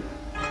Guild,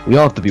 we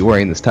all have to be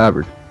wearing this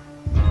tabard.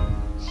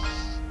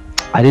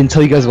 I didn't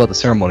tell you guys about the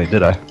ceremony,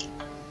 did I?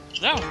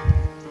 No.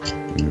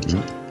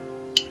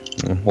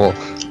 Well,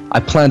 I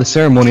planned a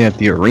ceremony at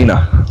the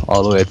arena,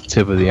 all the way at the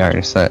tip of the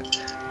Iron Set,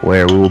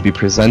 where we will be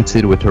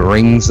presented with the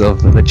rings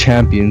of the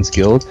Champions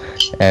Guild,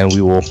 and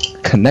we will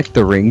connect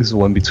the rings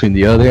one between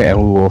the other, and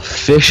we will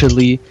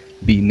officially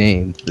be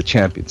named the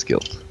Champions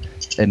Guild,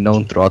 and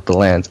known throughout the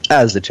land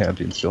as the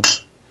Champions Guild.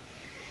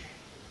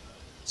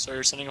 So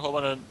you're sending a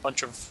whole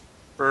bunch of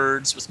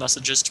birds with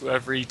messages to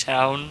every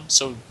town,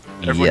 so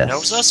everyone Yes.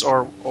 knows us,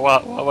 or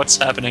what's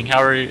happening?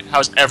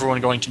 How's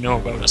everyone going to know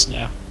about us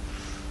now?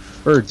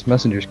 Birds,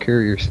 messengers,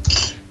 couriers.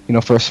 You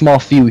know, for a small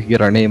fee, we can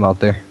get our name out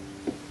there.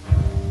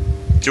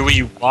 Do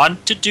we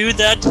want to do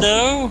that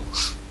though?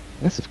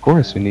 Yes, of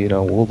course, we need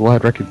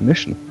worldwide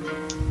recognition.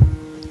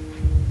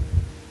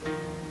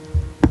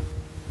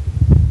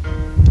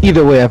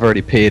 Either way, I've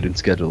already paid and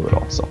scheduled it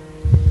all, so.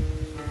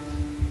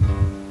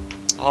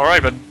 All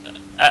right, but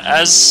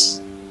as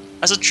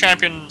a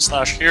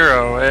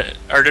champion/hero,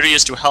 our duty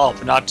is to help.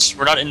 We're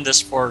not in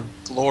this for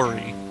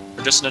glory.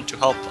 We're just in it to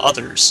help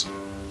others.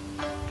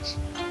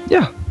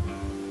 Yeah.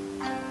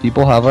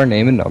 People have our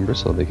name and number,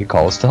 so they can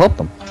call us to help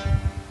them.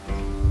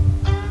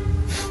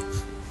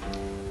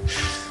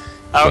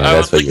 I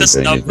that's would what like you're this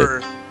doing, is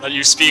number that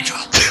you speak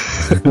of.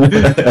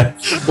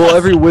 Well,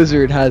 every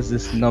wizard has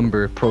this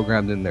number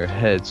programmed in their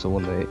head, so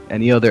when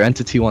any other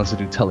entity wants to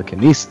do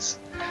telekinesis,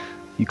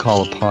 you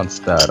call upon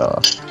that,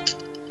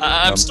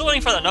 I'm still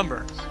waiting for that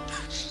number.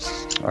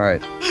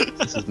 Alright,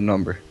 this is the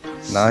number.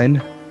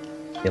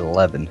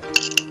 911.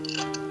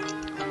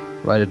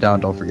 Write it down,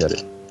 don't forget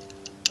it.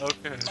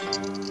 Okay.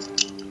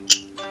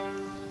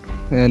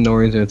 And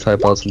Norian's gonna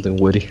type out something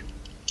witty.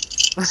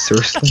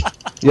 Seriously?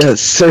 Yeah,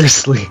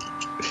 seriously.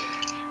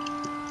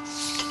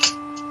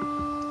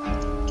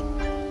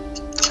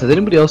 Has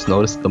anybody else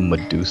noticed the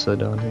Medusa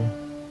down here?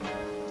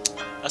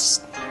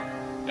 That's...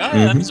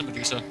 Yeah, that's a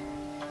Medusa.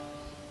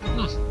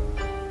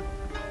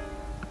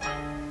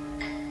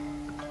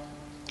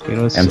 You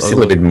know, I'm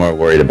still a bit more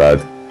worried about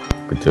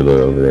Cthulhu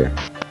over there.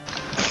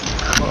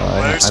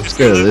 I'm Where's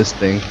scared of Cthulhu? this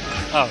thing.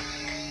 Oh.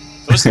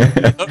 Those,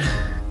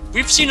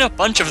 we've seen a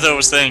bunch of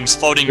those things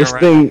floating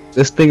around.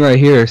 This thing right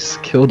here has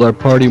killed our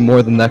party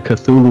more than that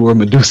Cthulhu or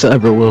Medusa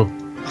ever will.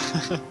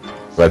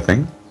 What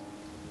thing?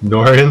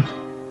 Norian?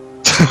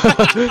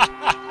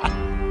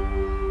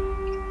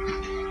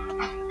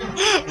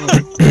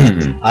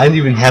 I didn't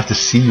even have to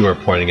see you were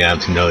pointing at him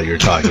to know that you're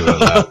talking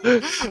about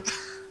that.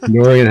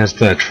 Norian has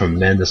done a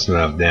tremendous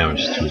amount of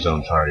damage to his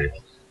own party.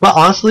 But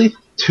honestly,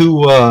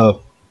 to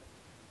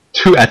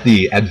at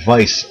the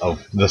advice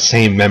of the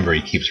same member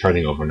he keeps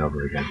hurting over and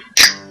over again.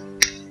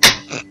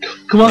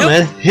 Come on,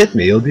 man, hit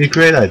me. It'll be a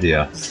great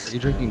idea. Are you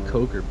drinking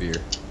Coke or beer?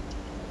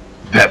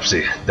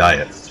 Pepsi,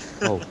 diet.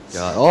 Oh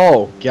god.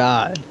 Oh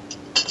god.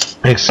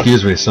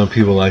 Excuse me, some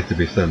people like to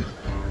be thin.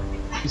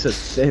 You said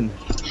thin.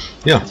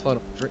 Yeah. That's why I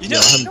don't drink. You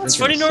know what's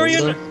funny,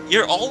 Norian?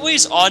 You're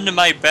always on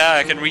my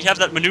back, and we have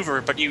that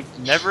maneuver, but you've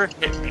never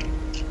hit me.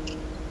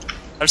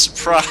 I'm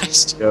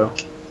surprised. Yo.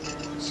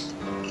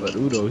 But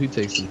Udo, he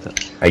takes some time.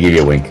 I give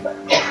you a wink.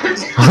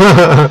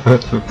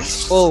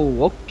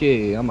 Oh,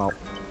 okay, I'm out.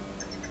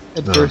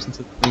 Head first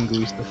into the green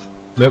gooey stuff.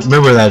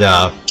 Remember that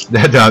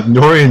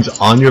Norian's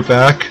on your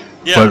back,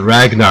 Yeah. but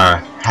Ragnar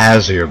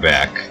has your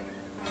back.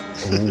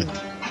 Ooh.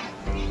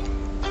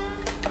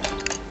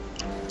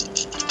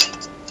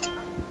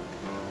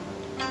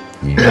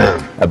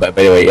 Yeah. By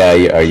the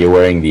way, are you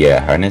wearing the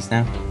harness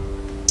now?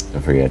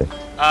 Don't forget it.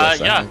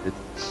 Yeah.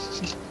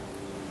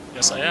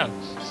 Yes, I am.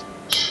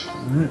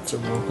 Alright, so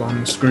we'll go on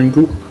the screen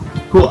group.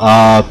 Cool.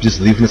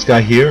 Just leaving this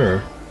guy here,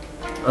 or?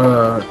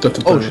 Oh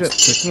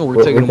shit! No,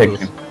 we're taking him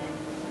with us.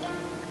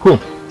 Cool.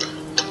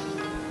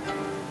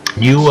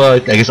 You, I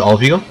guess all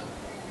of you go?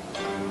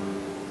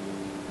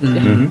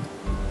 Mm-hmm.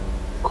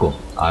 Cool.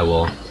 I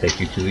will take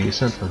you to the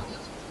ascent then.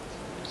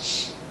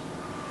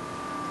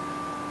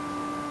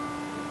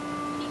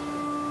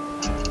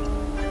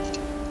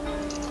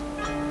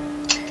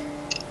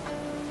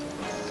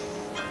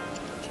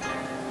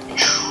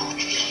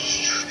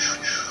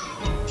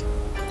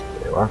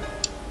 There you are.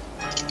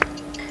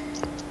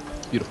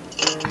 Beautiful.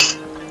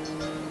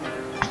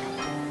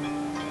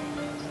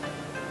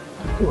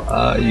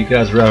 Cool. You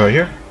guys are right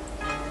here?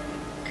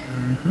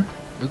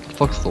 What the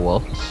fuck's the well?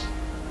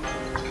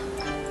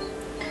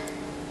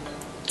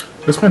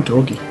 Where's my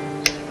doggy?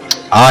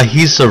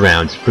 He's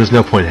around. There's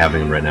no point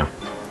having him right now.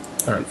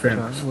 Alright, fair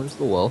enough. Where's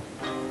the well?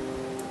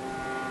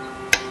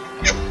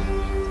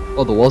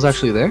 Oh, the well's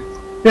actually there?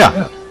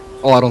 Yeah.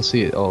 Oh, I don't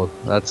see it. Oh,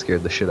 that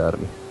scared the shit out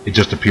of me. It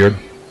just appeared.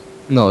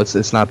 No,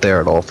 it's not there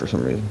at all for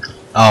some reason.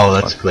 Oh,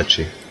 that's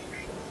glitchy.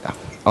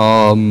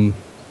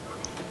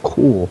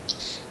 Cool.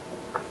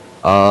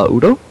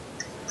 Udo?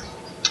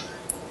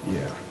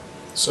 Yeah.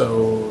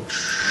 So,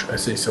 I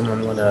say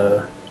someone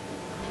wanna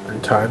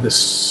untie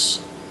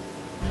this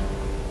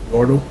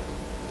Yordle?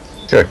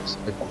 Sure.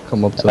 I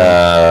come up to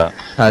Well,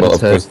 pat of his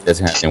course, head. he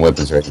doesn't have any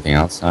weapons or anything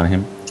else on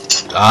him.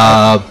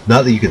 Not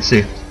that you can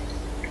see.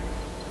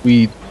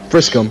 We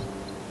frisk him.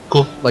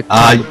 Cool. Like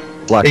Yeah,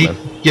 black you, man.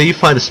 yeah, you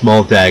find a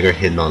small dagger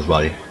hidden on his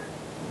body.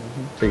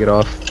 Take it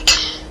off.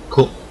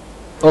 Cool.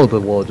 Oh, the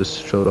wall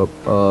just showed up.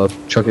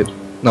 Chuck it.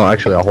 No,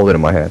 actually, I'll hold it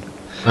in my hand.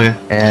 Okay.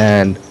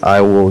 And I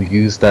will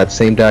use that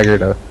same dagger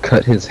to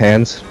cut his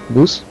hands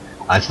loose.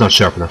 It's not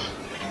sharp enough.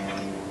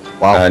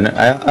 Wow. No,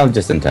 I'll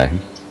just untie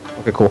him.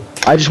 Okay, cool.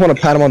 I just want to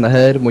pat him on the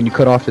head when you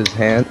cut off his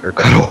hand, or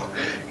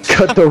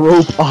cut the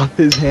rope off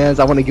his hands.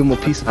 I want to give him a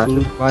piece of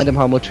food, remind him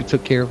how much you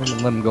took care of him,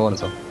 and let him go on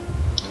his own.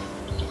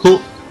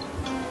 Cool.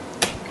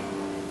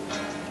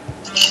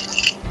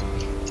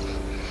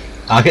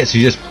 Okay, so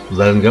you just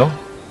let him go?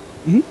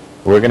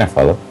 We're gonna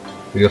follow.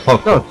 You're gonna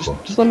follow? No, Cool.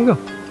 just let him go.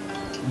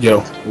 Yo,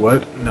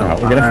 what? No,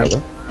 We're gonna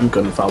follow. I'm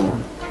gonna follow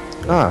him.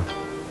 Nah.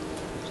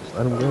 Just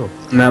let him go.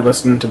 I'm not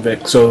listening to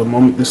Vic, so the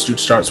moment this dude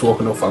starts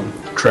walking off, I'm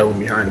trailing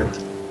behind him.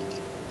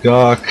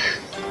 Gawk.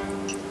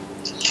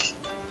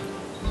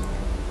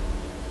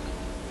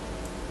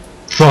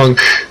 Funk.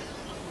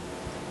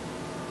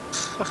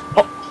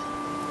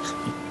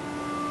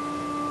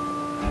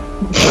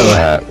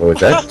 What was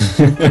that?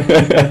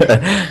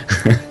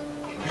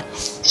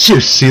 Did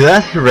you see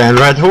that? He ran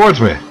right towards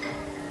me.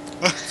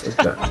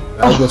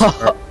 That was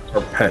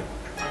our pet.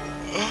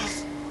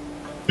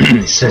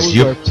 He says That was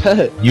you our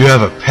pet. you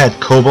have a pet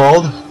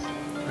kobold?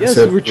 Yes,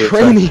 said we were we're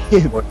training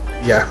him.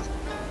 Yeah.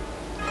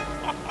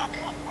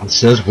 It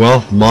says,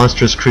 well,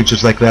 monstrous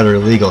creatures like that are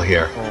illegal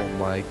here. Oh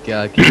my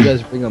god, can you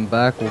guys bring him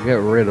back? We'll get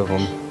rid of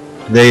him.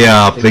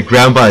 They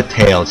grab by the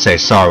tail and say,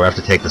 sorry, we have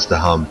to take this to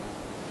Hum.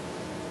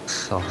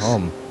 The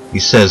hum. He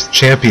says,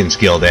 Champions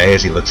Guild, eh,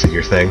 as he looks at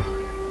your thing.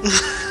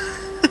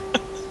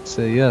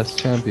 say yes,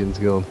 Champions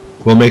Guild.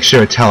 We'll make sure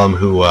to tell him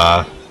who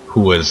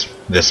was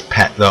this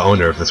pet, the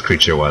owner of this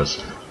creature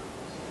was.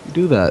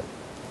 Do that.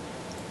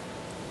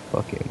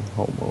 Fucking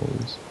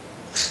homos.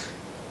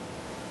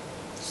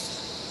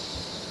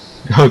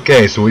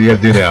 Okay, so what do you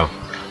have to do now?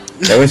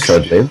 That was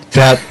short-lived.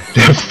 That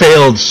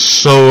failed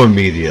so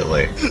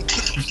immediately.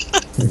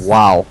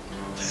 Wow.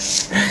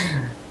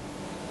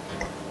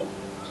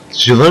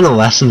 Did you learn a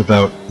lesson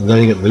about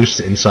letting it loose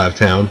inside of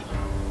town?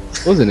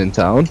 Wasn't in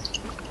town.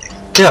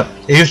 Yeah,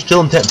 you're still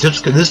in town.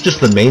 This is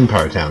just the main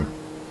part of town.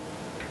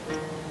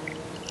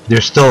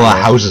 There's still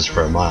houses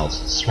for a mile.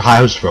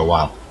 Houses for a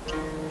while.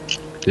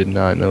 Did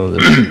not know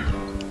this.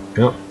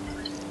 Yep.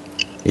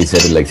 He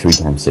said it like 3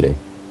 times today.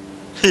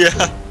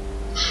 Yeah.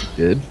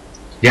 Did?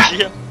 Yeah.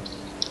 Yeah.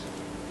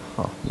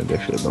 Huh, maybe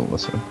I should have been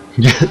listening.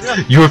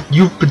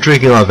 You've been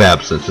drinking a lot of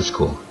absinthe. It's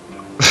cool.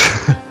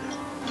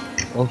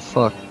 Oh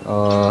fuck.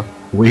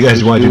 What do you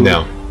guys want to do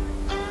now?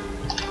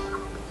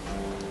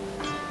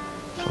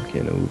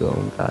 Fucking Udo,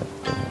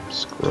 goddamn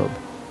scrub.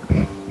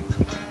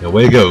 Yeah,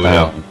 way to go,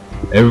 Udo.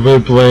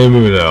 Everybody blame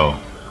Udo.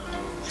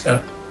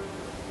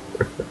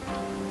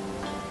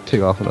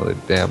 Take off another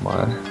damn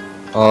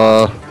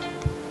eye.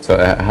 So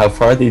how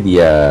far did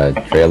the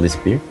trail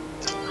disappear?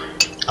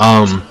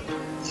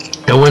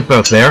 It went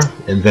about there,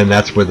 and then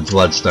that's where the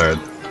blood started.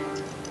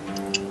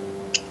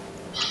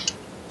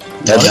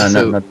 No,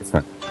 not this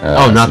one.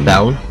 Oh, not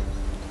that one.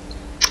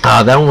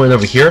 That one went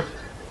over here.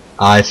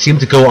 It seemed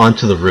to go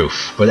onto the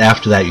roof, but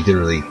after that you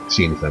didn't really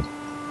see anything.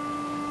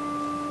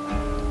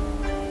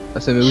 I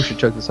said maybe we should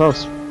check this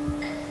house.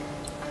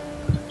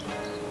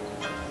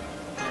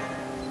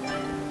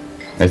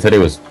 I thought it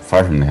was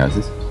far from the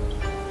houses.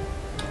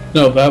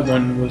 No, that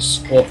one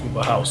was off of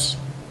a house.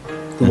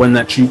 The one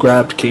that you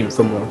grabbed came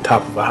from on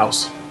top of a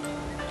house.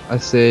 I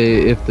say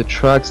if the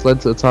tracks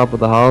led to the top of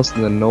the house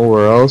and then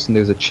nowhere else, and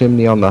there's a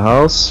chimney on the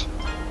house.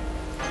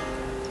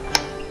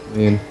 I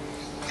mean,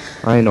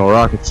 I ain't no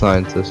rocket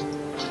scientist.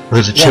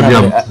 There's a chimney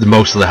on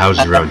most of the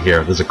houses around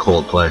here. There's a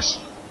cold place.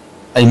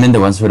 I meant the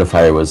ones where the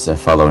fire was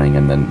following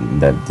and then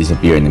that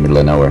disappeared in the middle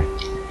of nowhere.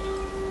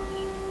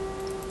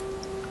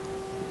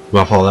 You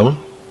wanna follow that one?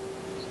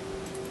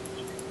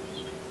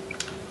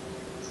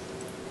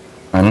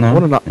 I don't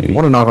know. I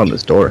wanna knock on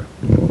this door.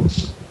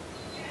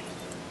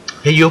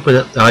 Hey, you open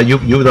it.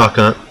 You knock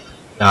on it.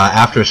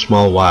 After a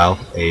small while,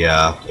 a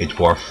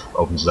dwarf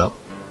opens it up.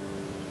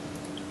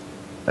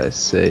 I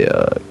say,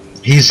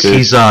 He's in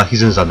his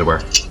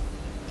underwear.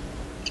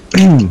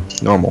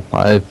 normal.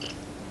 I've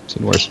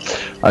seen worse.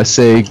 I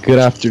say, good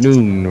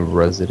afternoon,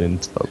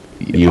 resident of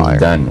the You've Iron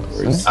done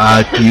Horse."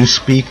 worse. Do you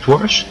speak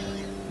Dwarvish?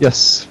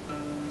 Yes.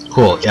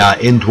 Cool.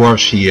 In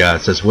Dwarvish, he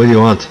says, "What do you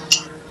want?"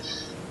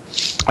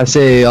 I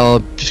say,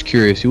 just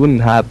curious, you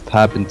wouldn't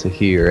happen to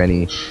hear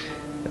any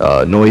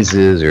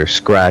noises or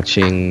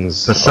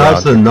scratchings?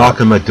 Besides the knock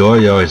on my door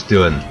you're always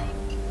doing.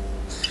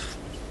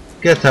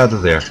 Get out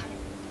of there.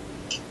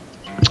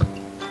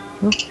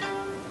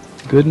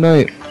 Good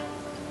night.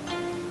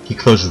 He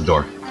closes the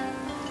door.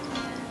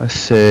 I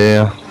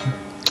say,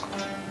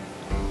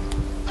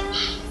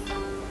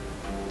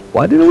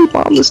 why didn't we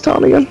bomb this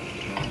town again?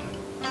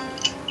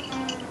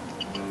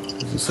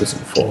 This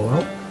isn't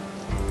Fallout.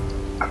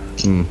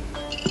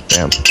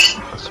 Damn.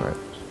 That's right.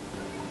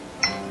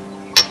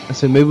 I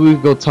said maybe we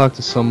go talk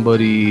to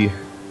somebody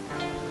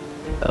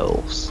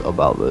else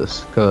about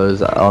this,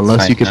 because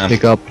unless you could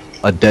pick up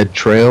a dead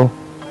trail.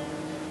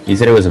 You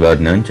said it was about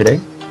noon today?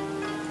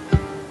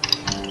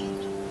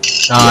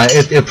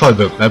 It'll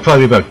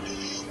probably be about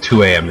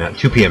 2 a.m. now,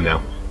 2 p.m.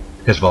 now,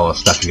 because of all the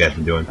stuff you guys have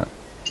been doing.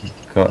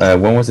 Cool.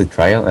 When was the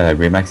trial?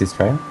 Grimaxe's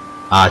trial?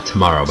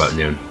 Tomorrow about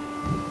noon.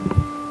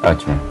 Oh,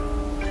 tomorrow.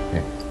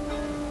 Okay.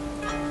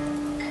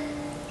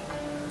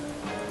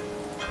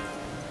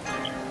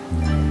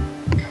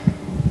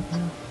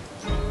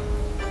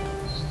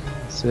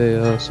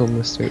 Say, so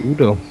Mr.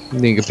 Udo, you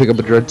think you can pick up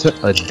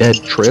a dead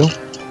trail?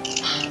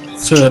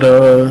 Said,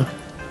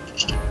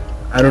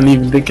 I don't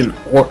even think an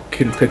orc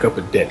can pick up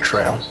a dead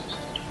trail.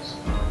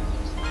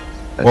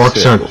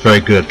 Orcs aren't very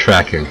good at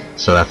tracking,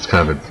 so that's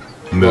kind of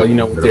a moot. Well, you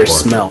know, with their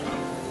smell.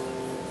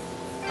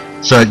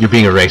 So you're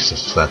being a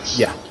racist, that's...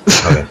 Yeah.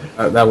 Okay.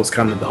 That was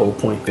kind of the whole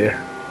point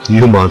there.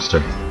 You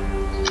monster.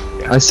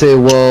 I say,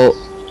 well,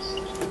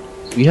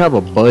 we have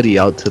a buddy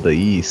out to the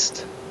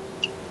east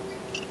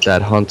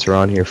that hunts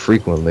around here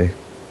frequently.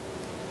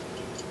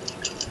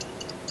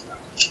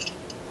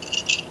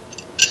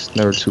 It's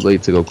never too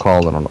late to go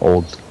calling on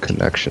old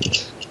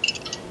connections.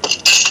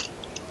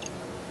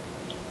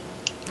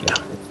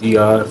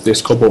 Yeah, if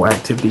there's kobold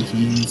activity,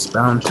 he's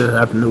bound to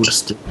have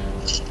noticed it.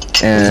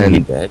 Isn't he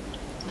And dead?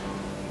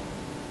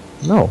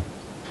 no.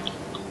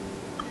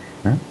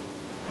 Huh?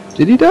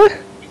 Did he die?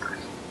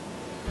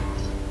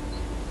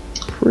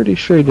 Pretty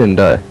sure he didn't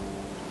die.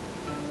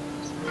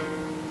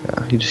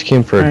 Yeah, he just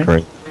came for a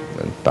drink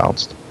and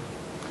bounced.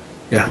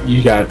 Yeah,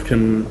 you got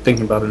him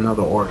thinking about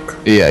another orc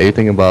Yeah, you're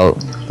thinking about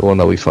the one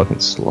that we fucking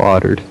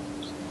slaughtered.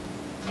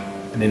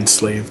 and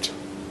enslaved.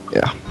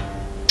 Yeah.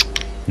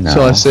 No.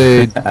 So I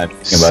say, I'm thinking about the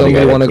guy somebody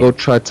that want to came- go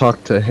try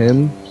talk to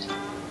him,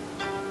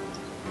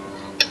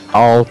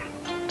 I'll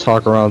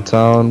talk around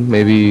town.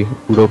 Maybe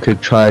Udo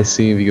could try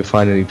seeing if you can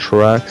find any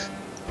tracks.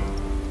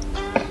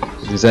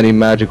 If there's any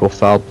magical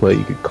foul play,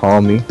 you could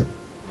call me.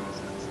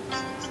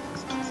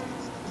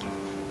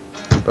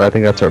 But I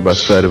think that's our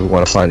best bet if we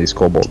want to find these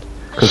kobolds.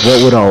 Because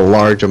what would a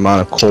large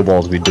amount of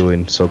kobolds be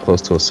doing so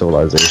close to a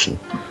civilization?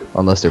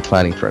 Unless they're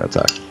planning for an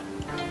attack.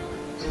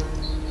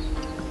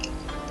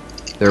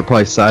 They're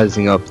probably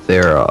sizing up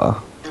their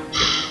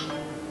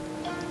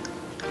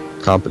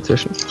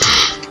competition.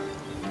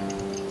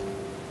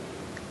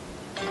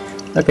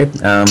 Okay.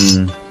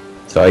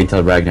 So I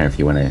tell Ragnar if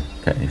he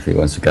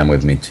wants to come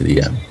with me to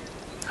the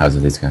house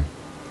of this guy.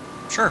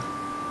 Sure.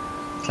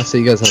 I say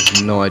you guys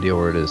have no idea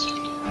where it is.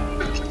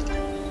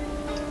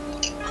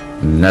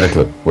 Not a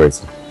clue. Where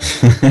is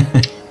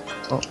it?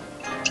 Oh,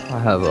 I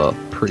have a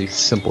pretty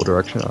simple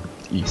direction on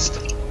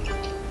east.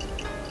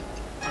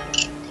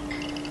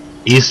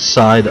 East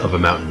side of a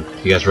mountain.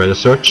 You guys ready to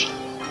search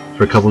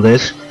for a couple of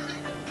days?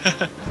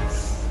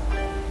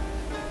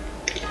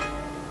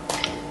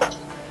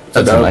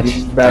 So That's that so would much.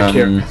 be back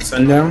here at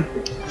sundown.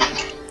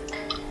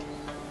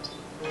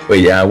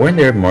 Wait, weren't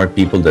there more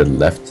people that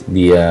left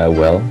the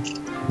well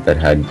that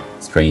had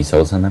strange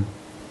souls on them?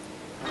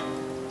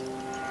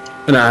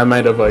 And I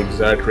might have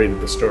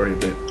exaggerated the story a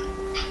bit.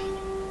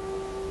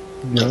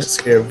 Not to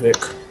scare Vic.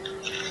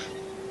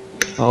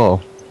 Oh,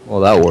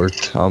 well that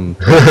worked.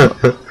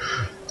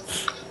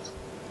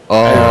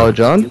 Oh,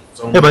 John?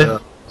 Hey,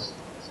 buddy.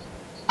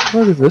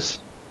 What is this?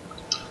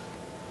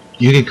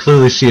 You can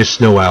clearly see a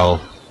snow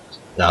owl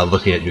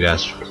looking at you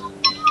guys.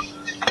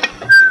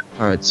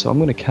 Alright, so I'm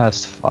gonna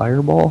cast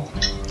Fireball.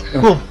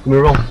 Cool. Give me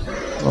a roll.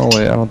 Oh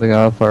wait, I don't think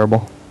I have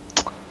Fireball.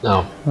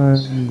 No.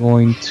 I'm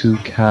going to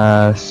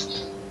cast...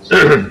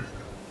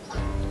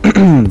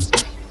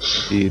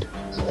 Speed.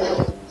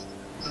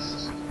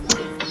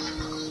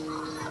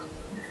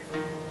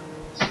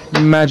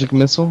 Magic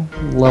Missile,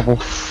 level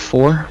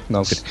 4. No,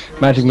 I'm kidding.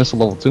 Magic Missile,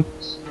 level 2.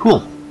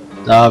 Cool.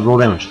 Roll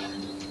damage.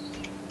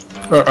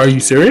 Are you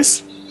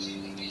serious?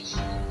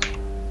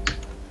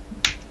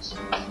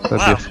 That'd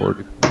Wow. be a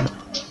 40.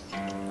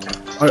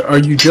 Are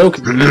you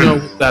joking? You know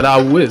what that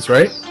owl is,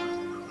 right?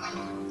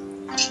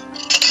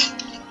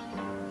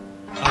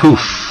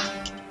 Poof.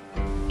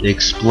 It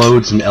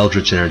explodes in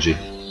eldritch energy.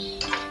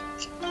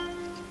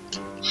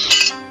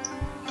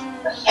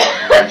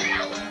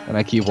 And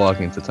I keep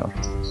walking into town.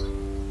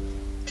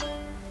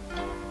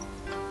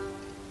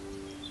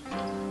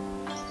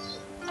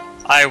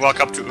 I walk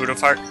up to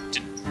Udofire.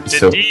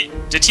 So-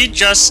 Did he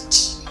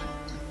just...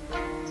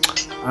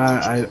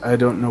 I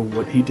don't know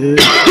what he did.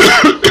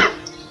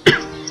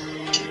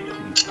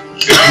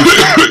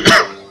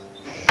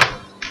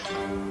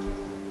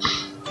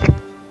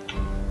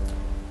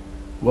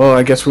 Well,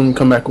 I guess when we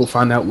come back, we'll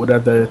find out what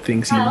other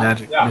things he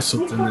magic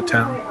missiled in the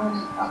town.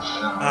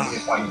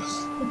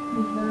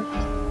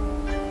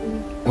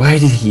 Why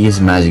did he use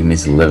magic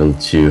missile level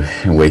 2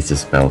 and waste a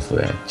spell for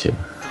that too?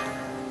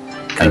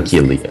 And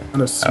kill the guy.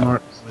 Not a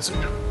smart wizard.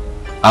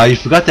 You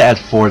forgot to add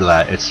 4 to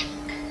that. It's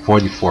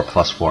 44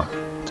 plus 4.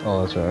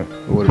 Oh, that's right.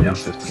 It would have been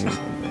 15.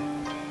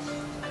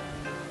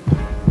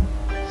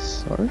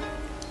 Sorry?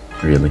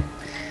 Really?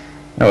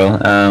 Oh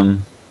well,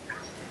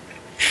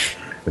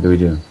 what do we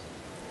do?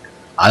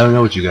 I don't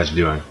know what you guys are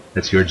doing.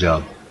 That's your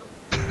job.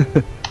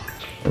 I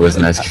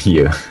wasn't asking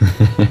you.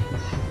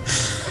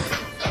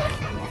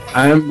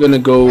 I'm gonna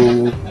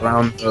go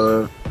around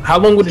the... How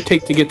long would it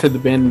take to get to the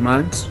abandoned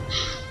mines?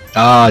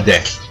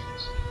 Day.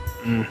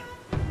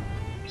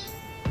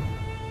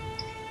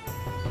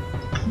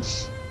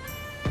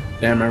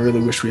 Damn, I really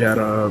wish we had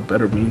a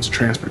better means of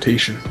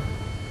transportation.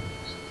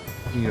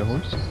 You need a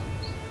horse?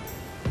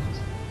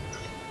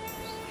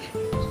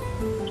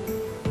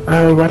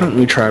 Why don't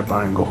we try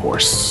buying a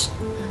horse?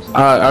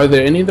 Are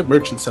there any of the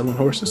merchants selling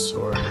horses,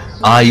 or?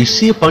 You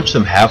see a bunch of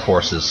them have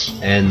horses,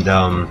 and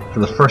for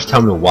the first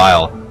time in a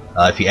while,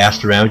 if you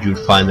asked around, you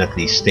would find that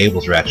the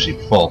stables are actually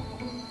full.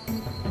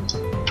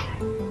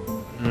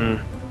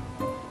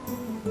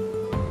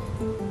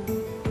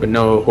 But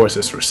no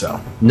horses for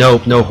sale. No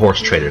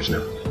horse traders,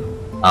 no.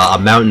 A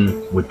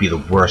mountain would be the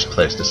worst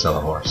place to sell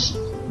a horse.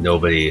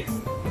 Nobody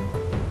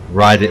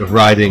riding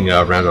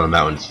around on a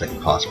mountain is like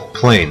impossible.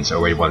 Plains are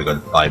where you want to go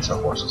to buy and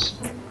sell horses.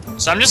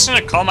 So I'm just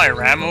gonna call my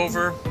ram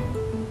over.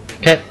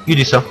 Okay, you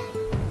do so.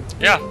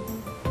 Yeah.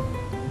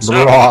 So,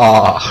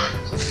 Blah.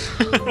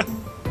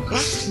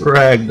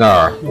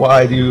 Ragnar,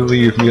 why do you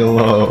leave me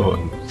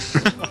alone?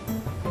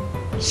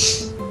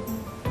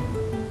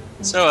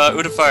 so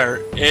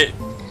Udofire,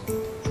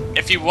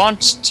 if you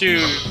want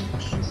to,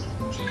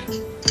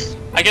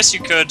 I guess you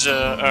could,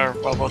 or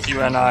well, both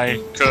you and I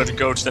could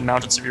go to the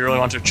mountains if you really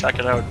want to check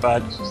it out.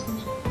 But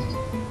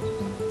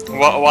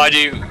why do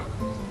you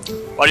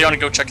want to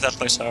go check that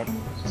place out?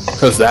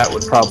 Because that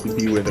would probably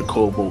be where the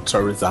kobolds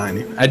are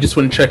residing. I just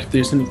want to check if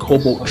there's any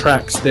kobold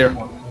tracks there.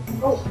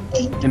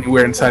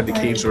 Anywhere inside the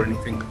caves or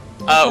anything.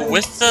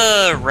 With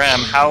the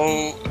ram,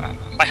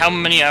 by how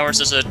many hours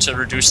is it to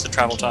reduce the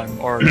travel time,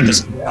 or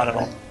is it not at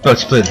all? Oh,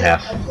 it's split in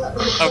half.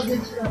 Okay.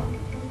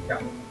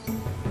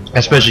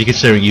 Especially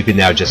considering you can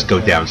now just go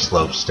down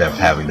slopes instead of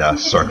having to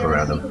circle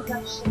around them.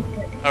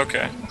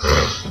 Okay.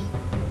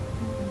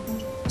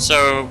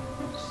 So,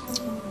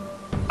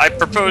 I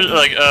propose,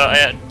 like,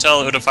 I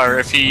tell Udofire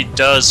if he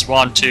does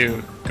want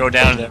to go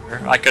down there,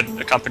 I could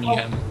accompany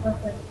him.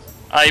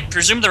 I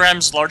presume the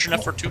ram's large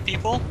enough for 2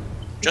 people?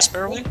 Just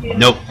barely?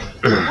 Nope.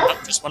 Oh,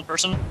 just 1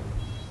 person?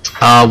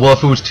 Well,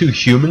 if it was 2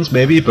 humans,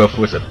 maybe, but if it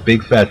was a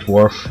big fat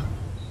dwarf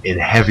in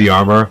heavy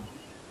armor,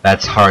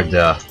 that's hard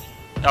to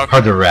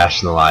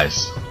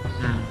rationalize.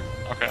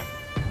 Okay.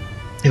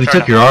 If you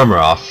took your armor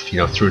off, you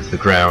know, threw it to the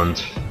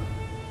ground.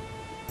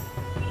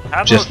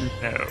 How Just,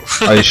 about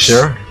no? Are you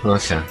sure?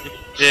 Okay.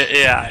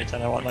 Yeah, I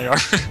kinda want my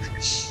armor.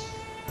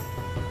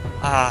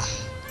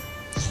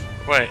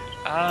 Wait,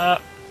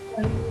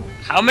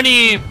 how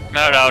many?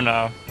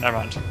 No, never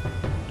mind.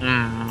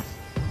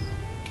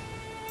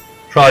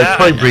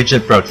 Probably breach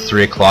it about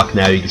 3 o'clock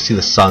now. You can see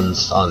the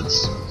sun's on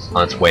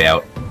its way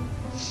out.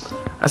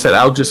 I said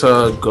I'll just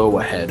go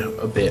ahead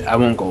a bit. I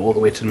won't go all the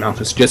way to the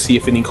mountains. Just see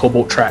if any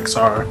cobalt tracks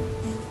are,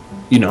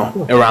 you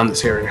know, around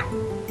this area.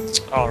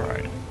 All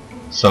right.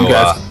 So you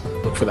guys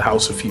look for the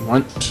house if you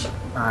want.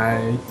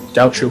 I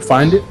doubt you'll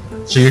find it.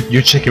 So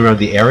you're checking around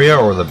the area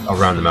or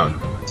around the mountain?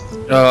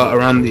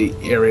 Around the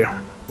area.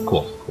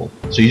 Cool.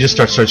 So you just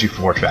start searching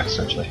for more tracks,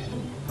 essentially.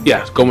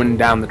 Yeah, going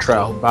down the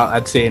trail. About,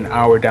 I'd say, an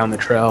hour down the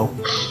trail.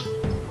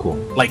 Cool.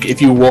 Like,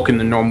 if you walk in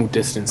the normal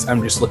distance,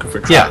 I'm just looking for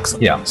tracks.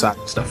 Yeah. Side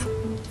stuff.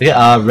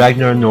 Yeah,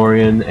 Ragnar,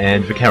 Norian,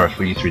 and Vicaris,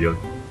 what are you 3 doing?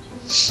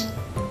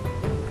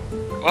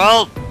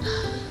 Well...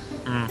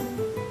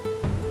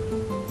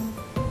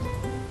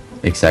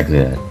 Exactly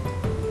that.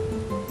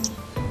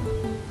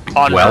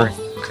 Pondering,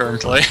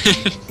 currently.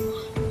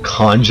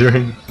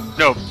 Conjuring?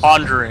 No,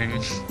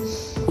 pondering.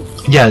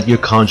 Yeah, you're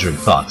conjuring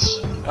thoughts.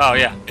 Oh,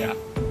 yeah. I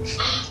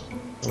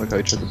like how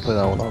you tried to play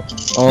that one off.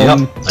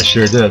 Yep, I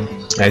sure did.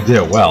 I did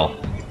it well.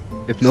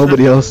 If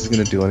nobody else is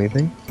gonna do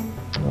anything,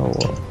 I'll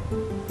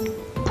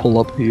pull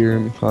up here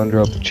and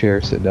conjure up a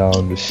chair, sit down,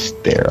 and just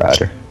stare at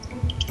her.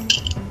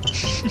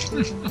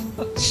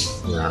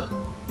 Yeah.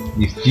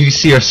 You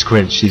see her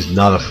squint, she's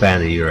not a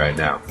fan of you right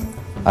now.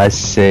 I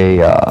say,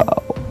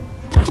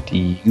 do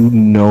you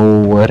know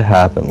what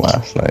happened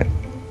last night?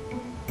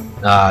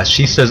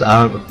 She says,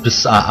 all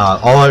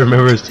I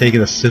remember is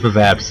taking a sip of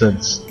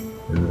absinthe,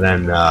 and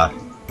then,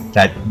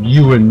 that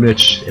you and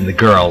Mitch and the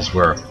girls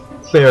were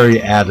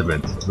very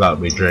adamant about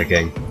me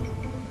drinking.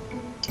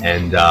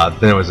 And,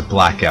 then it was a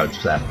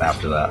blackout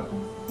after that.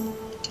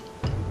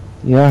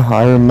 Yeah,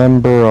 I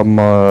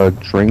remember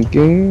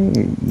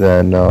drinking,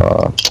 then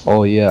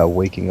oh yeah,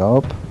 waking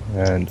up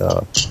and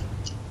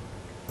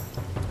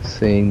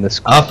saying this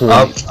Up,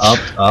 quote.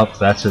 up,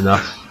 that's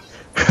enough.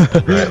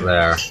 Right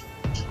there.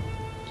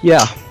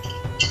 Yeah,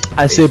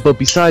 I say, but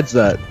besides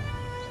that,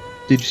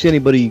 did you see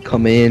anybody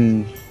come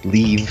in,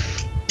 leave?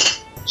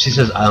 She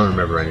says, I don't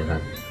remember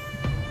anything.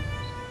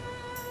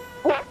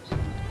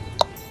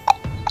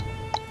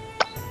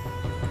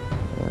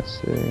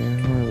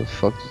 Where the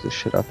fuck does this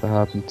shit have to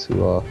happen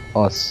to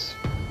us?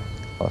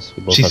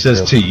 We both She have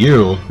says to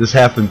you, this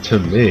happened to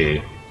me.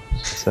 I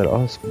said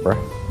us, bruh.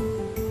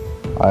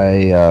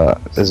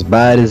 As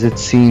bad as it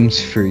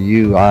seems for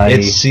you,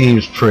 It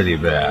seems pretty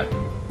bad.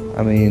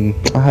 I mean,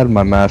 I had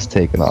my mask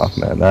taken off,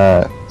 man.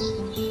 That's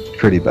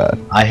pretty bad.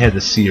 I had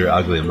to see your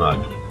ugly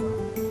mug.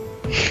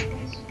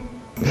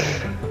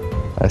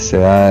 I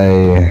say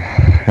I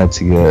had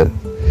to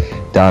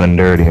get down and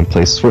dirty in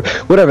places where...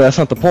 Whatever, that's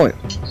not the point.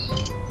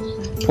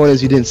 The point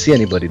is you didn't see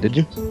anybody, did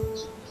you?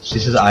 She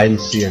says, I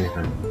didn't see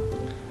anything.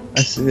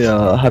 I say,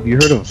 have you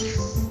heard of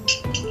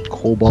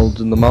kobolds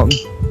in the mountain?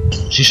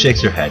 She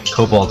shakes her head.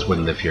 Kobolds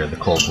wouldn't live here, the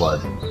cold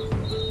blood.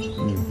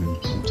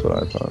 That's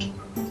what I thought.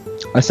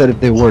 I said if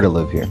they were to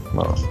live here.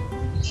 No.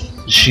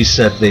 She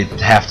said they'd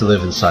have to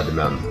live inside the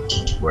mountain,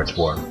 where it's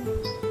warm.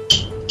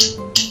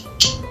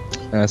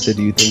 And I said,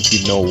 do you think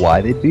you know why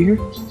they'd be here?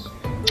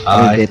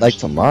 I mean, they'd like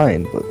to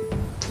mine, but...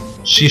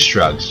 She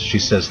shrugs. She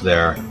says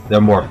they're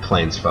more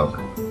plains folk.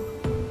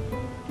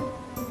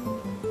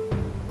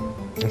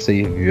 I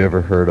say, have you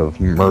ever heard of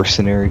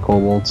mercenary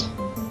kobolds?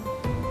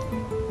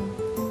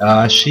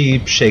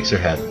 She shakes her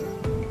head.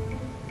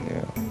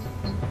 Yeah.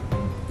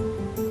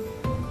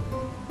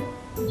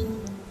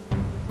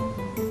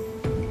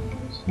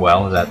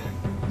 Well, is that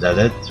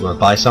it? Do you want to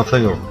buy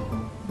something, or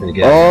can you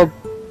get?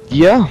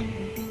 Yeah.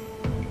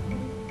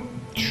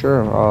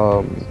 Sure.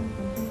 I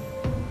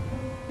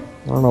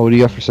don't know. What do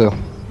you got for sale?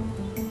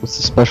 What's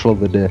the special of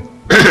the day?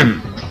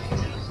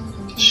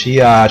 She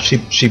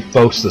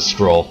boasts the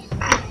scroll.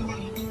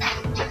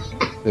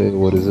 Hey,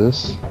 what is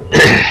this?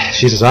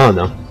 She says, I don't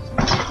know.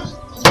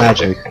 It's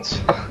magic.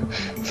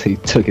 So you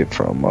took it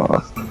from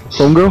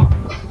homegirl?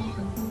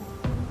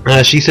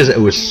 She says it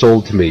was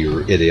sold to me,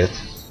 you idiot.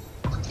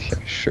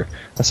 Yeah, sure.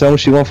 I said, how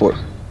much you want for it?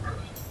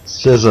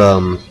 Says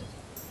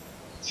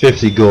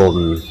 50 gold,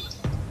 and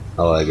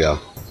I'll let it go.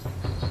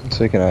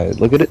 So can I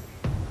look at it?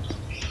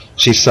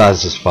 She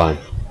says it's fine.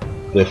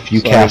 If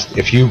you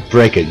if you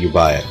break it, you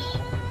buy it.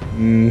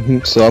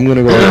 So I'm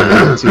gonna go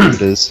ahead and see what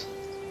it is.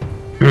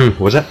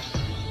 What's that?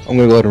 I'm I'm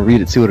gonna go ahead and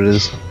read it, see what it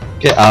is.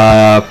 Okay,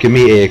 give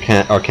me a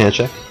Arcana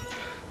check.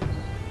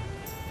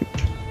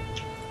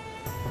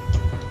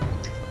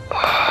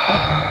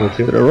 What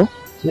did I roll?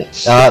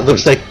 Yeah.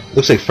 Looks like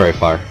fairy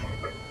fire.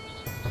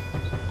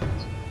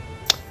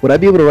 Would I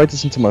be able to write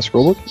this into my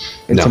scroll book?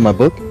 Into No. my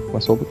book? My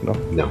soul book? No.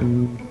 No.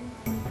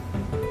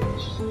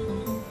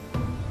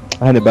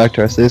 I hand it back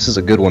to her. I say, this is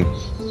a good one.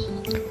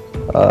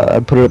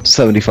 I'd put it up to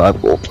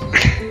 75 gold.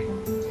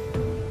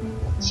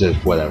 So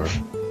whatever.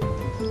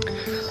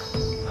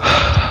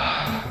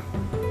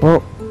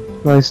 Well,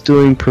 nice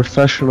doing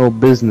professional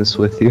business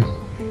with you.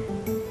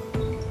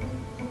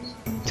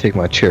 Take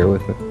my chair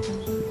with me.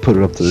 Put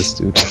it up to this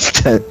dude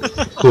instead.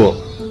 Cool.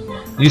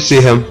 You see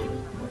him.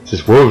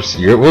 Says, what was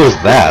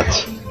that?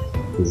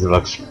 He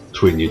looks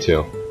between you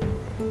two.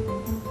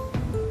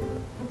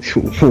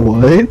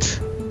 What?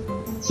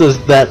 Says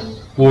that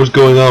what was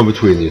going on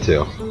between you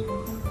two?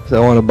 I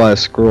want to buy a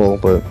scroll,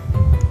 but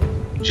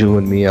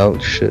Jewing me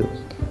out, shit.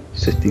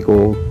 50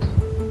 gold.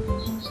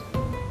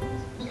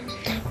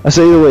 I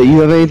say, either way, you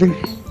have anything?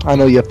 I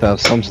know you have to have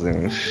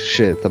something.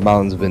 Shit, the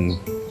mountain's been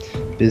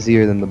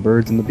busier than the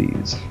birds and the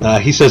bees.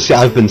 He says,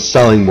 I've been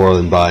selling more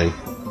than buying.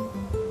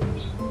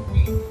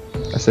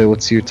 I say,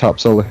 what's your top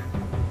seller?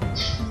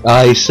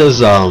 He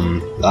says,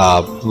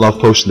 love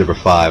potion number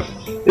 5.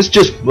 It's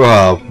just,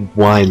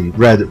 wine,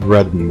 red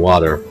and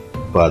water,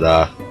 but,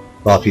 a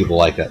lot of people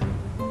like it.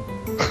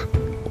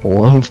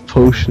 Love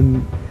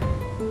potion.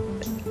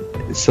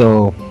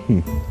 So,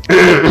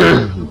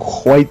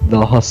 quite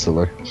the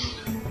hustler.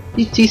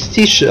 He shakes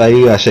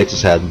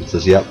his head and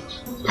says, yep.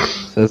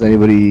 Says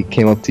anybody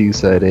came up to you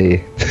said,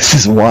 hey, this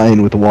is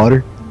wine with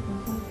water?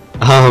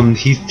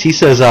 He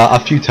says, a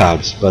few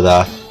times, but,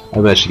 I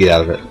managed to get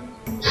out of it.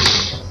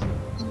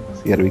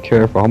 So you gotta be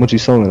careful. How much are you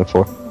selling it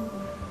for?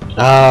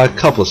 A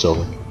couple of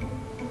silver.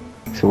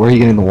 So where are you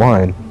getting the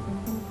wine?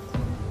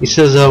 He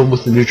says,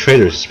 with the new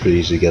traders, it's pretty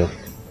easy to get them.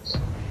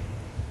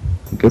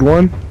 Good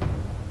one?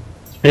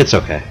 It's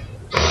okay.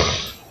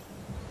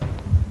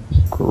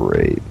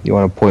 Great. You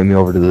wanna point me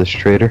over to this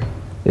trader?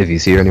 If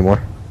he's here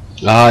anymore?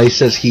 He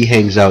says he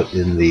hangs out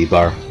in the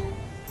bar.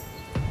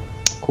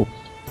 Cool.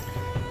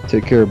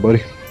 Take care,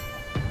 buddy.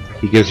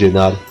 He gives you a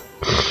nod.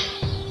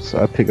 So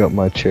I pick up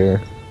my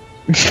chair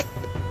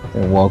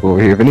and walk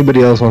over here. If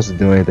anybody else wants to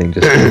do anything,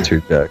 just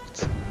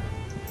interject.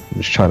 I'm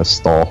just trying to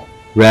stall.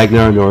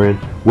 Ragnar, Norian,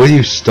 what are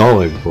you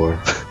stalling for?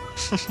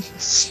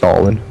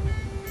 Stalling?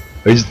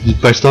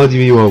 By stalling, do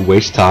you mean you want to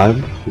waste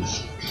time?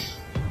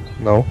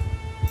 No.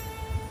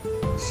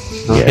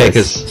 Okay,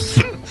 because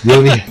you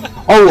only.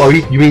 Oh,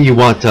 you mean you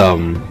want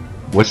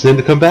what's his name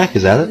to come back?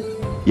 Is that it?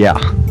 Yeah.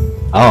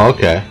 Oh,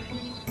 okay.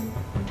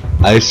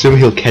 I assume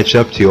he'll catch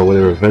up to you on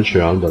whatever adventure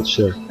you're on, but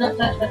sure.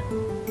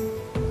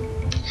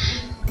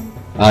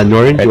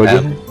 Norian, do you want to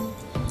do anything?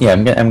 Yeah,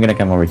 I'm gonna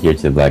come over here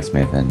to the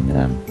blacksmith and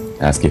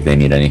ask if they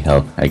need any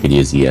help. I could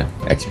use the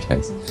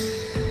exercise.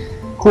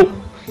 Cool.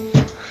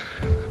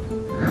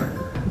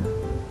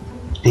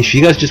 If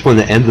you guys just want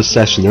to end the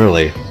session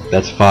early,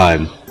 that's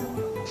fine.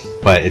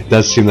 But it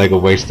does seem like a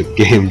waste of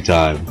game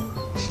time.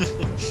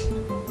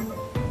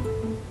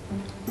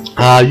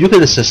 You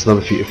can assist them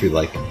if you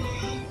like.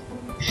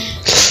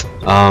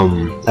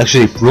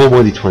 Actually, roll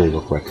 1d20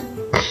 real quick.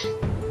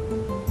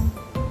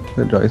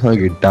 It's like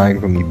you're dying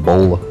from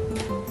Ebola.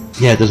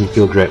 Yeah, it doesn't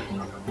feel great.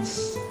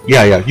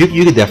 Yeah, you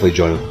could definitely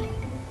join them.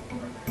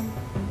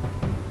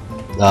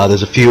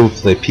 There's a few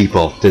of the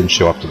people didn't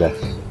show up today.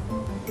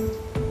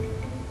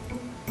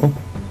 Oh.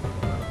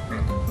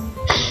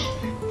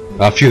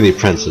 A few of the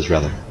apprentices,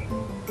 rather.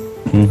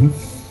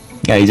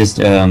 Yeah, you just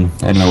I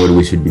don't know what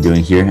we should be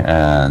doing here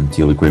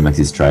until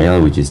Grimaxe's trial,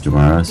 which is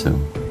tomorrow. So.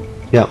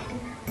 Yeah.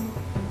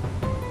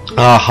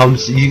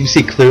 You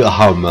see clearly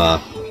Hum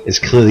is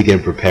clearly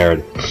getting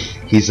prepared.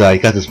 He's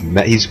got this.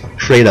 He's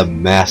created a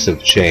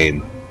massive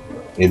chain,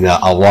 and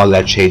along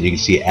that chain you can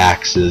see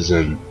axes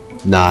and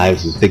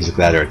knives and things like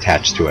that are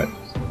attached to it.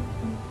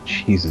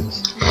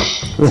 Jesus.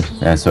 Cool.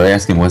 So I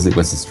asked him, what's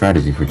the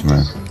strategy for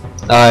tomorrow?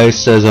 He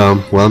says,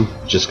 well, I'm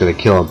just gonna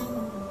kill him.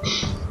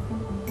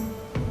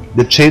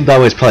 The chain by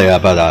the way is probably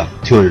about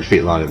 200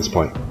 feet long at this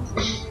point.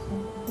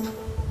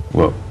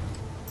 Whoa.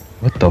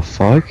 What the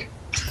fuck?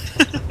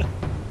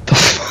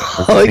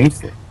 That's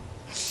painful.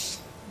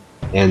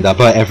 And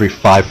about every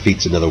 5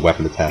 feet's another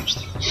weapon attached.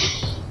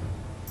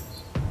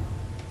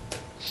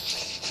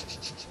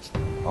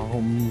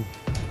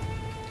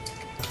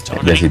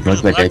 Does it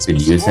look like I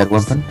could use that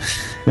weapon?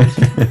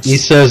 He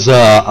says,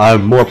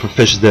 I'm more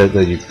proficient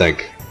than you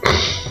think.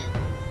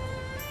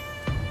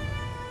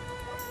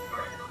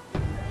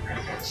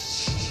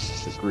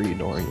 Agreed,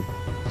 Norian.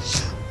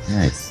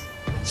 Nice.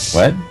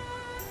 What?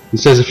 He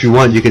says if you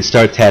want, you can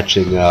start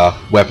attaching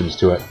weapons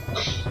to it.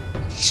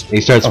 And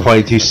he starts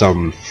pointing to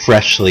some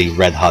freshly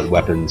red-hot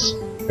weapons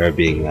that are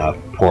being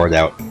poured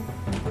out.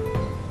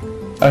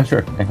 Oh,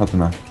 sure. I help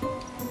him out.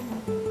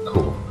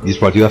 Cool. You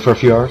just want to do that for a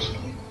few hours?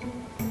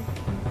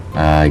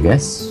 I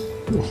guess.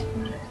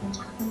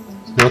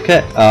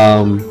 Okay.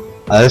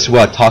 Unless you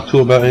want to talk to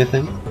him about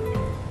anything,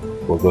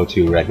 we'll go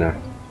to Ragnar.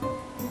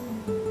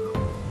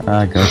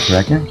 Go to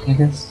Ragnar, I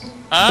guess.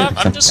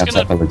 I'm just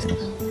gonna.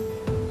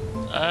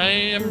 I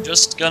am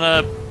just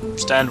gonna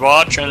stand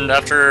watch, and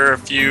after a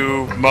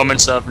few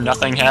moments of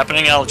nothing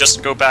happening, I'll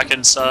just go back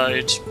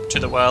inside to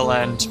the well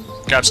and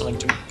grab something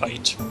to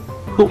bite.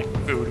 Cool.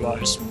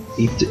 Food-wise.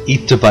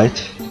 Eat to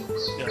bite.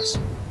 Yes.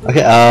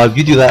 Okay,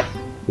 you do that.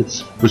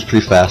 It was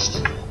pretty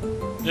fast.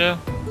 Yeah.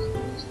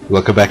 You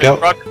want to come back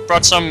out?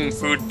 Brought some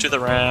food to the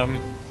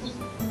ram.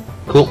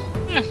 Cool.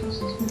 Yeah.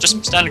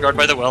 Just stand guard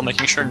by the well,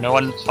 making sure no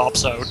one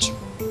pops out.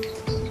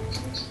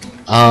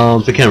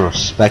 The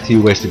cameras. Back to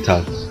you wasting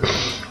time.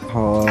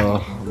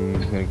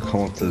 I'm gonna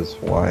come up to this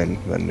wine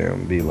vendor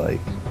and be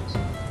like,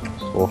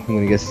 well, I'm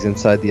gonna guess he's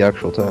inside the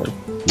actual town.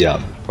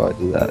 Yeah.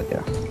 Probably do that,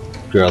 yeah.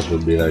 Girls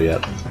wouldn't be there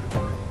yet.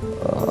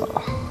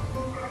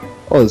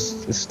 Oh,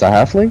 is this the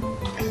halfling?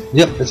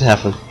 Yep, it's a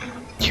halfling.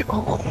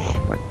 Oh,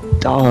 my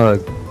dog.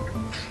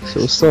 So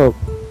what's up?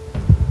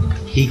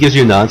 He gives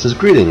you a nod and says,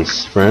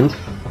 "Greetings, friend."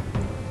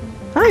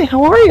 Hi,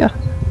 how are you?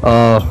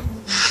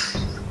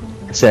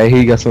 Say I hear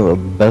you got some of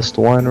the best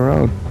wine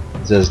around.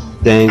 He says,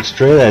 "Dang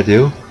straight I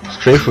do.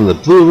 Straight from the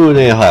Blue Moon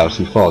Ale House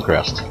in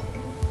Fallcrest."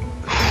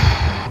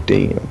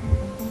 Damn.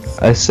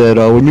 I said,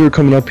 when you were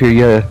coming up here,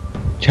 you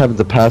happened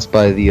to pass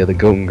by the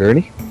Goat and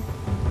Gurney?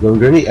 Goat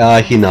and Gurney?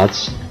 He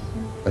nods.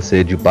 I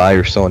said, did you buy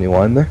or sell any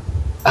wine there?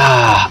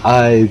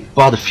 I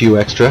bought a few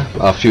extra.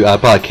 I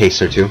bought a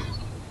case or two.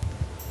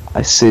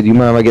 I said, you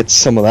mind if I get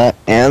some of that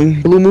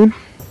and Blue Moon?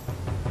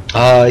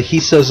 He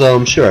says,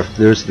 sure.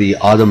 There's the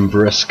Autumn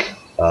Brisk,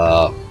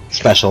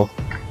 special,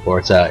 or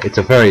it's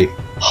a very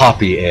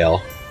hoppy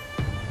ale.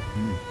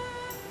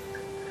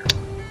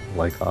 I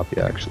like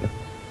hoppy, actually.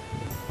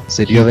 I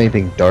said, do you have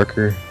anything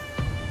darker?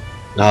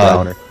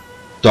 Browner?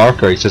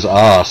 Darker? He says,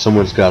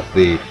 someone's got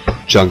the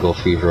jungle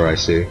fever, I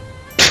see.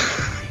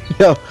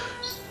 Yeah.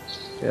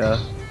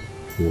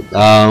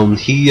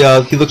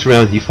 He looks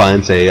around, he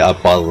finds a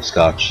bottle of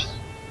scotch.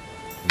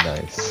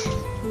 Nice.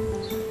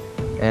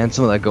 And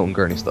some of that Goat and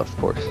Gurney stuff, of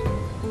course.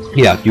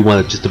 Yeah, you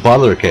want it just a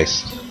bottle or a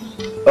case?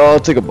 Oh, I'll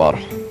take a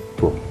bottle.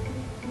 Cool.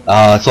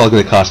 It's all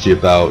going to cost you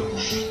about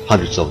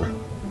 100 silver.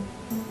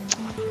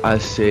 I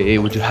say,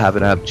 would you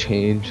happen to have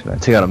change? And I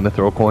take out a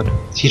mithril coin.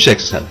 He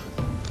shakes his head.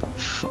 Oh,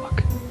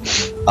 fuck.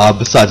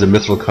 Besides, a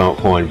mithril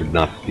coin would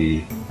not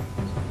be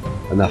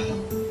enough.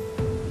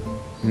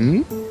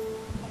 Hmm?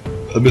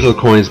 A mithril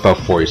coin is about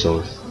 40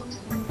 silver.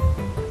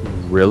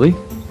 Really?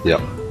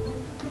 Yep.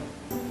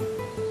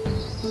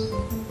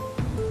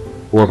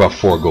 Or about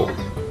 4 gold.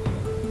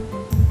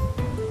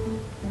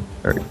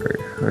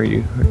 Are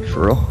you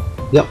for real?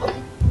 Yep.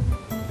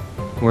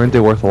 Weren't they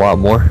worth a lot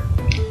more?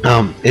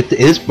 It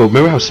is, but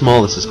remember how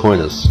small this coin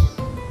is.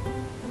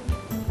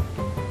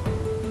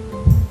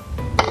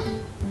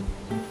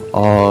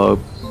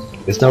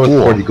 It's not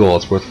worth 40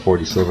 gold, it's worth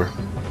 40 silver.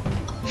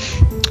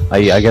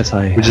 I guess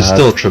I Which is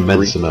still a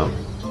tremendous amount.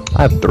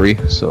 I have 3,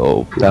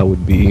 so that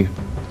would be...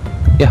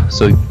 Yeah,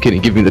 so can you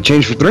give me the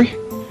change for 3?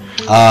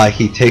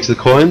 He takes the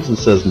coins and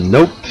says,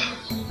 nope.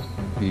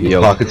 He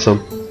pockets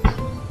some.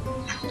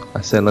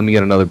 I said, let me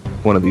get another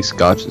one of these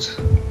scotches.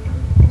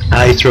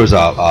 He throws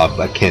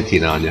a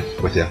canteen on you,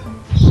 with you.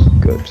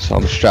 Good, so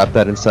I'm gonna strap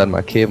that inside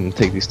my cave, I'm gonna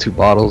take these 2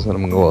 bottles and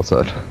I'm gonna go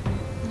outside.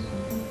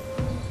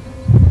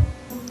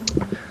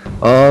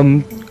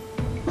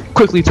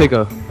 Quickly take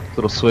a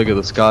little swig of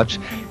the scotch,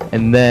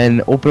 and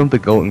then open up the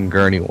Goat and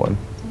Gurney one.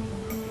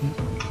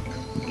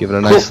 Give it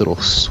a nice little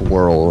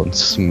swirl and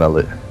smell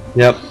it.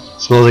 Yep,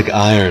 smells like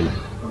iron.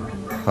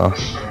 Huh.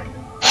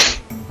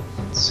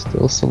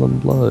 Still selling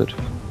blood.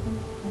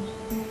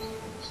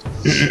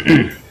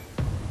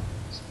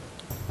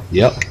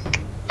 Yep.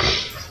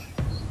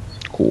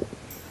 Cool.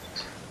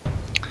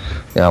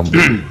 Yeah, I'm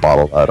gonna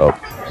bottle that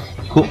up.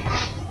 Cool.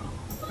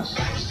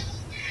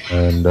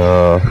 And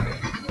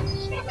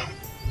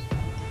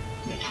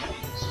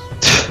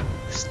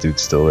this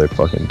dude's still there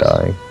fucking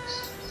dying.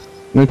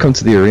 I'm gonna come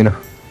to the arena.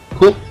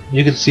 Cool.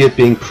 You can see it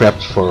being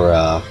prepped for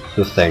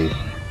the thing.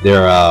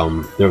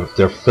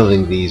 They're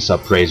filling these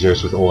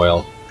braziers with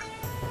oil.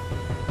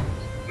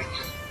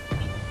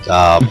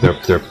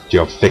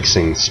 They're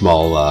fixing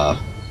small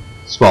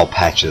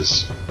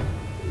patches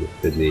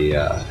in the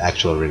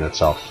actual arena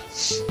itself,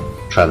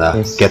 trying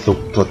to get the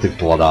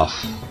blood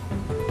off.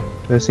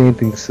 Did I see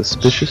anything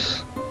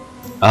suspicious?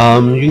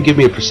 You can give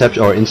me a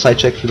perception or insight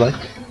check if you like.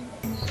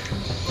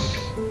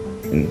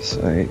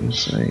 Insight.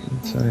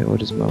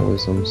 What is my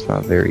wisdom? It's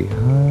not very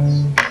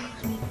high.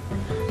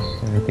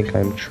 I think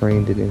I'm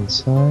trained in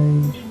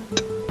insight.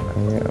 I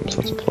am, so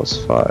it's a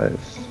 +5.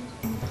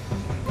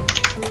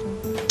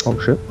 Oh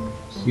shit.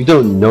 You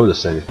don't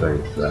notice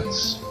anything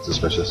that's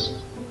suspicious.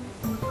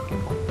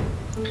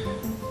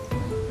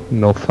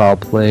 No foul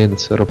play in the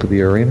setup of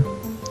the arena.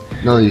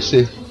 No, you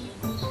see.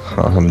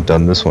 I haven't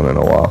done this one in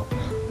a while.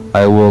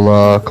 I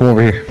will come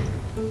over here.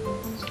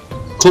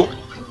 Cool.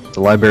 Is the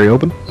library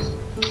open?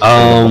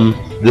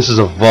 This is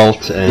a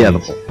vault, and yeah, the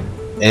vault.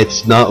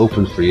 It's not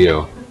open for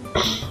you.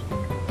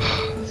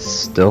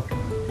 Still?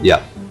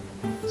 Yeah.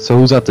 So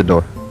who's at the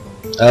door?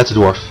 That's a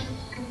dwarf.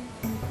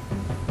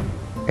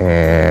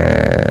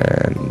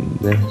 And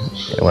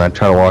And when I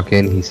try to walk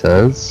in, he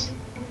says,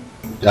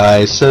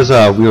 It says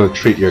we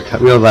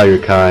don't allow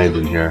your kind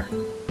in here.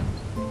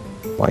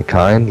 my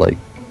kind? Like,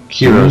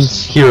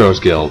 Heroes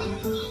Guild.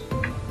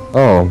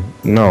 oh,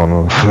 no,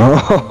 no,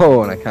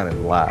 no. And I kind of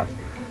laugh.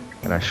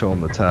 And I show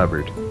him the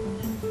tabard.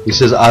 He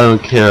says, I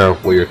don't care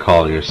what you're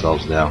calling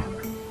yourselves now.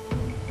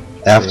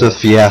 After the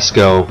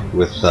fiasco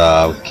with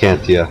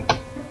Cantia.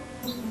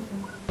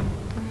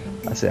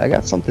 I say, I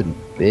got something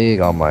big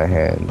on my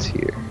hands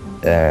here.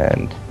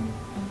 And,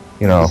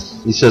 you know,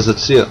 He says,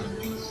 let's see it.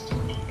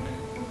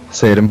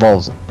 say it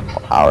involves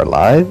our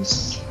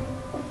lives.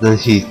 Then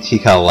he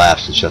kind of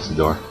laughs and shuts the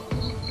door.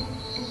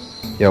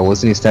 Yo,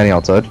 wasn't he standing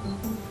outside?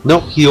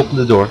 Nope, he opened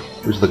the door.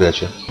 He was looking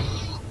at you.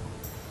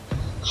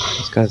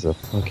 This guy's a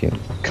fucking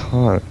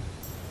cunt.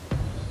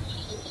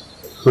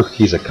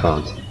 He's a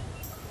cunt.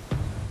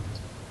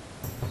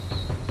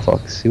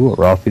 Fuck, see what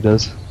Ralphie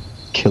does?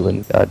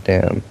 Killing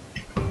goddamn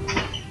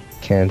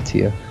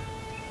Cantia.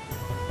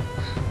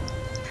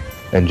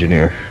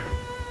 Engineer.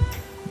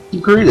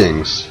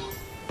 Greetings.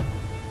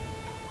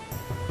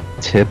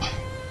 Tip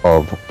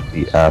of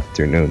the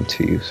afternoon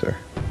to you, sir.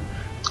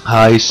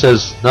 He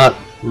says, not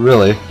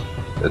really.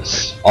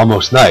 It's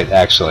almost night,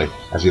 actually,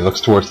 as he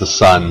looks towards the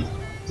sun.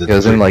 It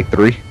goes in like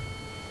 3?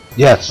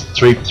 Yeah, it's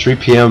 3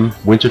 p.m.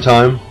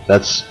 wintertime.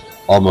 That's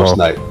almost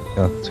night.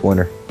 Yeah, it's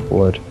winter.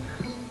 Blood.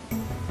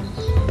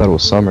 Thought it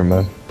was summer,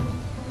 man.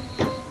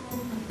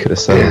 Could have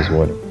said it was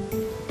winter.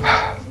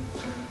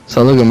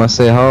 So look at him, I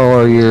say, how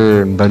are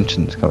your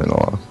inventions coming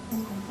along?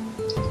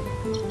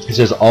 He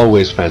says,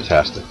 always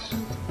fantastic.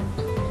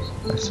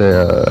 I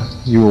say,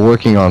 you were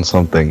working on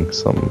something,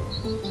 some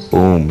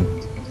boom.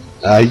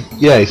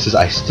 Yeah, he says,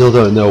 I still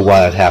don't know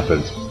why it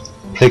happened.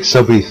 I think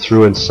somebody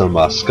threw in some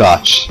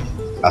scotch.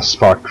 A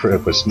spark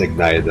was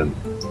ignited and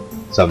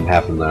something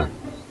happened there.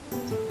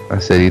 I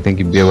say, do you think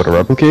you'd be able to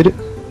replicate it?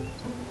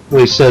 Well,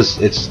 he says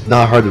it's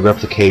not hard to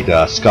replicate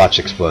scotch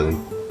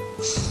exploding.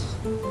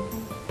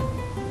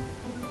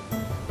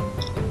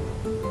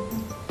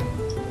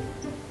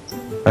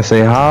 I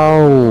say,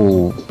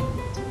 how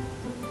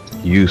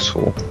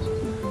useful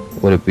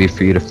would it be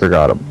for you to figure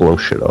out how to blow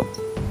shit up?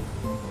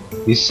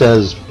 He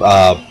says,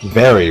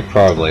 very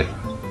probably,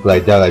 but I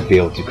doubt I'd be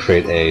able to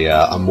create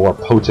a more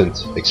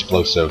potent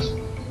explosive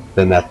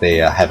than that they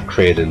have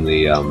created in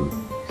the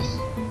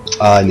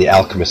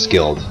Alchemist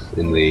Guild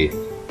in the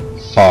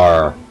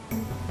far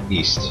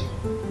east,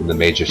 in the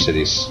major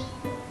cities.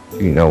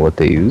 Do you know what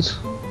they use?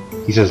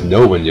 He says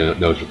no one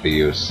knows what they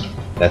use.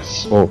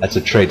 That's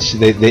a trade.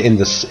 They in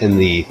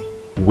the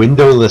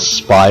windowless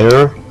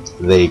spire,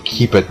 they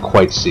keep it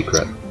quite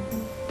secret.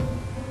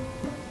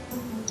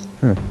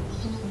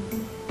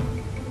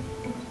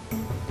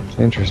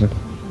 Interesting.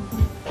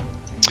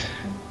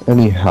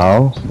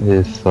 Anyhow,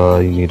 if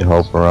you need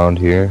help around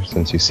here,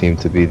 since you seem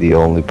to be the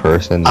only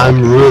person...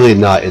 I'm really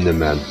not into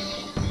men.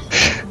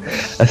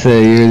 I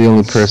say you're the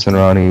only person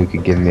around here who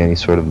could give me any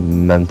sort of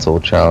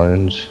mental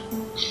challenge.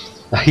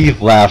 He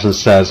laughs and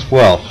says,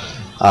 well,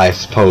 I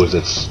suppose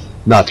it's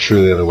not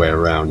true the other way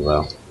around,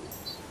 though.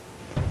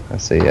 I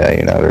say, yeah,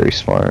 you're not very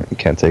smart. You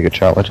can't take a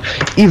challenge.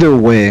 Either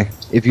way,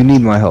 if you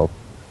need my help...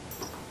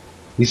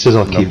 He says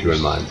I'll keep you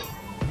in mind.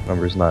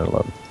 Number's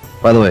 911.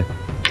 By the way,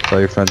 tell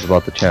your friends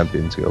about the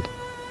Champions Guild.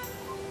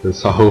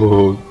 It's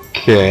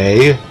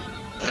okay.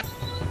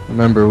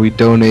 Remember, we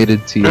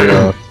donated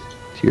to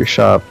your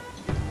shop.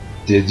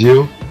 Did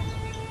you?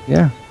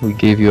 Yeah, we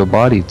gave you a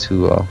body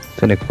to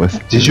Finnick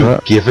with. Did you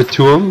give it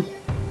to him?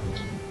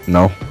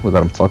 No, we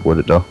let him fuck with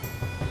it though.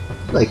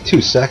 Like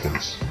 2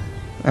 seconds.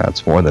 Yeah,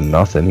 it's more than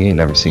nothing. He ain't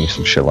never seen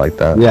some shit like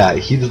that. Yeah,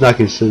 he does not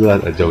consider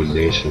that a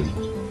donation.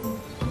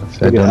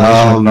 That's a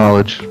donation of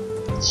knowledge.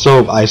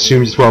 So I assume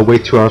you just want to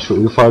wait 2 hours for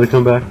Udofire to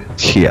come back?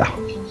 Yeah.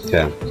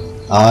 Okay.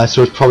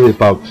 So it's probably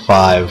about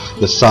 5.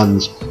 The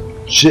sun's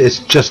it's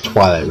just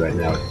twilight right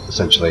now,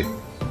 essentially.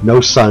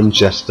 No sun,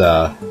 just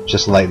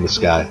light in the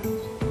sky.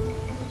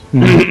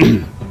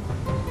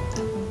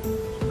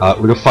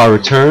 Udofire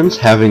returns,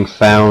 having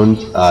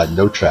found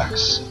no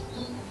tracks.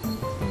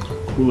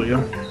 Coolio.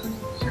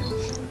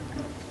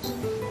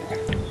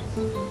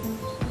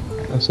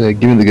 I say,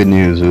 give me the good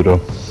news,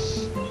 Udo.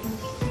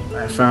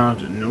 I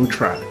found no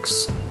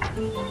tracks.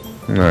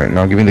 Alright,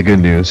 now give me the good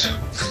news.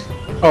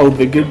 Oh,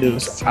 the good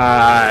news.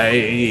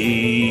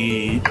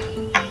 I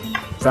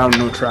found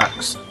no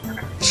tracks.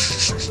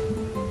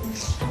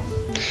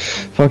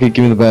 Fuck it,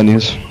 give me the bad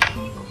news.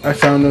 I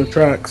found no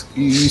tracks.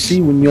 You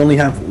see, when you only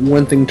have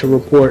one thing to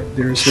report,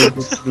 there's no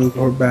good news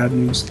or bad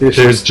news.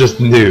 There's just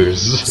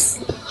news.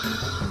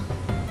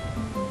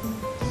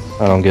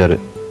 I don't get it.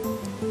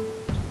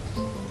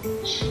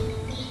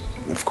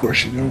 Of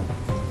course you don't.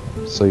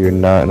 So you're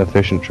not an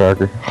efficient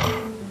tracker?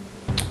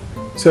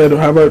 Said,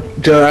 how about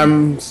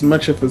I'm as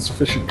much of a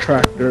sufficient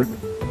tracker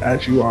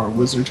as you are a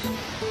wizard.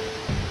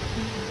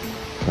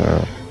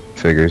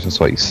 Figures, that's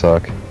why you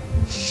suck.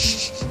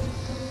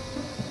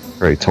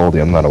 Already told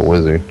you I'm not a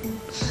wizard.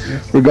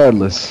 Yeah.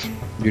 Regardless,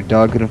 your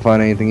dog couldn't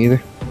find anything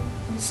either?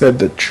 Said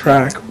the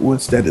track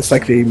was that it's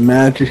like they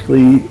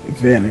magically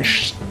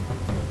vanished.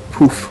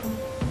 Poof.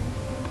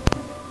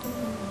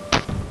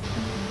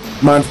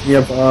 Reminds me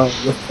of what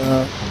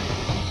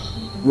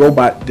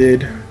Robot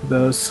did,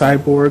 the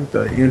cyborg,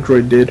 the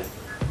android did,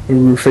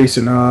 when we were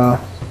facing the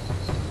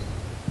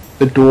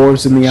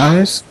dwarves in the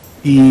eyes.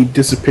 He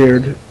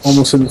disappeared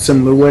almost in a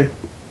similar way.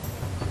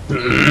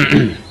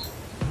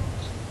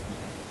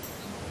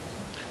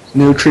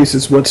 No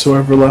traces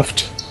whatsoever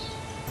left.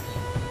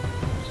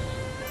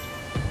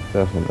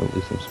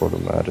 Definitely some sort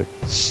of magic.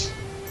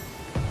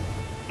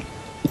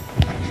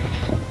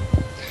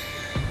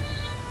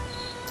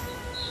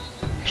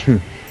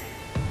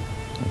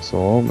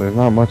 So there's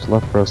not much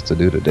left for us to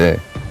do today.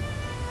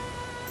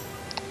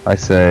 I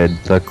said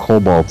the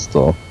kobolds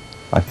though.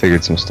 I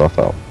figured some stuff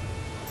out.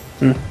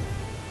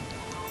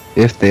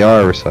 If they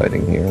are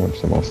residing here,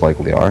 which they most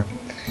likely are,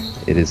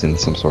 it is in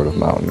some sort of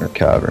mountain or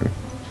cavern.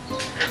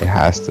 It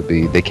has to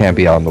be. They can't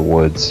be out in the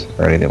woods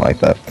or anything like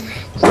that.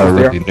 So that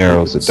really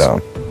narrows it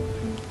down.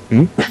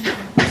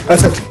 I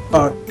said,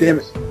 oh, damn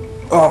it.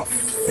 Oh,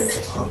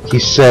 He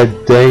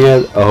said, dang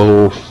it,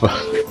 oh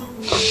fuck.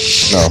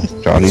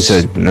 No, Johnny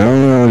said,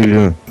 no,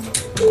 you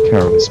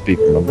can't really speak.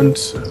 and,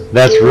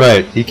 That's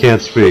right, he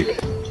can't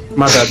speak.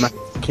 my bad, my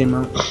came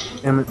out.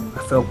 Damn it, I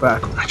fell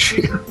back on my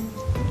chair.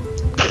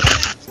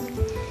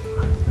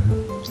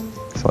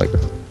 It's like a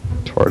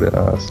retarded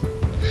ass.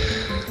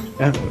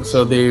 Yeah,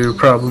 so they're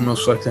probably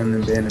most likely in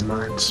abandoned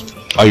mines.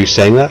 Are you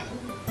saying that?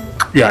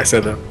 Yeah, I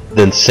said that.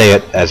 Then say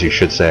it as you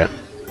should say it.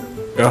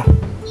 Yeah.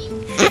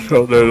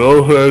 So they're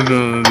all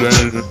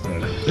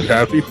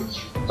happy.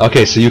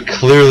 Okay, so you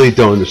clearly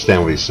don't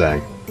understand what he's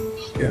saying.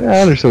 Yeah, I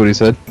understood what he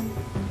said.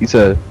 He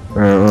said,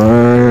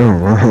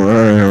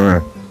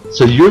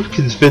 So you're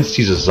convinced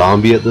he's a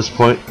zombie at this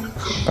point?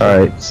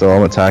 alright, so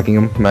I'm attacking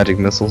him. Magic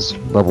missiles,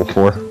 level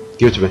 4.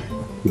 Give it to me.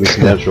 Give me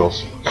some damage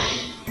rolls.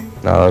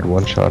 Nah, I'd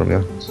one shot him,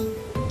 yeah.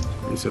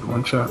 He said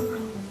one shot.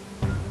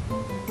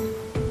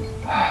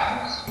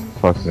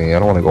 Fuck me, I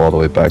don't want to go all the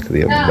way back to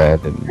the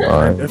abandoned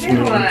mine.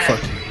 Definitely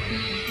fuck.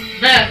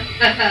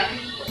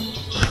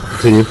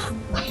 Continue.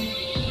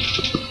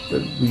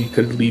 That we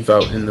could leave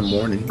out in the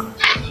morning.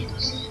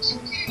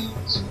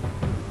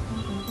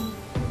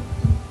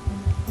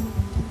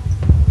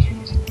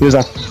 There's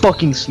a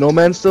fucking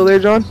snowman still there,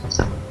 John?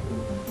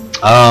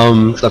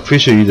 I'm pretty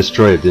sure you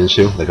destroyed it, didn't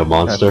you? Like a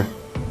monster?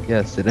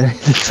 Yes, did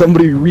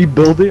somebody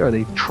rebuild it? Are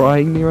they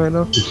trying me right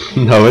now?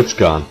 No, it's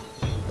gone.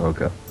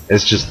 Okay.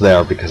 It's just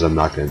there because I'm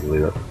not going to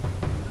delete it.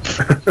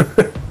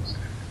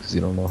 Because you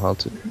don't know how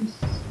to.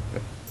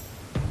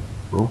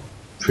 Well,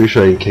 pretty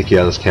sure I can kick you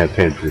out of this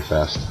campaign pretty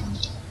fast. I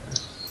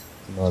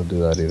don't know how to do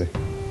that either.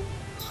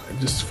 I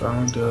just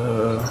found,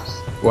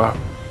 wow.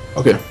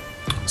 Okay.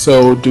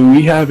 So, do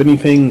we have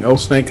anything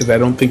else tonight? Because I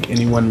don't think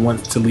anyone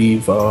wants to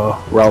leave,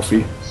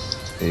 Ralphie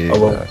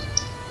alone.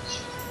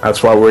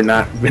 That's why we're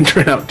not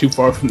venturing out too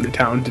far from the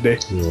town today.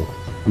 Yeah.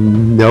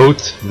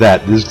 Note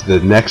that the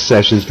next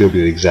session is going to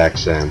be the exact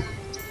same.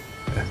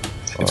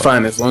 It's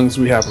fine as long as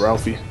we have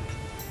Ralphie.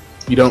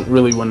 You don't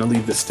really want to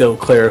leave the still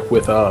cleric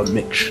with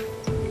Mitch.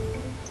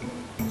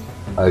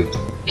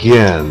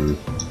 Again,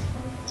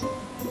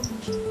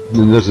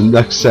 then there's the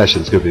next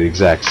session is going to be the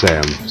exact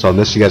same. So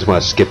unless you guys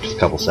want to skip a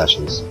couple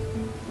sessions.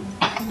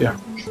 Yeah.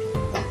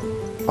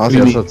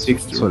 Honestly,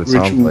 that's what it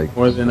sounds like.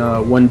 More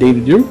than one day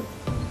to do?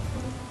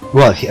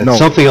 Well, yeah,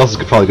 something else is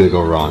probably going to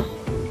go wrong.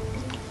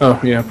 Oh,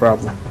 yeah,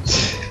 probably.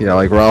 Yeah,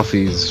 like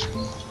Ralphie's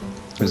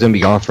gonna be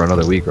gone for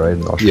another week, right?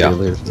 In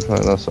Australia or something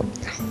like that, so.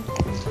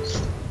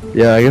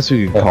 Yeah, I guess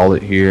we could call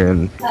it here,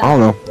 and I don't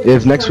know.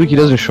 If next week he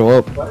doesn't show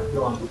up, I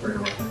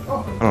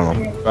don't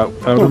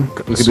know.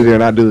 We could either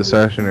not do the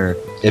session or.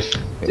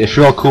 If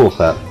you're all cool with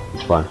that,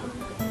 it's fine.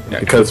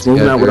 Yeah, because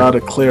moving out without a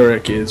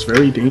cleric is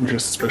very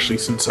dangerous, especially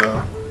since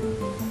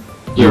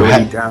you're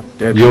already down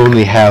dead. You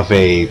only have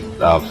a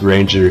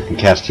ranger who can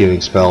cast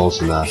healing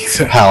spells and a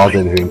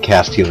paladin who can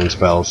cast healing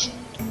spells.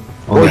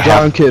 Or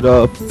John could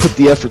put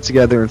the effort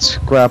together and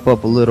scrap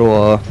up a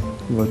little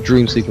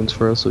dream sequence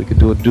for us so we could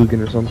do a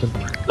Dugan or something.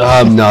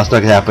 No, it's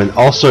not gonna happen.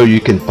 Also,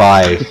 you can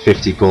buy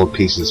 50 gold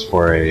pieces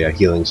for a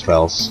healing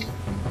spells.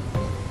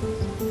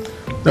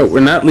 No,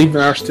 we're not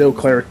leaving our still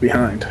cleric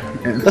behind.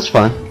 And That's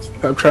fine.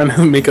 I'm trying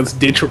to make us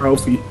ditch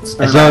Ralphie. It's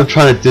not I'm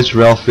trying to ditch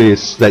Ralphie,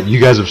 it's that you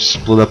guys have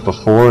split up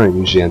before and it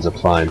usually ends up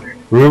fine.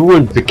 Remember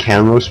when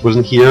Vicanos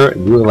wasn't here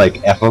and you were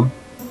like, F him?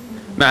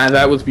 Nah,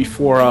 that was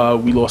before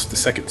we lost the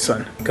second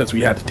son, because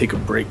we had to take a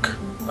break,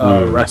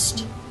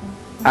 rest.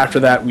 After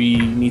that, we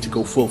need to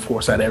go full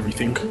force at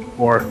everything,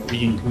 or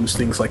we lose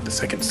things like the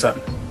second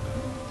son.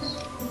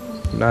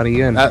 Not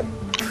again.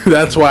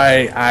 That's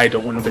why I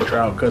don't want to venture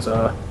out, because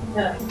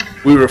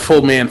we were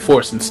full man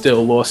force and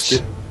still lost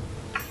it.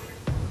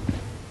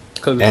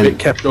 Because it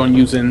kept on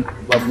using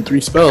level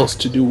 3 spells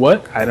to do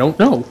what? I don't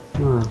know.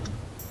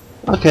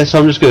 Okay, so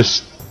I'm just gonna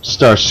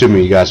start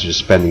assuming you guys are just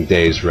spending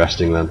days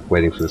resting then,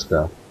 waiting for this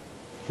to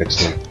fix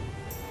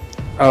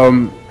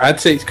them. I'd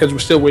say it's because we're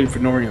still waiting for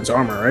Norian's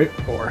armor, right?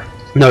 Or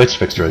no, it's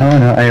fixed already. Oh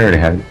no, I already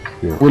have it.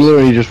 Yeah. We're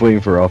literally just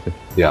waiting for Ralphie.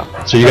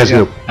 Yeah. So you guys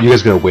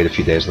gonna wait a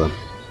few days then?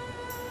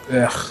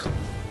 ugh.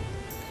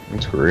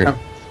 That's great.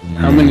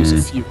 How many is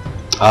a few?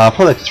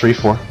 Probably like 3,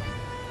 4.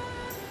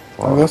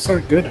 Oh, that's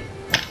not good.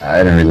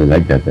 I don't really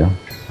like that though.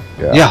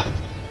 Yeah,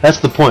 that's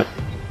the point.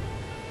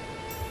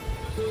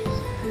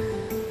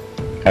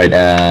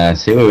 Alright,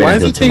 see what we Why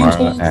have is he taking so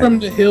tomorrow. long from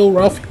the hill,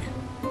 Ralphie?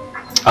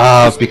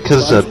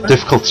 Because it's a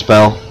difficult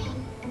spell.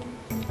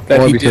 That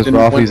Or he because did in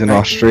Ralphie's one in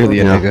night?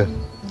 Australia, Yeah. nigga.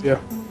 Yeah.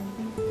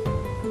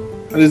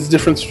 What is the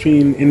difference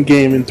between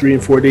in-game and 3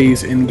 and 4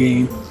 days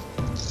in-game?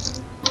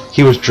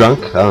 He was drunk?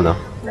 I don't know.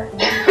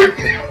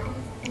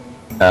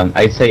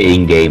 I'd say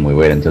in game we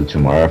wait until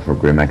tomorrow for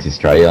Grimaxe's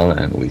trial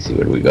and we see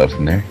where we go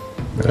from there.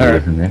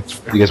 Alright.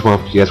 You guys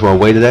want to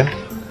wait today?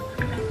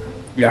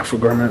 Yeah, for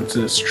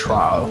Grimaxe's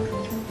trial.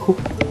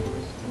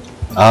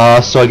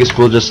 So I guess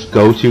we'll just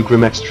go to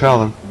Grimaxe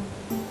trial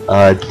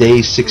then.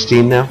 Day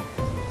 16 now?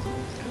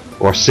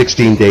 Or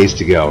 16 days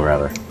to go,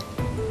 rather.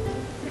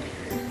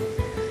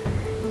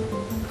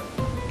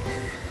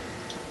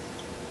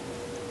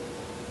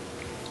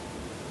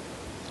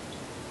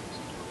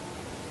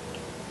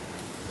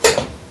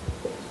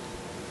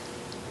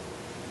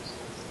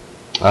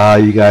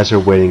 You guys are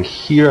waiting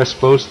here, I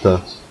suppose.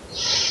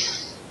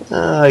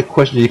 I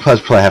question you guys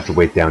probably have to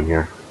wait down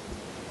here.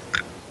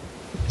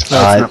 No,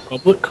 it's not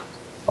public.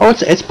 Oh,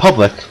 it's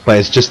public, but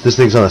it's just this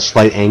thing's on a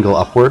slight angle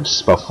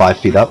upwards, about 5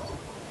 feet up.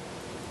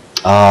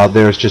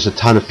 There's just a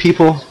ton of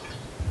people.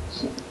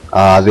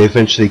 They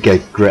eventually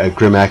get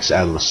Grimaxe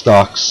out of the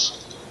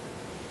stocks.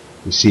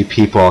 You see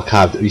people,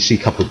 you see a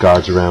couple of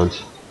guards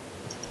around.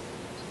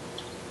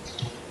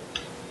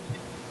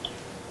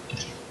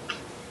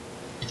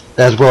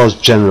 As well as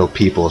general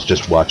people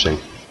just watching.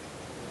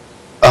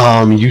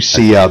 You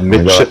see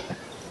Mitch.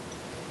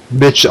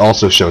 Mitch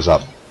also shows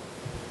up.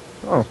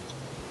 Oh.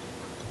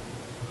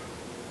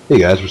 Hey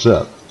guys, what's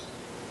up?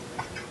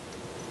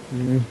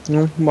 I'm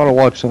about to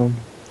watch some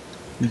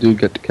dude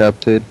get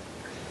decapitated.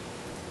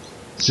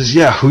 Says,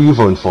 yeah, who you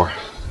voting for?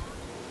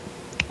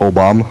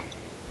 Obama.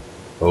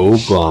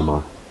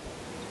 Obama.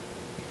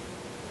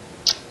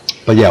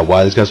 But yeah,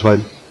 why these guys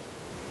fighting?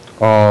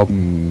 That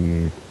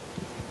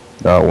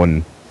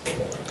one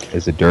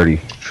is a dirty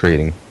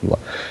trading.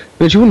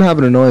 But you wouldn't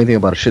happen to know anything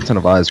about a shit ton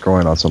of eyes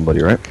growing on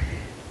somebody, right?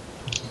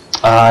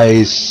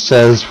 I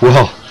says,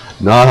 well,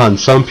 not on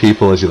some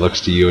people, as he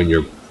looks to you and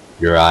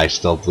your eye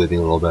still bleeding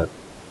a little bit.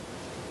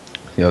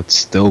 You know, it's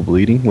still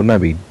bleeding. Wouldn't I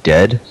be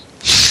dead?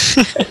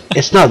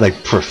 It's not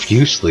like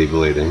profusely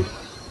bleeding.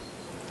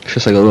 It's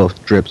just like a little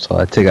drip, so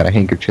I take out a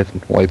handkerchief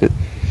and wipe it.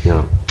 You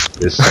know,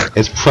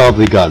 it's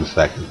probably got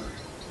infected.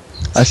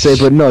 I say,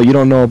 but no, you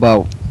don't know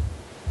about,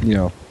 you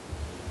know,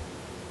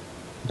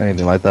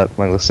 anything like that.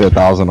 Like, let's say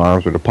 1,000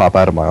 arms were to pop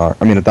out of my arm.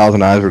 I mean,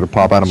 1,000 eyes were to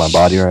pop out of my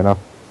body right now.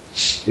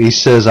 He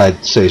says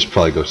I'd say you should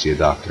probably go see a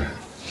doctor.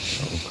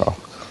 Okay. I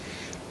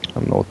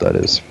don't know what that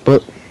is,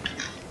 but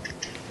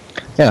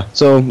yeah.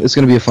 So it's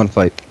gonna be a fun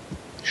fight.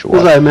 Sure.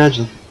 As I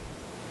imagine.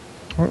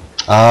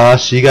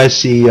 So you guys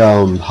see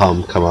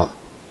Hum come up.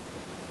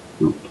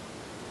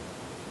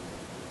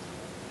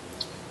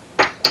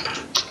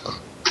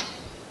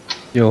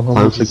 Yo, Hum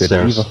looks like a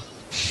Downstairs. diva.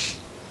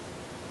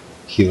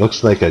 He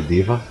looks like a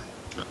diva?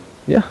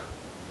 Yeah.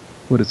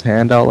 With his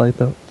hand out like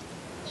that.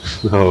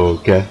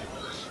 Okay.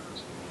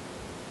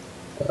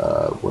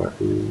 Where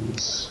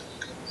is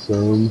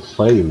some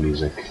fighting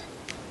music?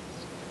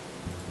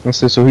 Let's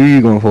say, so who are you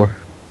going for?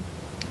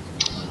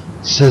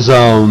 Says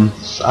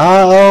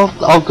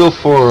I'll go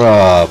for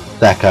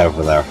that guy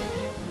over there.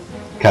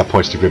 Cat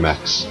points to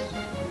Grimaxe.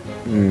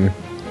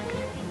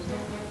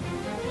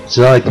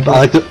 So I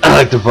like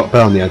to bet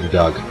on the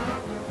underdog.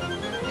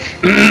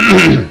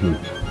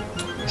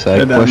 So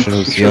I question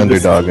who's the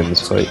underdog in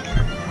this fight.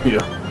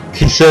 Yeah.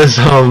 He says,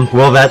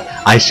 well, that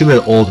I assume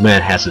that old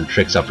man has some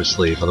tricks up his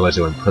sleeve, otherwise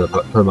they wouldn't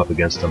put him up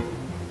against him.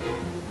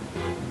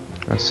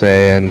 I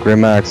say, and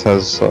Grimaxe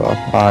has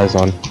eyes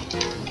on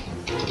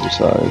every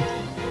side.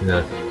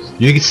 Yeah.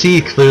 You can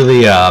see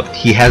clearly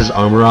he has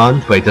armor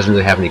on, but he doesn't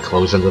really have any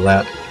clothes under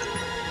that.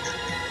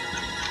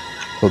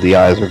 So the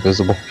eyes are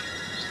visible.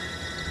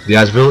 The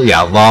eyes visible?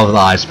 Yeah, a lot of the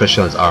eyes,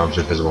 especially on his arms,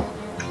 are visible.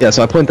 Yeah,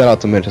 so I point that out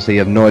to Mitch. I say, you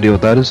have no idea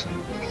what that is?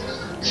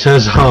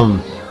 Says, it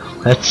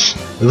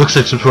looks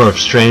like some sort of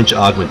strange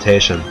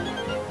augmentation.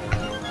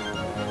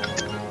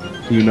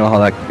 Do you know how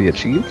that could be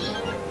achieved?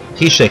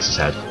 He shakes his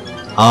head.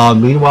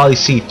 Meanwhile, you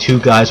see two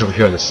guys over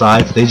here on the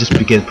side. They just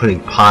begin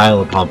putting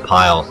pile upon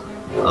pile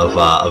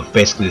of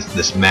basically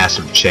this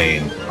massive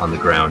chain on the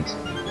ground.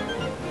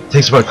 It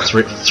takes about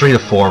three to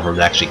four of them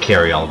to actually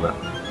carry all of it.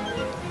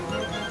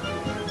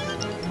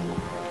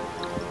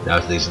 Now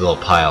with these little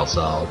piles,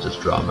 I'll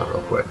just draw them out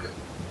real quick.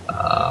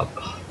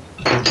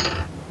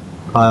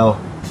 Pile,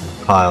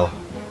 pile,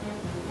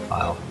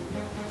 pile.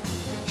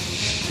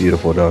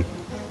 Beautiful done.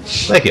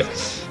 Thank you.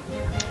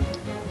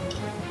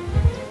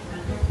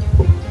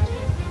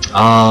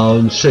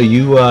 So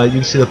you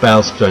can see the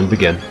battle's starting to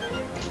begin.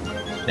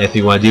 Anything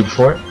you want to do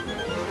before it?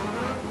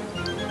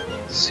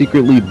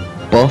 Secretly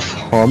buff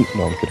Hum.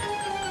 No, I'm kidding.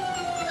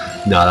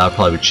 No, that would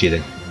probably be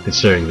cheating.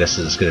 Considering this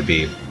is going to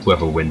be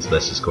whoever wins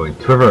this is going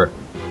whoever.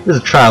 This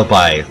is a trial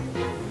by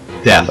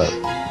death.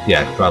 Combat.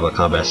 Yeah, trial by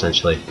combat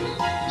essentially.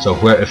 So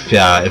if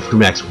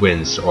Grimaxe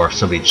wins or if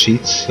somebody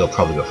cheats, he'll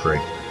probably go free.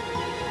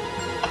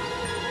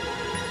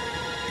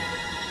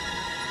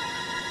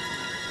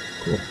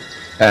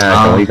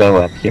 Can we go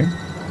up here?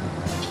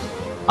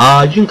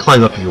 You can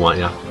climb up if you want,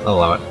 yeah. I'll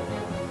allow it.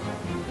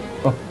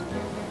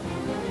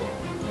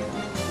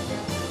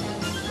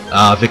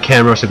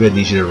 Vicameros, I'm gonna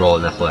need you to roll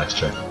an athletics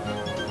check.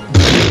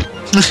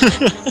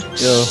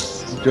 Yo,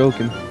 I'm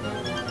joking.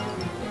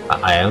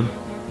 I am?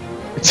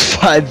 It's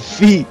 5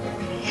 feet.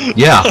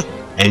 Yeah,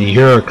 and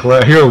you're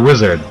a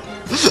wizard.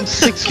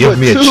 6 Give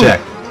me a 2.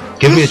 check.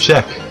 Give me a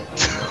check.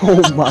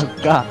 Oh my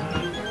god.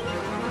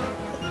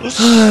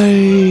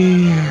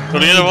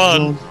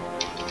 21.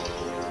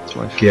 It's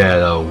my Get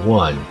a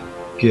 1.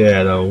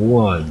 Get a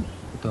 1.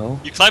 though.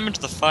 You climb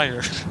into the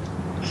fire.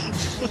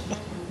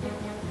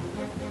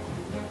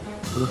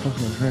 Who the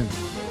fuck's my friend?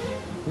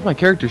 Where's my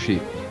character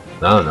sheet?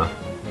 I don't know.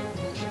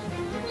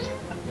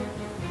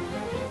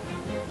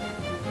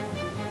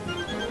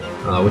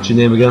 What's your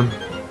name again?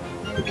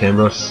 The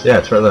Camros? Yeah,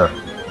 it's right there.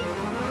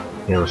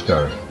 Camros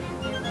Carter.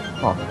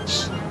 Oh.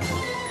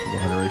 Go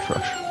ahead and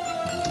refresh.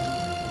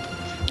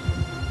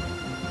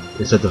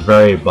 It's at the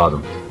very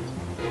bottom.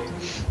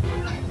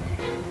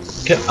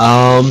 Okay,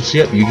 so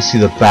yep, you can see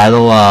the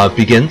battle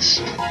begins.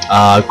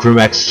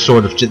 Grimaxe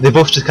sort of, they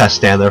both just kind of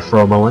stand there for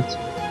a moment.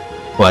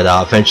 But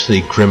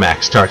eventually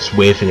Grimaxe starts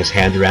waving his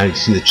hand around. You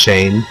see the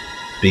chain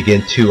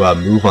begin to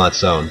move on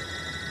its own.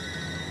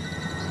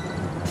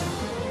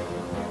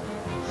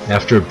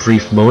 After a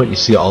brief moment, you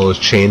see all those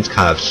chains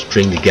kind of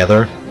string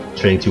together,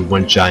 turning into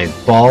one giant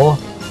ball,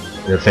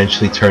 and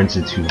eventually turns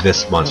into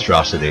this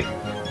monstrosity.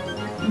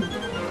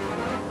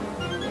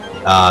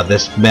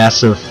 This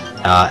massive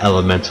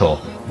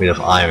elemental made of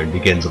iron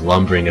begins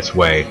lumbering its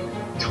way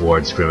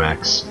towards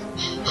Grimaxe.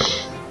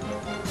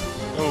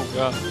 Oh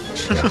god.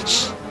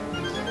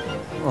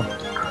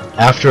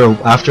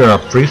 After a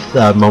brief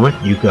moment,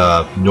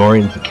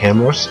 Norian and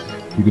Vicameros,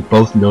 you could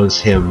both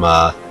notice him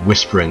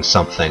whispering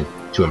something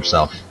to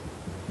himself.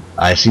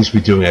 He seems to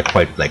be doing it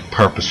quite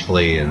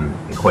purposefully and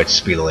quite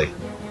speedily.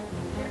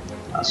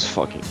 This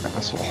fucking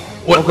asshole.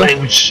 What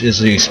language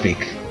is it you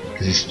speak?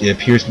 Because it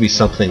appears to be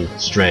something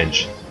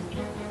strange.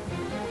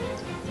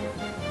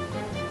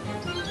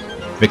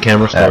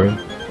 Vicameros, Norian?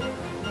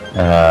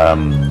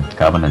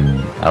 Common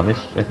and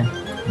Elvish, I think.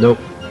 Nope.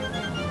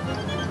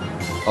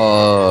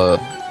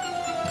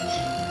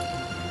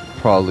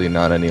 Probably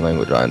not any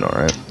language I know,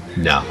 right?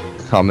 No.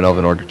 Common,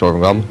 Elven, or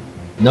Dwarven Goblin?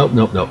 Nope.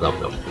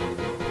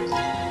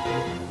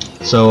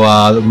 So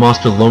the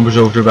monster lumbers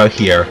over to about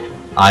here.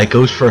 It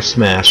goes for a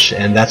smash,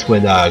 and that's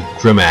when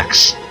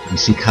Grimaxe, you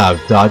see, kind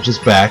of dodges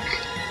back,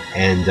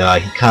 and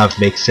he kind of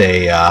makes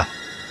a,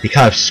 he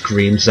kind of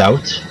screams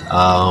out.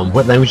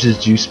 What languages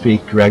do you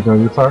speak, Ragnar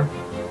and Udofire?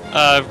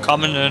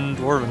 Common and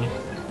Dwarven.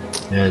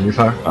 And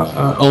Udofire?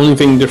 Only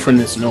thing different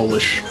is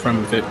Nolish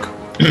from Vic.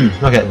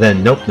 Okay,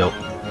 then nope.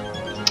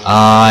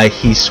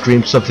 He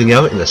screams something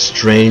out in a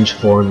strange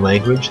foreign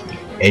language,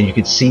 and you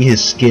can see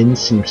his skin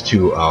seems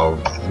to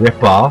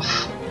rip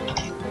off,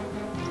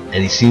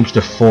 and he seems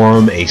to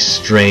form a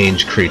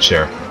strange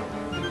creature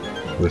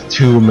with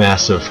 2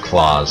 massive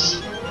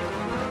claws.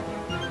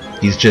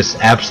 He's just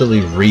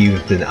absolutely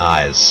wreathed in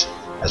eyes,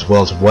 as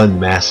well as 1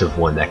 massive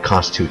one that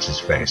constitutes his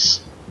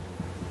face.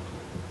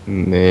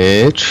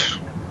 Mitch?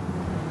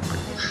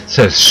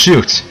 Says,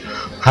 shoot!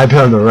 I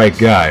bet I'm the right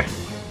guy.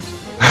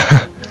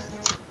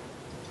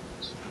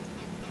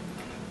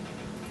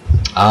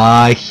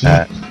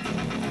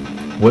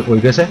 What were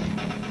you gonna say?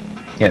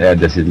 Yeah,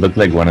 does it look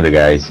like one of the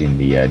guys in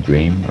the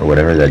dream or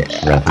whatever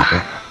that Ralphie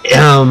said?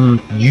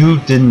 You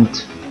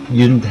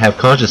didn't have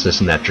consciousness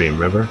in that dream,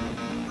 remember?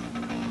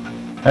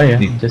 Oh yeah,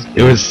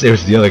 It was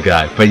the other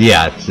guy, but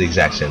yeah, it's the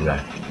exact same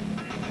guy.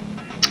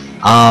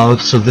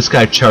 So this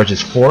guy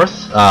charges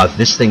forth.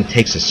 This thing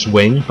takes a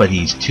swing, but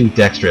he's too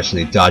dexterous and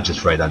he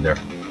dodges right under.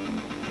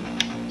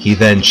 He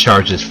then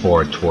charges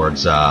forward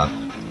towards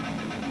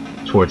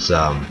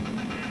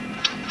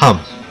Hum.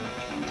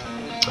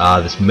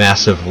 This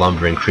massive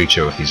lumbering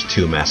creature with these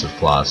 2 massive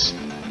claws.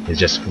 He's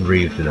just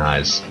wreathed in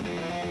eyes.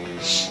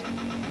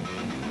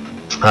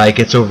 He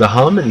gets over to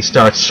Hum and he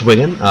starts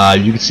swinging.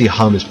 You can see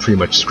Hum is pretty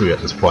much screwed at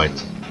this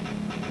point.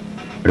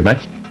 Pretty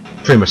much?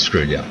 Pretty much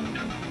screwed, yeah.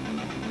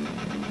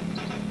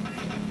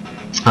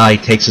 He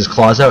takes his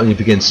claws out and he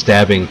begins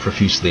stabbing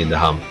profusely into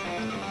Hum.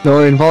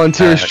 Norian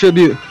volunteers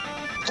tribute.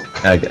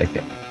 Okay.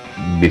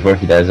 Before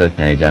he does that,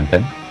 can I jump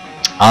in?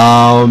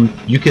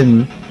 You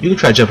can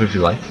try jump if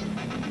you like.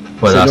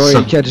 But So Norian,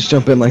 you can't just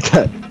jump in like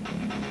that.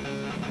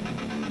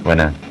 Why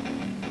not?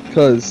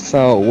 Because that's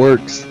how it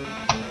works.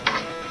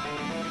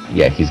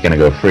 Yeah, he's gonna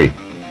go free.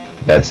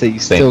 I say you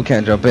still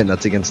can't jump in,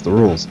 that's against the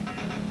rules.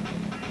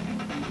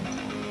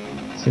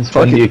 Since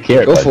when do you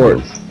care Go about for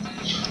rules? it.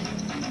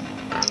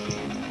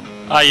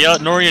 I yell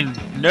at Norian,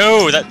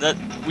 no, that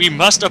we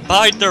must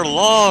abide their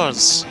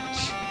laws.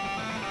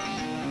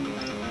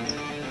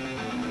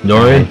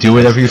 Norian, do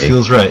whatever you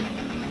feels right.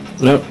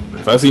 Nope.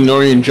 If I see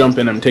Norian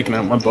jumping, I'm taking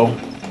out my bow.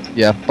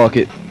 Yeah, fuck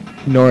it.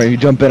 Norian, you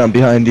jump in, I'm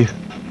behind you.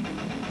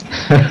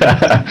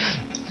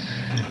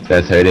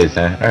 That's how it is,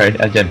 huh?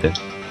 Alright, I'll jump in.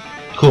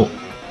 Cool.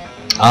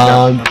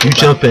 You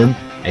jump in,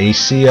 and you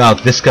see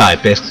this guy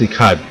basically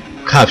kind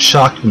of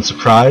shocked and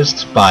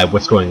surprised by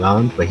what's going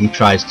on, but he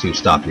tries to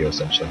stop you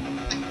essentially.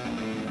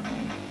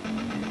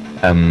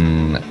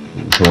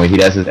 So when he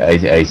does it,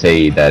 I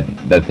say that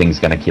thing's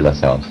gonna kill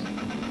ourselves.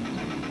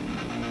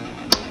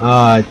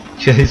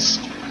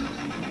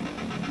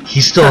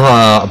 He's still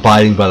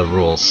abiding by the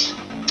rules.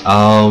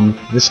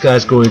 This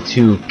guy's going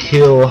to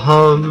kill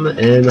Hum,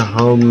 and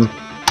Hum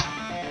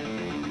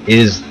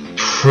is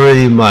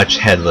pretty much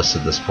headless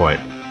at this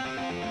point.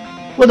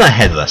 Well, not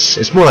headless.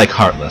 It's more like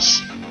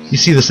heartless. You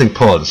see this thing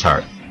pull out his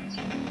heart.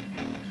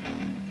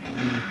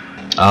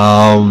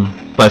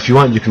 But if you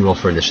want, you can roll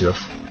for initiative.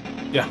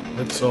 Yeah,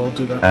 let's all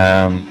do that.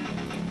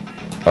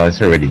 Oh,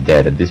 it's already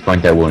dead. At this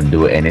point, I won't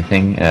do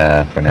anything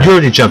for now. You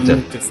already jumped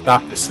in. To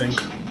stop this thing.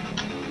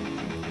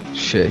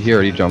 Shit, he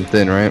already jumped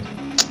in, right?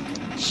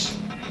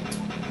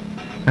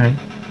 Alright.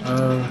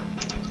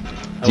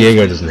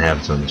 Diego doesn't have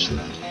its own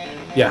initiative.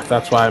 Yeah,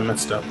 that's why I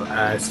messed up.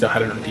 I still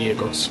had it on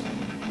Diego's.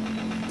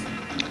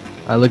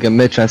 I look at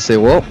Mitch and I say,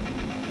 well...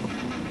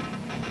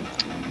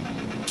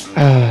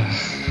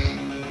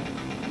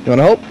 you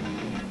wanna help?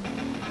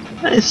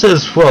 He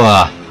says, well,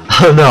 I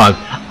don't know.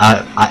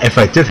 If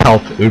I did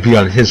help, it would be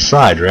on his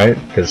side, right?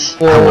 Because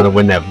I want to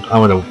win that. I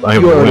want to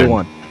You already win.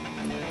 won.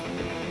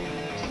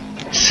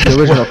 The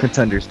original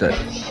contender's dead.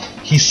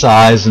 He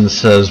sighs and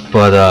says,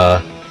 but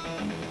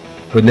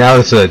now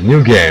it's a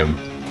new game.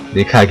 And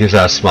he kind of gives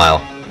out a smile.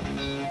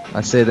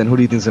 I say, then who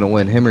do you think's gonna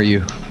win, him or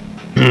you?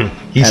 He and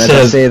says, as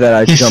I say that,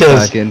 I jump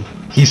back in.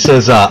 He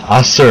says,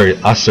 us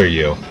or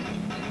you.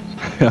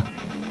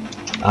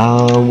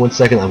 1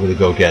 second, I'm gonna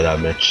go get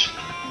Mitch.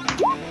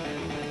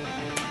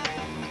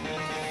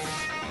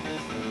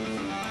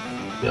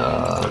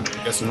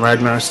 Guessing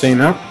Ragnar's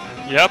staying out?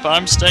 Yep,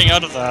 I'm staying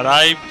out of that.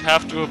 I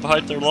have to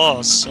abide their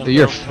laws. And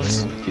You're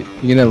those-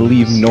 you're gonna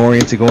leave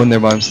Norian to go in there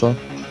by himself?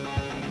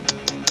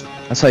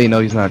 That's how you know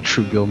he's not a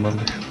true guild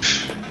member.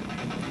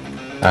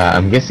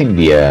 I'm guessing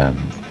the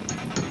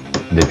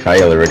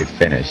trial already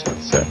finished,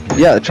 so...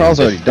 Yeah, the trial's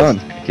already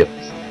done.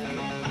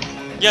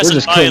 Yes, We're and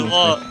just by killing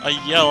law, I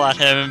yell at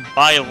him, and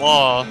by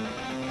law,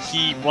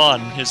 he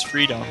won his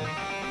freedom.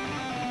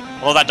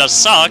 Well, that does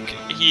suck.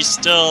 He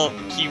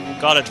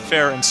got it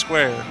fair and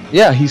square.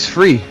 Yeah, he's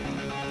free.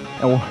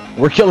 And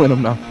we're killing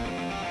him now.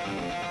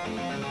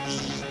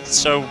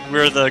 So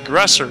we're the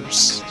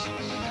aggressors.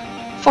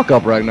 Fuck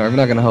up, Ragnar. I'm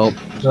not gonna help.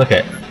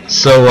 Okay,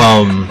 so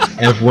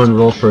everyone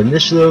roll for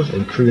initiative,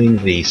 including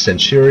the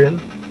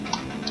Centurion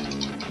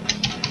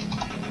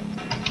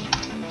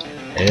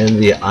and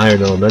the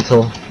Iron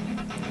Elemental.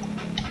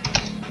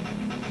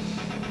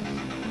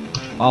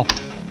 Wow.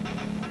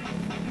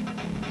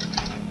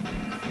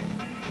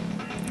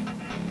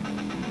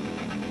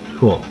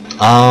 Cool.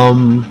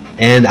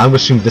 And I'm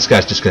assuming this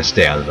guy's just gonna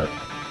stay out of it.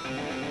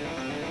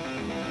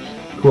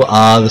 Cool.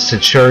 The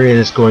Centurion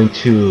is going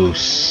to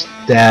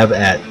stab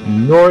at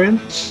Norian.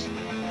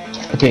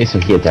 Okay, so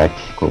he attacked.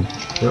 Cool.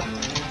 Yep.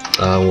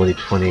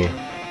 1d20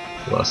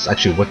 plus.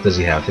 Actually, what does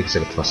he have? I think it's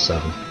like a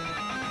 +7.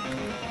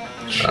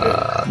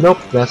 Nope.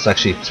 That's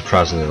actually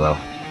surprisingly low.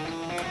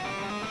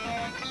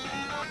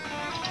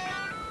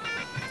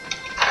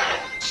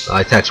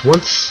 Attacks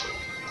once.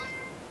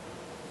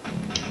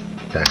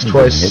 Attacks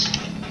twice.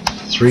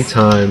 3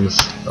 times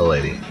a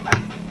lady.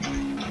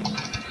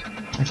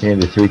 Okay,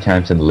 the 3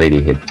 times and the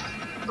lady hit.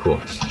 Cool.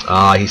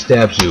 He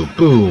stabs you.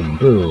 Boom,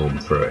 boom,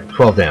 for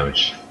 12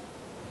 damage.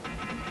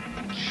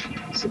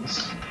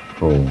 Jesus.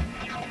 Cool.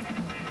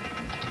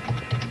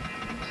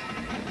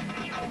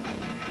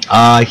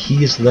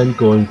 He's then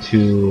going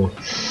to...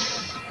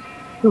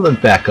 He'll then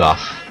back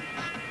off.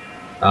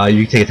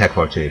 You can take attack of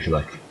opportunity if you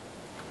like.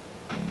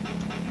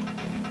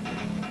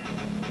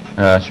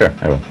 Sure,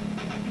 I will.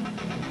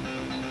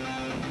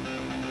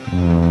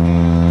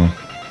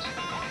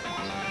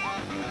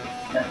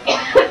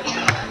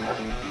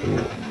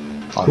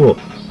 Cool.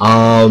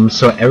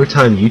 So every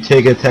time you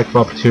take an attack of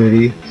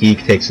opportunity, he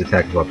takes an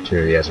attack of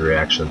opportunity as a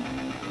reaction.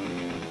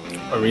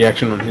 A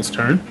reaction on his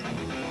turn?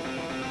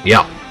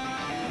 Yeah.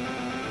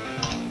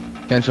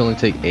 Can't you only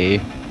take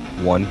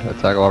one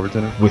attack of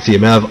opportunity? With the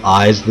amount of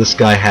eyes this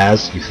guy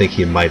has, you think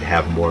he might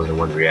have more than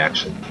one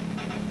reaction.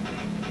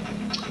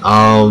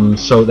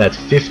 So that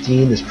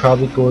 15 is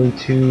probably going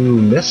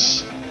to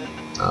miss.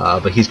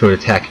 But he's going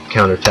to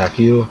counterattack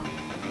you.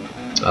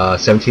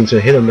 17's going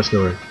to hit him, Miss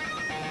Norian.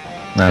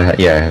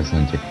 Yeah, I have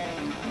 17.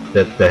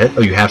 That hit?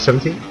 Oh, you have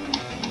 17?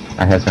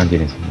 I have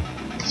 17.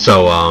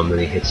 So, then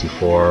he hits you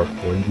for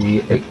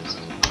 1d8.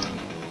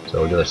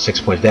 So another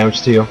 6 points of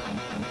damage to you.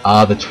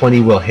 The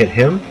 20 will hit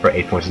him for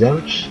 8 points of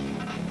damage.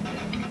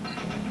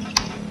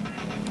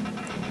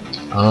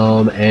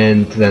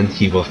 And then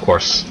he will, of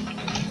course,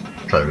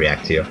 try to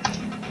react to you.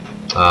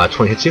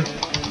 20 hits you.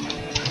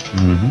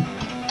 Mm-hmm.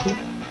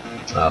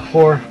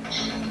 4.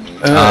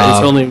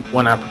 It's only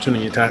one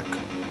opportunity attack.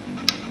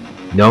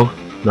 No,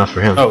 not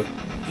for him. Oh,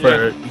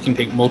 you can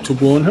take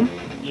multiple on him?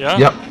 Yeah.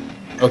 Yep.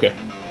 Okay.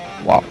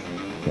 Wow.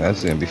 Yeah,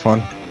 that's gonna be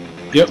fun.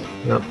 Yep.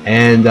 Yep.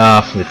 And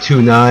for the 2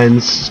 9s,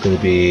 it's going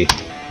to be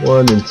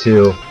 1 and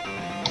 2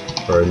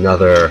 for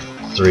another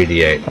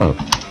 3d8. Oh,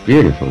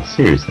 beautiful.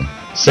 Seriously.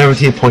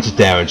 17 points of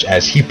damage.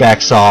 As he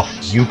backs off,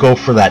 you go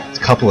for that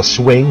couple of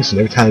swings, and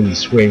every time he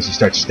swings, he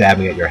starts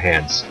stabbing at your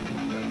hands.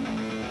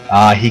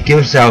 He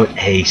gives out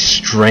a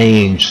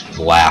strange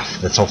laugh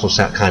that's also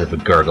kind of a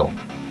gurgle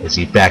as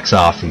he backs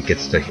off and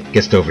gets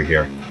to over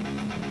here.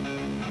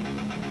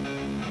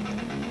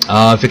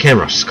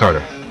 Vicamros,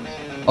 Carter.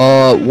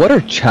 What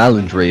are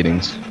challenge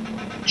ratings?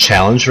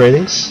 Challenge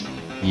ratings?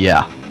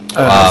 Yeah.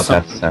 That's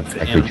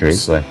actually true.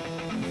 So.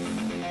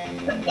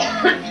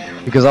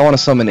 Because I want to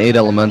summon 8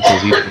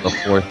 elementals each with a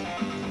 4th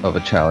of a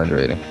challenge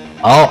rating.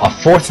 Oh, a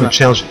 4th of a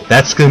challenge.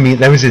 That's gonna mean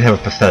that means you'd have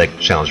a pathetic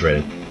challenge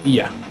rating.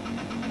 Yeah.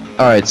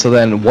 Alright, so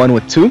then 1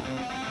 with 2?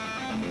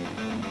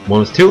 1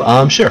 with 2?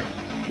 Sure.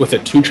 With a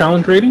 2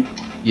 challenge rating,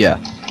 Yeah.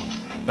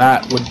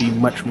 that would be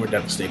much more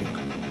devastating.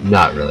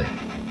 Not really.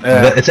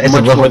 Much It's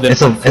more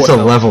than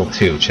a level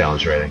 2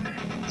 challenge rating.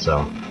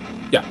 So.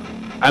 Yeah.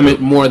 I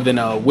meant more than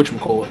a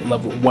whatchamacallit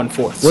level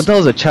 1/4. What the hell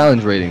is a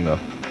challenge rating though?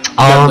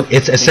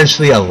 It's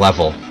essentially a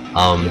level.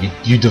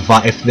 You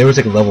divide. If there was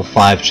like a level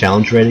 5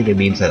 challenge rating, it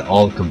means that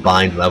all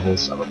combined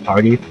levels of a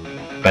party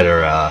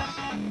better.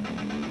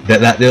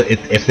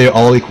 If they're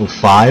all equal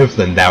 5,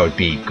 then that would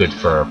be good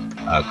for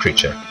a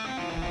creature.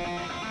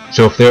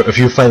 So if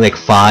you're fighting like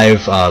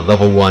 5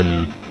 level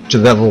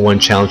 1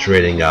 challenge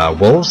rating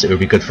wolves, it would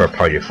be good for a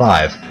party of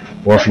 5.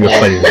 Or if you were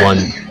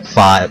fighting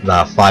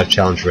 5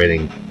 challenge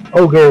rating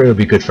ogre, it would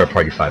be good for a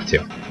party of 5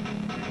 too.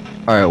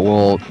 Alright,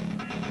 well,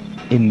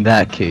 in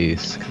that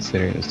case,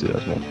 considering this dude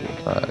has multiple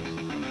ties.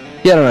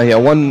 Yeah, no, yeah,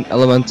 1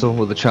 elemental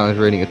with a challenge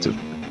rating of 2.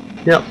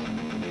 Yep.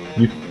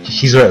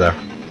 He's right there.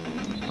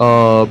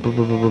 Blah, blah,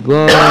 blah, blah,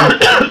 blah.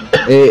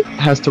 It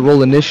has to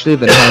roll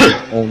initiative and has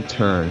its own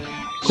turn.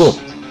 Cool.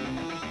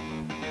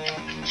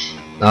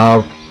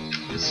 Let's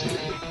see.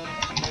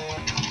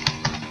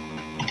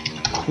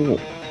 Cool.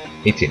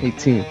 18.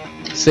 18.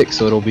 6,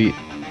 so it'll be...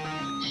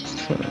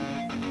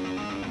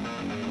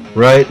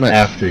 Right Nice.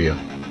 after you.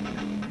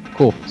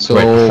 Cool, so...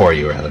 Right before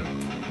you, rather.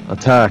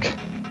 Attack.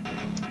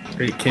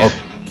 You can't.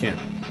 Can't.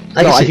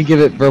 No, I can give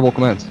it verbal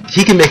commands.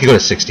 He can make it go to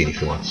 16 if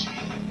he wants.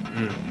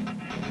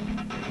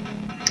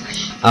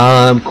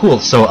 Cool.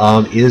 So,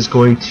 it is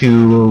going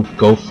to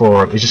go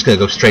for... It's just going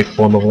to go straight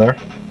for him over there.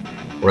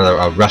 Or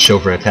rather, rush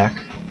over and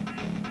attack.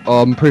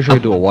 I'm pretty sure I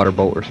do a water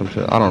boat or some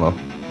shit. I don't know.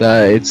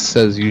 It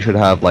says you should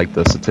have, like,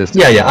 the statistics.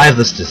 Yeah, I have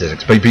the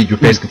statistics, but you're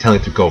basically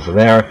telling it to go over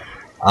there.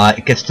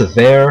 It gets to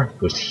there,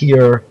 goes to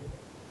here,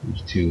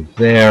 goes to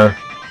there.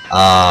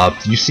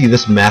 You see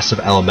this massive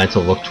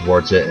elemental look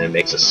towards it, and it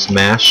makes a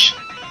smash.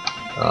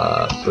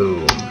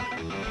 Boom.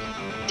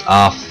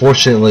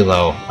 Fortunately,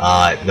 though,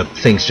 the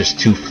thing's just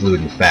too fluid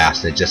and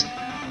fast, and it just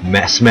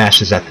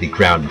smashes at the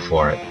ground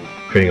before it,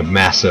 creating a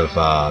massive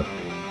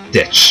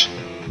ditch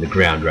in the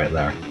ground right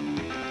there.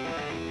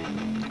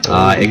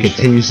 It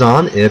continues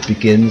on. It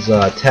begins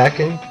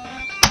attacking,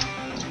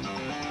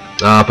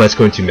 but it's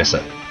going to miss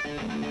it.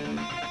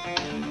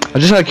 I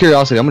just out of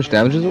curiosity, how much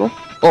damage is it roll?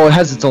 Oh, it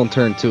has its own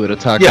turn too. It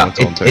attacks on its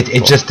own turn.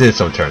 It just did its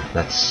own turn.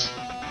 That's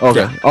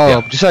okay. Yeah, Oh,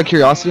 yeah. just out of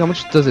curiosity, how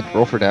much does it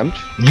roll for damage?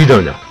 You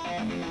don't know.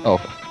 Oh,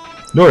 okay.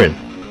 Norian.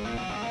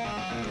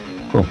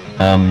 Cool.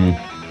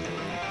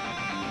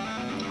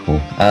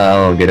 Cool.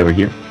 I'll get over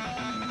here,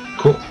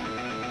 Cool.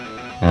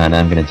 and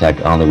I'm gonna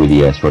attack only with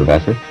the Sword of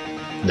Aster.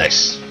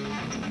 Nice.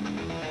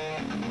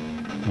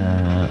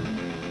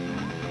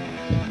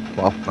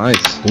 Wow,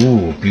 nice.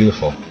 Ooh,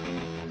 beautiful.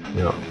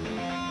 Yeah.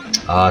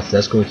 So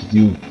that's going to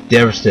do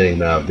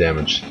devastating amount of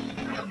damage.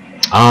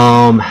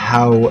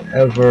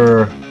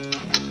 However,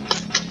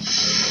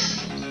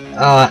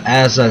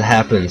 as that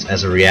happens,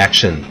 as a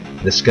reaction,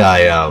 this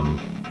guy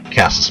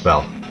casts a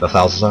spell.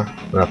 Balthazar?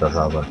 Not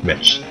Balthazar.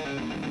 Mitch.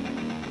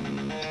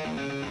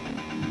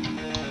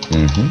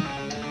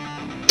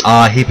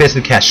 He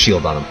basically casts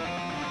shield on him.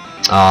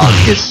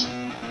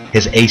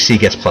 His AC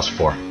gets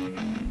 +4.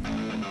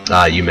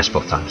 You miss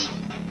both times.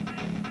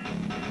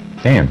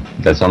 Damn,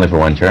 that's only for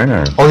one turn,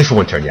 or? Only for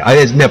one turn, yeah.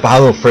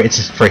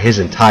 It's for his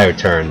entire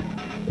turn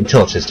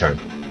until it's his turn.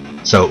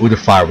 So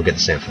Udofire will get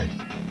the same thing.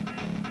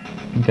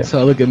 Okay. So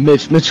I look at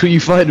Mitch. Mitch, who you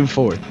fighting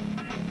for?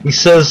 He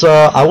says,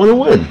 "I want to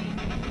win."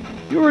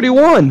 You already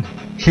won.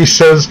 He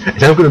says,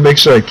 "And I'm going to make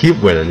sure I keep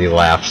winning." He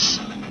laughs.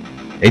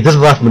 He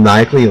doesn't laugh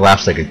maniacally. He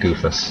laughs like a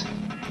goofus.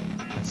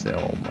 I say,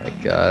 oh my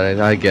god,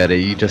 I get it.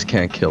 You just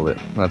can't kill it.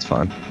 That's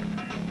fine.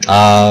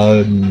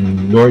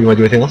 Nora, you want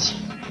to do anything else?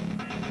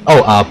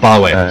 Oh, by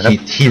the way, nope.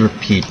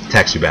 he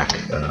attacks you back.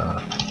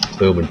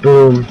 Boom and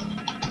boom.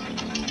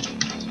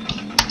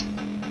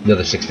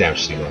 Another 6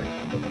 damage to you, Nora.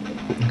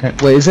 Okay.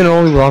 Wait, isn't it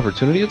only with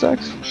opportunity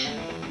attacks?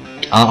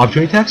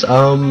 Opportunity attacks?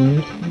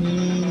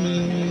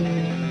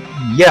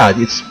 Yeah,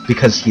 it's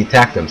because he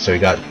attacked them, so he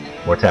got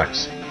more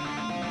attacks.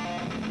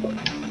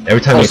 Every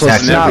time he So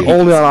attacks it's not him,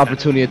 only on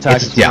opportunity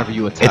attacks, it's whenever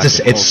you attack.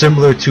 it's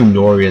similar to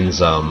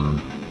Norian's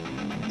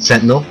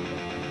Sentinel.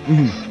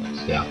 Mhm.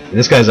 Yeah, and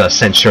this guy's a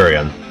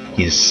Centurion.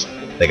 He's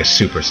like a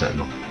super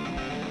Sentinel.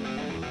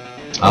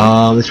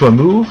 This one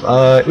move.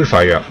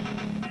 Udofire, you're up.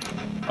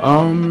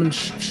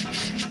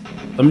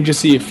 Let me just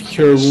see if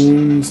Cure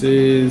Wounds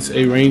is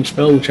a ranged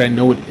spell, which I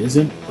know it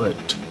isn't,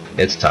 but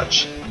It's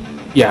touch.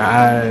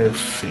 yeah, I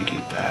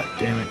figured that.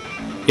 Damn it.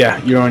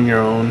 Yeah, you're on your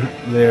own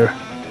there.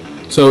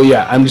 So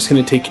yeah, I'm just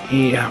gonna take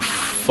a I'm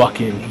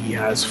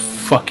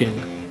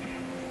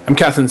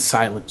casting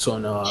Silence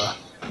on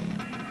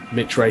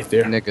Mitch right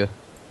there. Nigga.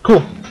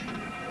 Cool.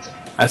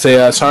 I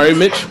say sorry,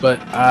 Mitch, but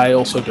I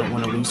also don't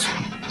want to lose.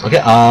 Okay.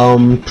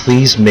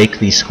 Please make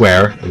the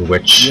square in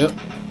which Yep.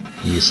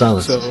 you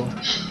silence. So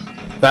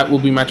that will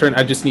be my turn.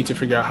 I just need to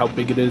figure out how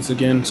big it is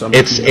again. So I'm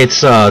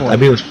It's I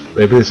believe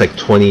it's like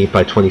 20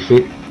 by 20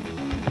 feet.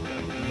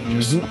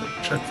 just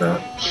check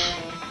that.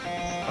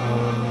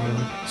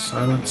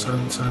 Silence.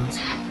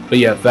 But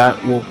yeah,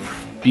 that will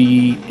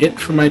be it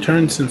for my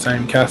turn since I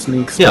am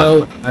casting spell.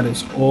 Yeah. That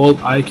is all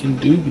I can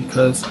do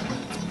because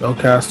spell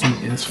casting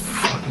is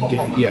fucking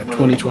gay. Yeah,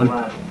 2020.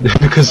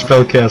 Because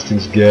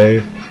spellcasting's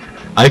gay.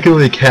 I can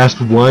only cast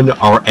one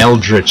or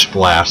Eldritch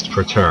Blast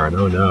per turn.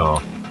 Oh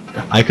no.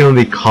 I can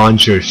only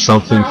conjure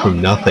something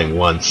from nothing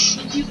once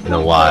in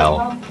a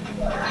while.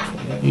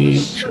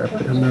 Should I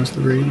put him as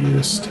the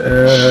radius? Is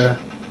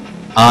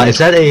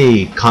that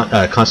a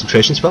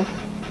concentration spell?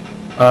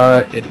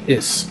 It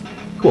is.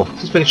 Cool.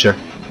 Just making sure.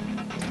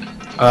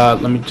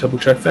 Let me double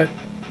check that.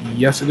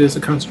 Yes, it is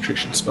a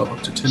concentration spell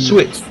up to 10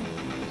 Sweet.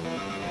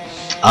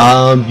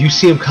 minutes. You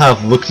see him kind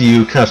of look at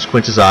you, kind of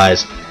squint his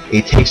eyes.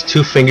 He takes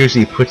two fingers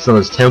and he puts it on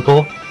his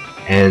temple,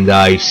 and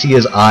you see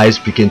his eyes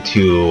begin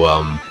to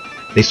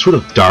they sort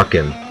of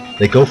darken.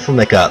 They go from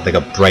like a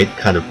bright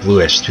kind of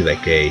bluish to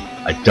like a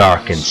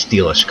dark and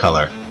steelish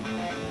color.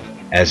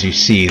 As you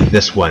see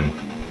this one,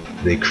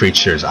 the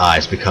creature's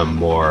eyes become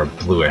more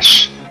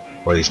bluish,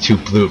 or these two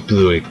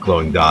bluey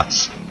glowing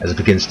dots, as it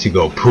begins to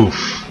go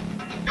poof,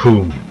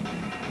 poom,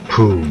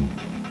 poom,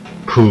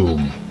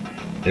 poom.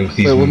 And with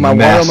these Wait, would my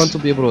water elemental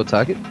be able to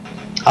attack it?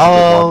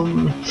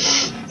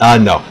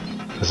 No,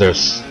 because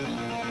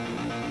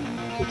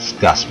it's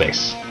got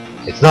space.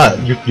 It's not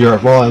your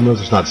raw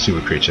elemental is not a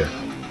super creature.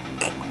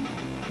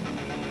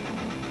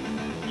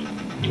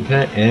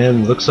 Okay,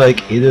 and looks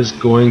like it is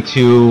going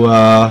to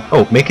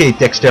make a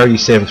dexterity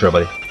saving throw,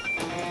 buddy.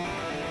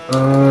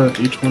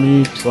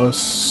 D20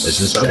 plus.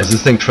 As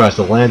this thing tries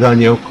to land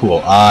on you,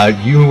 cool.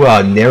 You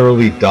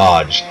narrowly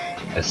dodge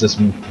as this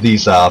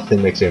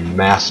thing makes a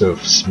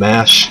massive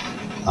smash,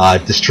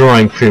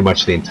 destroying pretty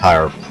much the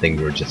entire thing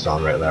you were just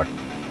on right there.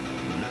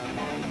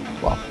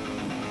 Wow.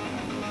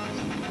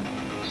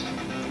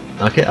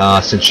 Okay,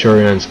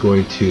 Centurion's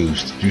going to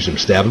do some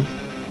stabbing.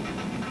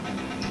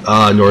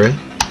 Norian,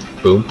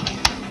 boom,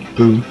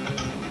 boom,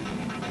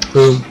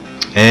 boom,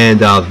 and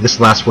this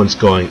last one's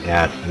going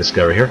at this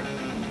guy right here.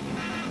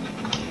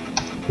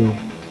 Boom.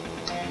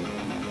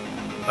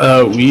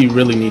 We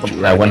really need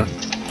you right now.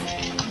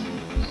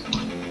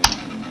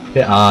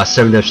 Okay,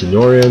 7 damage to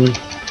Norian,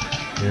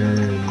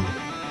 and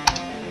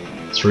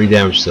 3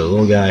 damage to the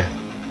little guy.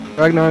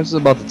 Ragnar, this is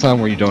about the time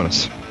where you join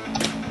us.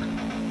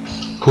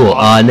 Cool,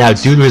 now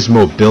due to his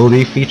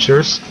mobility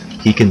features,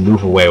 he can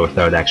move away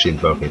without actually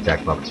invoking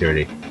attack of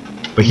opportunity.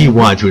 But he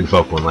wanted to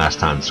invoke one last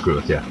time to screw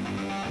with you.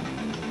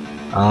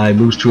 He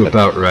moves to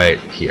about right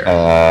here.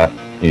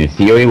 In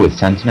theory, with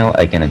Sentinel,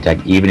 I can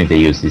attack even if they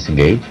use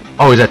disengage.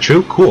 Oh, is that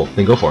true? Cool,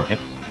 then go for it. Yep.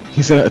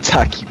 He's gonna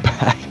attack you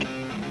back.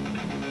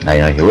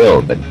 I he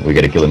will, but we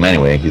gotta kill him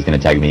anyway. He's gonna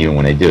attack me even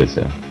when I do,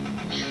 so.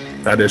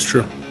 That is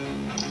true.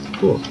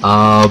 Cool.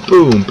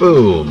 Boom,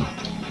 boom.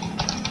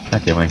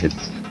 Okay, one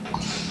hits.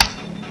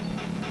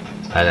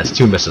 And that's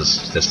 2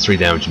 misses. That's 3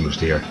 damage and moves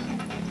to here.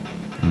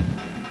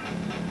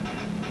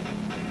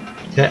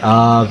 Okay,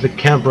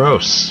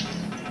 Vicambros.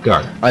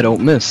 Guard. I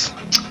don't miss.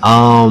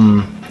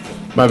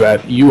 My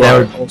bad. You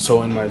are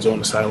also in my zone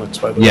of silence,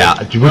 by the way. Yeah,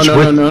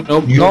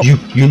 No.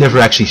 You never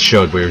actually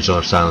showed where your zone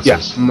of silence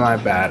is. Yeah, my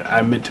bad.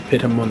 I meant to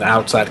pit him on the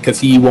outside because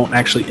he won't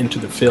actually enter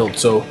the field,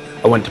 so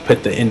I went to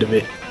pit the end of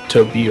it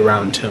to be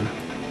around him.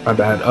 My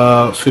bad.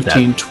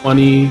 15,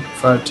 20,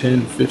 5,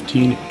 10,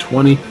 15,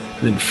 20,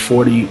 and then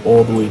 40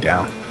 all the way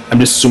down. I'm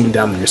just zooming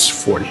down this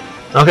 40.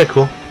 Okay,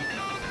 cool.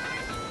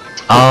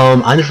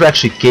 I never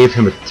actually gave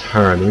him a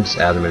turn. Let me just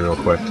add him in real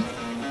quick.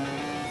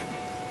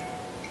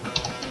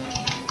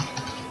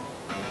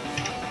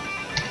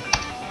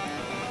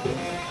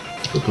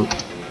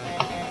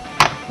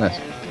 Nice.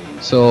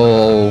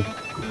 So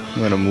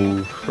I'm gonna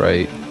move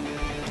right.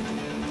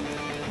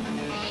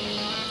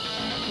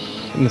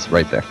 And it's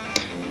right there.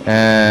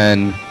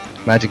 And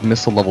magic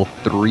missile level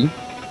 3.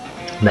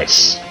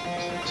 Nice.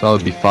 So that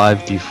would be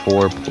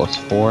 5d4 plus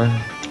 4.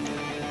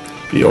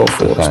 Be all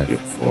fours. Five. Be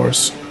all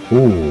fours.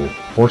 Ooh,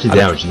 40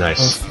 damage.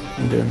 Nice.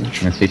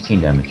 Damage. That's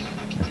 15 damage.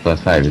 That's plus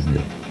 5, isn't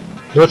it?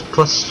 No, it's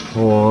plus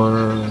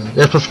 4.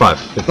 Yeah, plus 5.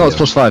 No, it's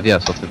plus 5. Yeah,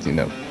 so 15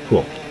 damage.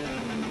 Cool.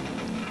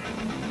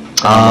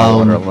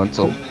 Water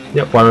elemental.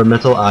 Yep, water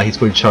elemental. He's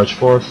going to charge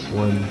forth.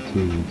 1,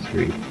 2,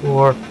 3,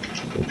 4.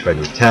 We'll try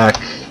to attack.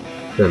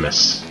 Gonna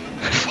miss.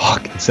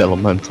 Fuck, it's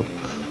elemental.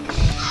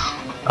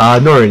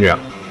 Norian, you're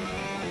up.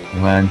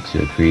 1,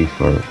 2, 3,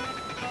 4.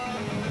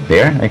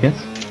 there, I guess.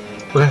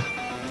 Okay.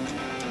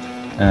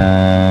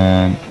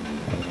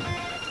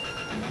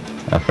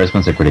 First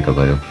one's a critical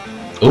value.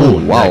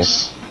 Oh, wow.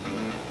 nice.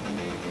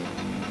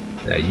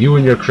 Yeah, you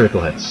and your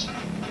critical hits.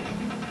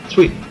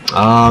 Sweet.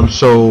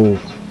 So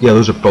yeah,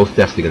 those are both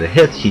definitely gonna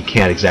hit. He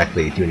can't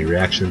exactly do any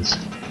reactions.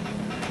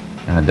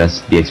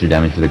 Does the extra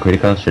damage for the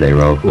critical? Should I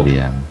roll for the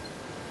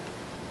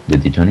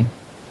d20?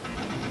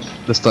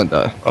 The stun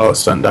die. Oh,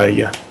 stun die,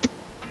 yeah.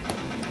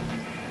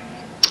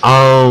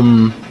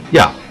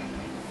 Yeah.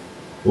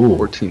 Ooh.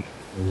 14.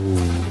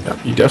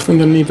 Yeah, you definitely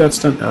gonna need that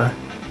stun die.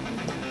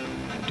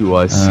 Do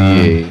I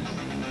see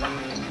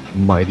a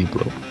mighty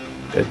blow?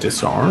 A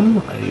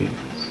disarm?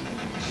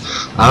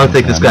 I don't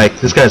think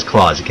this guy's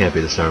claws. He can't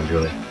be disarmed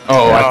really.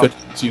 Oh, Yeah. I thought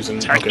he was using.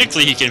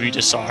 Technically, he can be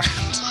disarmed.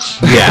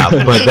 Yeah,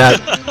 but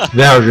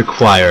that would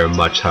require a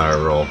much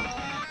higher roll.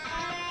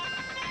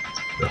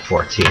 A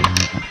 14.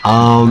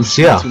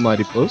 So yeah. 2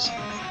 mighty blows.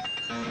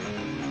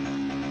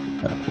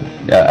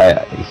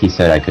 Yeah, he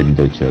said I couldn't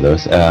do 2 of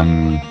those.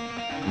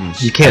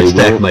 You can't I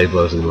stack will- mighty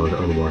blows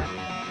anymore.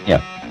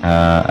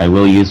 I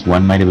will use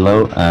 1 mighty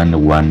blow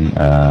and 1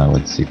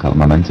 what's it called,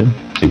 momentum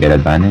to get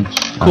advantage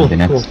Cool, on the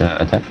next cool.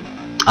 attack.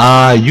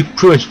 You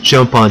pretty much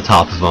jump on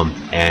top of him,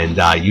 and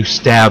you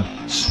stab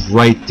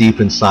right deep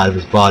inside of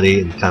his body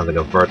in kind of like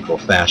a vertical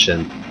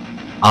fashion.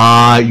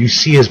 You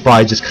see his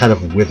body just kind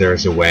of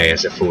withers away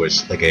as if it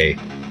was like a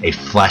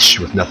flesh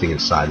with nothing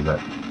inside of it.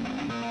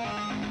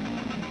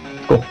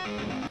 Cool.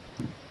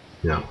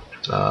 Yeah.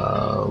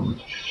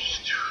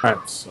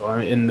 Alright, so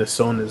I'm in the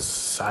zone is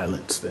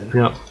silence then.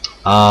 Yeah.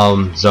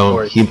 Or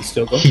Zone. he can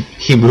still go?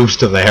 He moves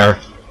to there,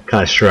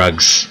 kind of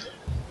shrugs.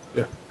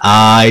 Yeah.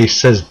 He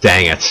says,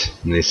 "Dang it!"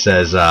 And he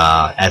says,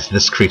 as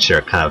this creature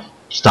kind of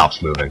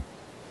stops moving.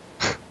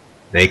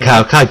 And he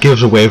kind of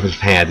gives a wave of his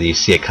hand, and you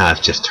see it kind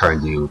of just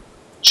turn to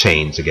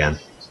chains again.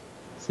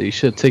 So you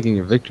should have taken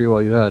your victory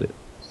while you had it.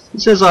 He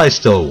says, "I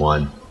still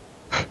won."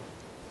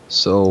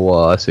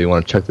 So you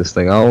want to check this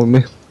thing out with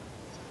me?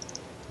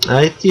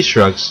 He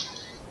shrugs.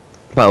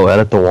 Oh,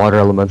 edit the water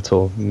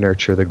elemental,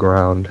 nurture the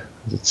ground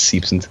as it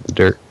seeps into the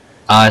dirt.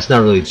 It's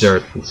not really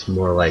dirt. It's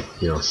more like,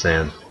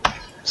 sand.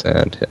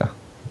 Sand,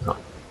 yeah.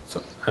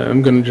 So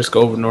I'm gonna just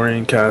go over Norian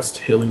and cast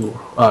healing,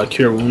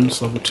 cure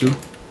wounds level 2.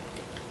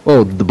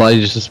 Oh, did the body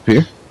just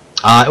disappear?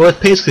 Well,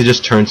 it basically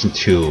just turns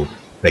into,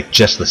 like,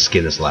 just the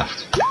skin is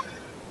left.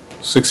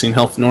 16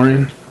 health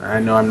Norian.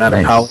 I know I'm not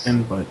Nice. a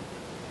paladin, but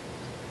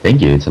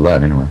Thank you, it's a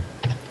lot anyway.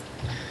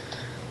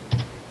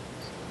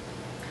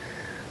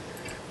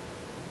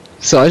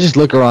 So I just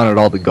look around at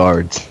all the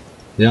guards.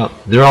 Yeah,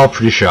 they're all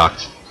pretty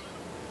shocked.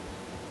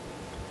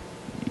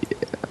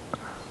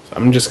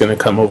 I'm just gonna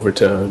come over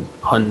to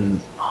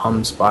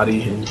Hum's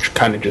body and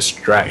kind of just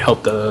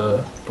help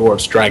the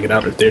dwarves drag it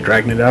out if they're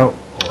dragging it out.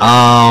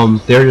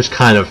 They're just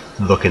kind of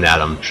looking at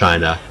him,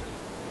 trying to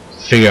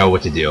figure out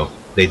what to do.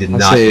 They did I'll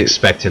not say-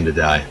 expect him to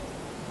die.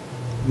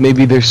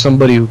 Maybe there's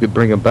somebody who could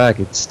bring him back.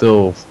 There's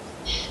still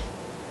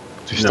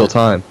No.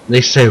 time.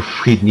 They say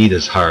we'd need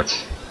his heart.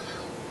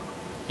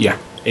 Yeah,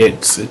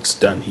 it's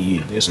done.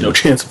 There's no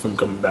chance of him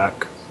coming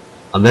back.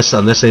 Unless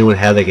anyone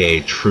had like a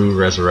true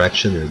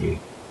resurrection, it'd be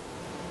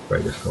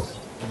very difficult.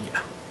 Yeah.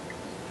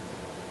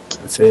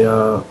 I'd say,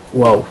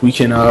 well, we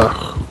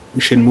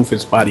should move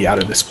his body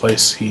out of this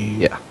place.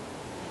 Yeah.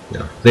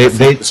 Yeah, they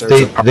deserves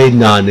a proper-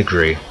 nod and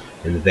agree,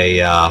 and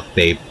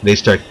they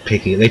start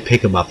picking. They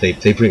pick him up.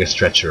 They bring a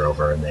stretcher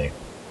over, and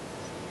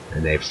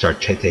they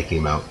start taking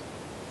him out.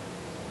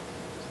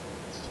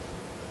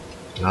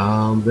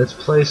 Let's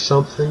play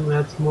something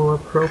that's more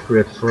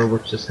appropriate for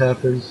what just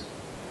happened.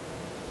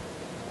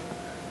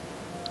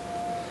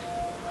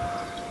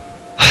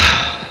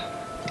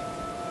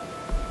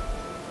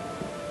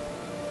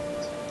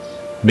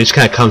 Mitch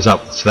kind of comes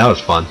up, so that was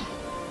fun.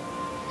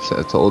 So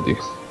I told you.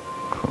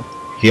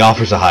 He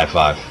offers a high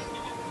five.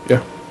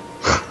 Yeah.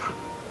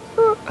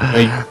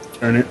 Hey,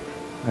 turn it.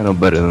 I know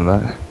better than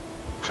that.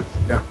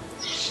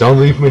 Don't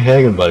leave me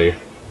hanging, buddy.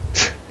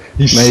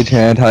 He's, Mage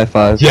hand, high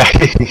five. Yeah,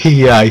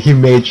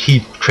 he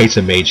creates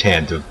a mage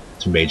hand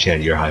to mage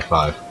hand your high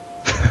five.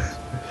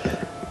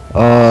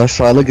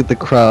 So I look at the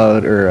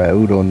crowd, or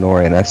Udo and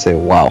Norian, and I say,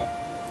 wow.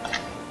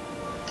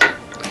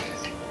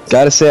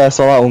 Gotta say I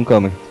saw that one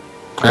coming.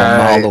 From a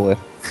mile away.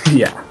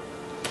 Yeah.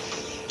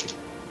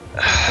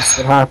 That's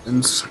what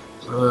happens.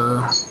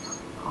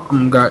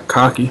 Got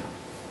cocky.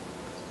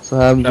 So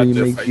how happens when you Got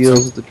to make fight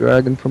deals with the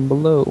dragon from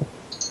below?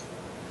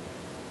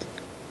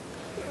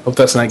 Hope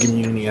that's not giving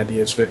you any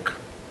ideas, Vic.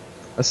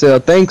 I say,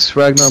 thanks,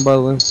 Ragnar, by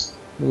the way.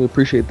 Really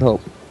appreciate the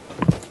help.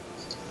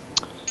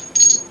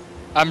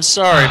 I'm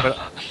sorry, but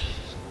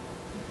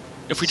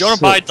if we don't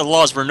So- abide the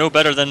laws, we're no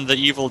better than the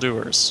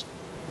evildoers.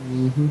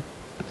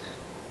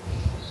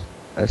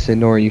 I say,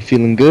 Norian, you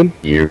feeling good?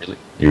 You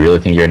really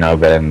think you're now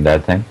better than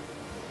that thing?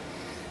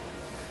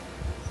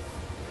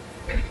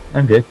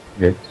 I'm good.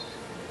 Good.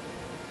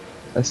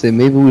 I say,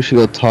 maybe we should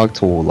go talk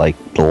to, like,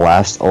 the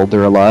last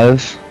elder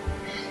alive.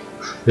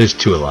 There's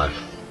two alive.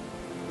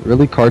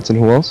 Really? Carts and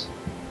who else?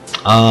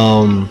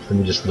 Let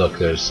me just look.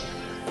 There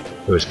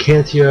was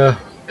Cantia,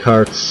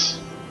 Karts,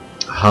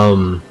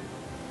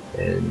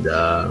 And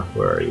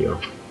where are you?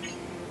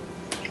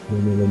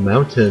 In the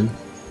mountain.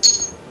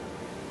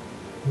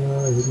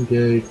 Hidden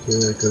gate,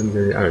 golden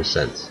gate, iron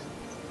sense.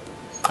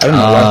 I don't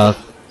know what.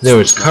 There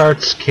was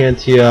Carts,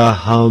 Cantia,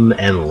 Hum,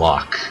 and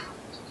Lock.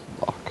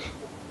 Lock.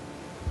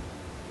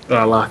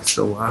 Lock's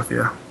still locked,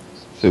 yeah.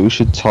 So we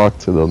should talk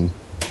to them.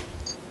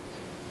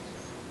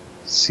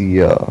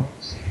 See, I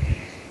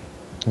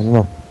don't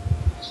know.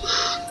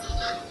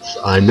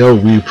 I know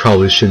we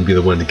probably shouldn't be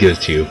the one to give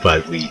it to you,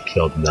 but we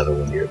killed another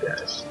one of your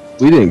guys.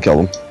 We didn't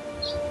kill him.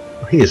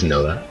 He doesn't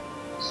know that.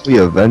 We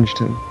avenged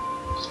him.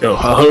 Yo, a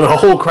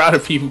whole crowd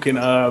of people can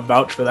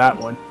vouch for that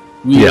one.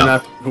 We are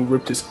not who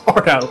ripped his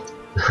heart out.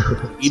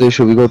 So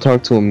should we go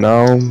talk to him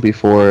now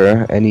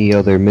before any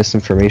other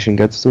misinformation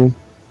gets to him?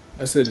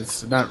 I said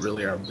it's not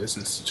really our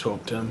business to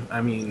talk to him.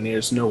 I mean,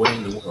 there's no way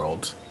in the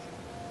world.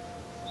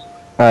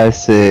 I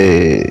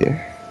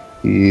say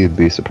he'd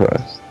be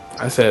surprised.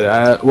 I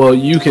said, well,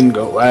 you can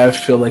go. I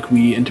feel like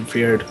we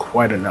interfered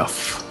quite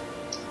enough.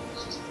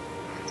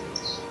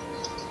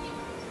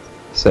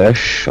 So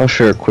I'll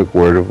share a quick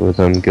word with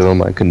him, give him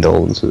my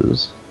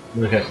condolences.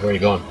 Okay, where are you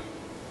going?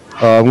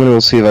 I'm gonna go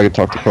see if I can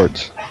talk to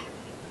Carts.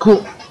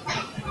 Cool.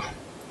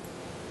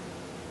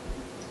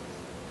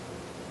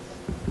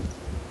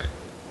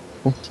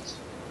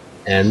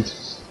 And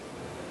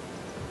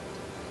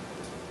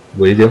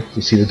what do you do?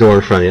 You see the door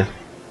in front of you.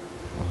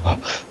 Oh,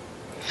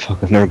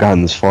 fuck, I've never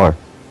gotten this far.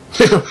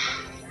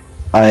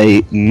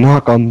 I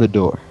knock on the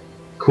door.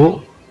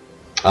 Cool.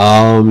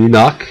 You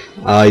knock.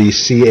 You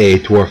see a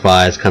dwarf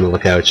eyes kind of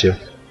look out at you.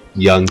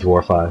 Young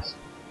dwarf eyes.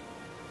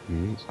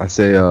 I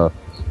say,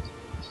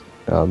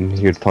 I'm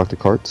here to talk to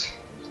Carts.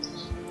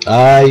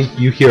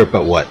 You hear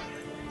about what?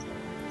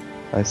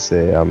 I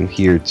say I'm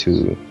here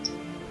to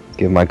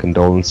give my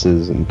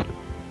condolences and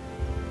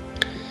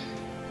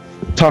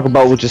talk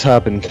about what just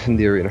happened in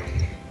the arena.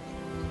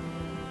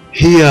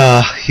 He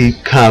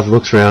kind of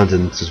looks around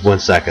and says 1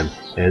 second,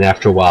 and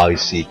after a while you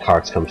see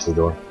Carts come to the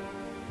door.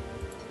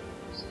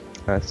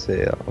 I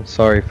say, I'm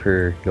sorry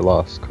for your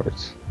loss,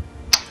 Carts.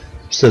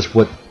 Says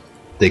what?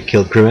 They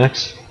killed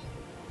Grimaxe?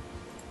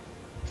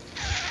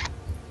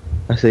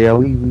 I say, yeah,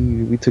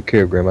 we took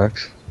care of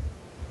Grimaxe.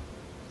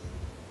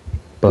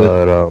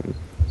 But,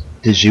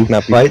 did you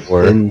not fight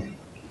before.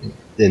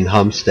 in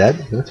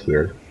Homestead? That's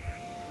weird.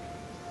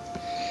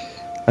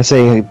 I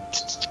say,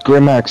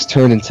 Grimaxe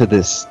turned into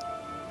this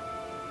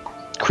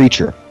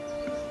creature.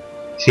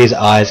 See his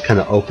eyes kind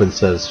of open,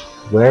 says,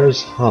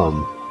 "Where's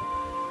Hum?"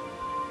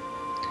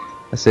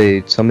 I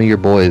say, some of your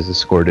boys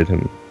escorted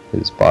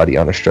his body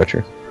on a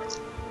stretcher.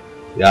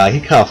 Yeah, he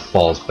kind of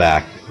falls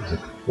back. He's like,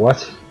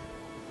 "What?"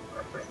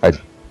 I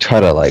try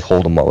to, like,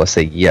 hold him up. I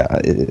say, yeah.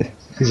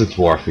 He's a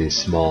dwarf, he's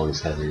small and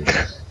he's heavy.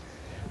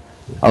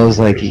 I was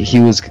like, he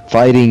was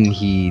fighting,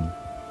 he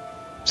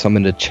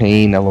summoned a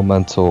chain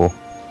elemental.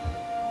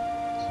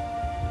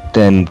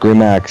 Then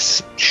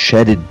Grimaxe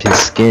shedded his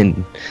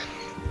skin,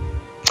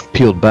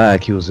 peeled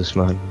back. He was this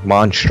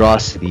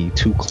monstrosity,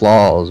 2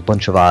 claws,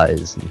 bunch of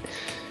eyes, and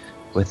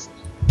with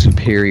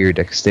superior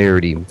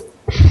dexterity,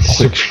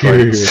 quick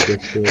strikes.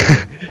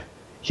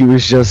 He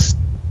was just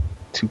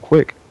too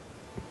quick.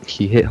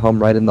 He hit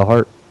Hum right in the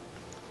heart.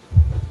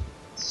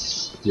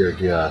 Dear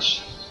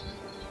gosh.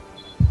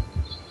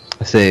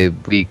 I say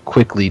we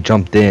quickly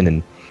jumped in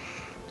and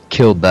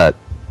killed that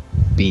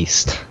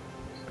beast.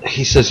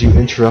 He says you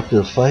interrupted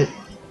a fight?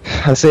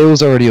 I say it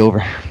was already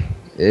over.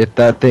 If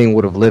that thing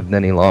would have lived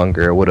any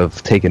longer, it would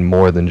have taken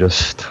more than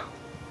just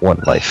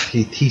one life.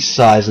 He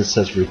sighs and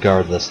says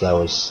regardless, that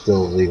was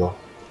still illegal.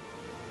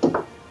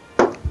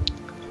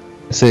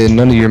 I say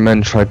none of your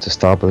men tried to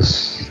stop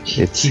us.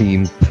 It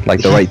seemed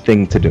like the right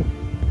thing to do.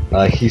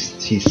 He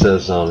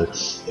says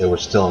it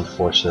was still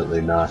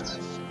unfortunately not.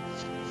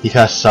 He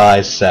kind of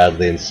sighs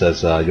sadly and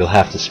says you'll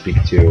have to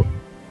speak to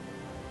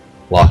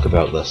Locke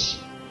about this.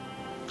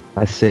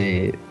 I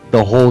say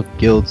the whole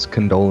guild's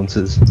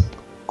condolences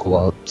go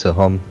out to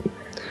Hum.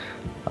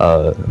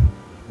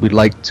 We'd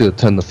like to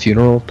attend the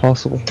funeral if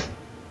possible.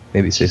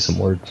 Maybe say some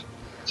words.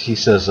 He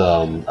says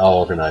I'll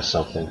organize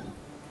something.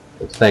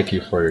 But thank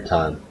you for your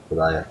time, but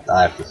I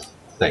have to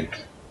think.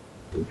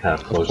 He kind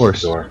of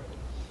closes the door.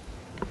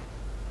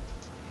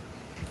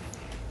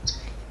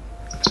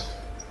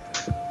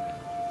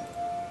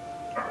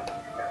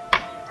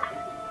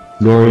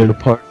 Norian,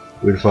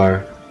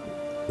 Udofire,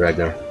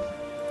 Ragnar.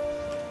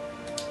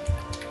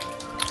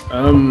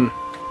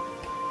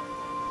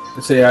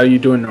 Let's say, how you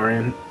doing,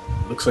 Norian?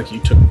 Looks like you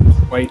took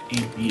quite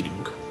a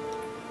beating.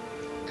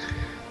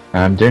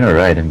 I'm doing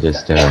alright, I'm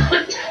just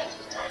a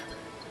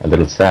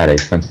little sad. I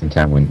spent some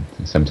time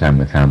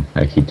with him.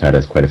 He taught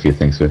us quite a few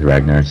things with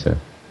Ragnar, so...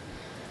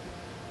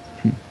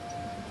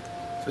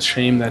 It's a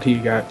shame that he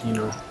got,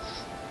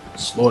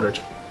 slaughtered.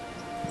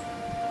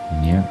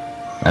 Yeah.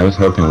 I was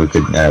hoping we'd be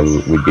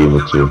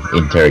able to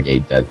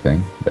interrogate that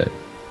thing, but...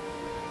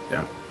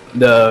 Yeah.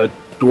 The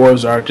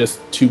dwarves are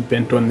just too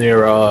bent on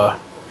their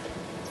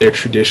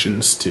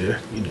traditions to,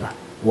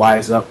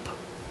 wise up.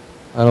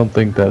 I don't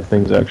think that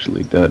thing's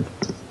actually dead.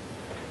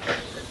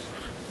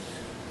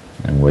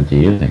 What do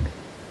you think?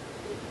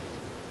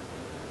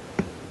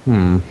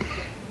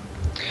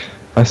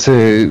 I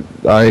say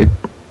I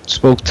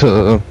spoke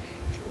to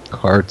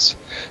Carts.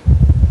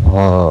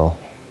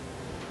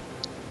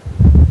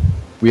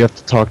 We have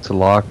to talk to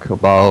Locke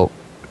about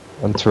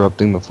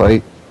interrupting the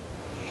fight.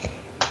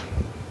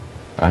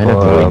 I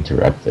never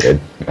interrupted it.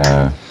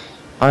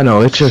 I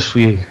know, it's just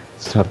we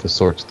just have to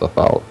sort stuff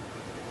out.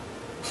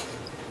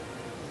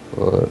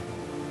 But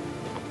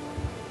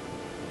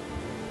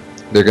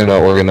they're gonna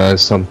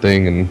organize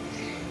something, and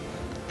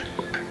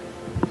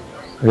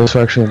I guess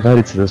we're actually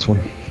invited to this one.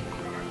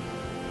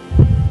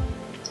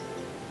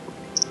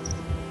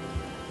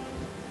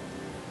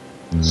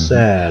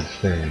 Sad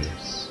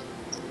face.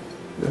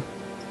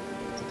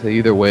 So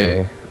either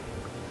way,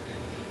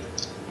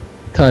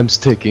 time's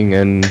ticking,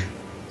 and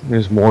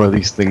there's more of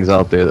these things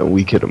out there than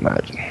we could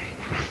imagine.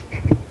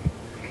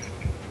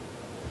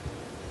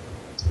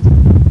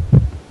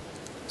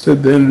 So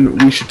then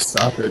we should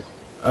stop it.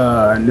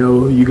 I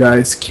know you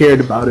guys cared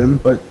about him,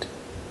 but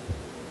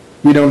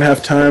we don't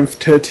have time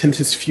to attend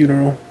his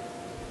funeral.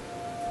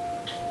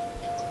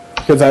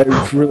 Because I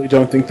really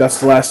don't think that's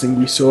the last thing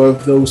we saw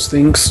of those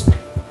things.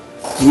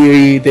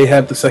 They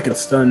had the second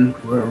stun.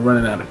 We're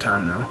running out of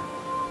time now.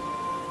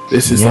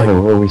 This is but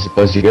where are we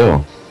supposed to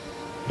go?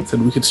 I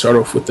said we could start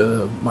off with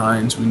the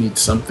mines. We need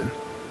something.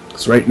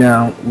 Because right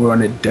now, we're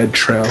on a dead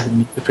trail. We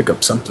need to pick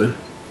up something.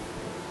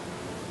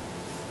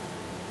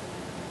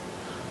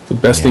 The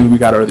best thing we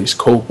got are these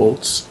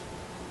cobalts.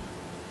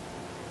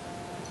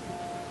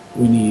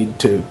 We need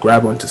to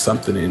grab onto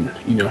something and,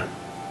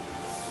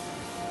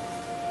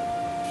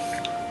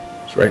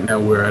 So right now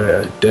we're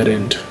at a dead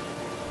end.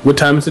 What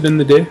time is it in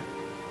the day?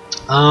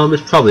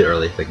 It's probably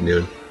early, like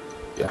noon.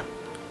 Yeah.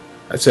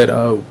 I said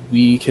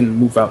we can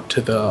move out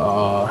to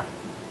the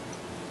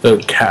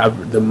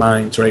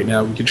mines right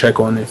now. We can check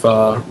on if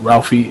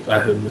Ralphie,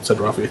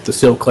 if the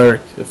Steel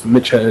Cleric, if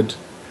Mitch had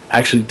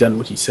actually done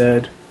what he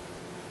said.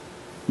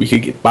 We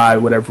could get by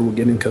whatever we're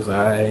getting, because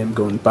I am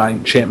going to buy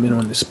enchantment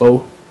on this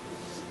bow.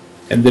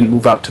 And then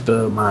move out to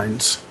the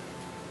mines.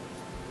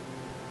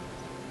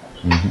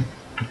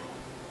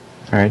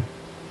 Alright.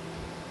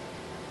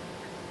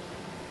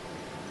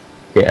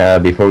 Okay,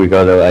 before we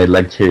go though, I'd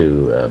like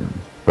to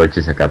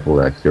purchase a couple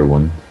extra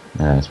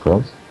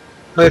scrolls.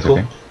 Okay, cool.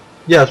 Okay.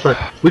 Yeah, that's fine.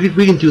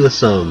 We can do this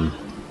during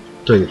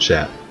the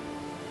chat.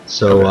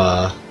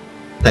 So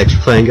thanks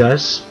for playing,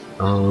 guys.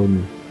 I'll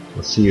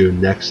see you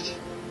next.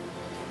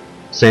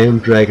 Same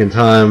dragon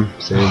time,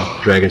 same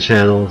dragon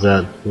channel. Is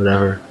that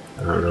whatever?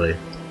 I don't really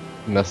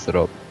messed it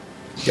up.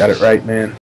 Got it right, man.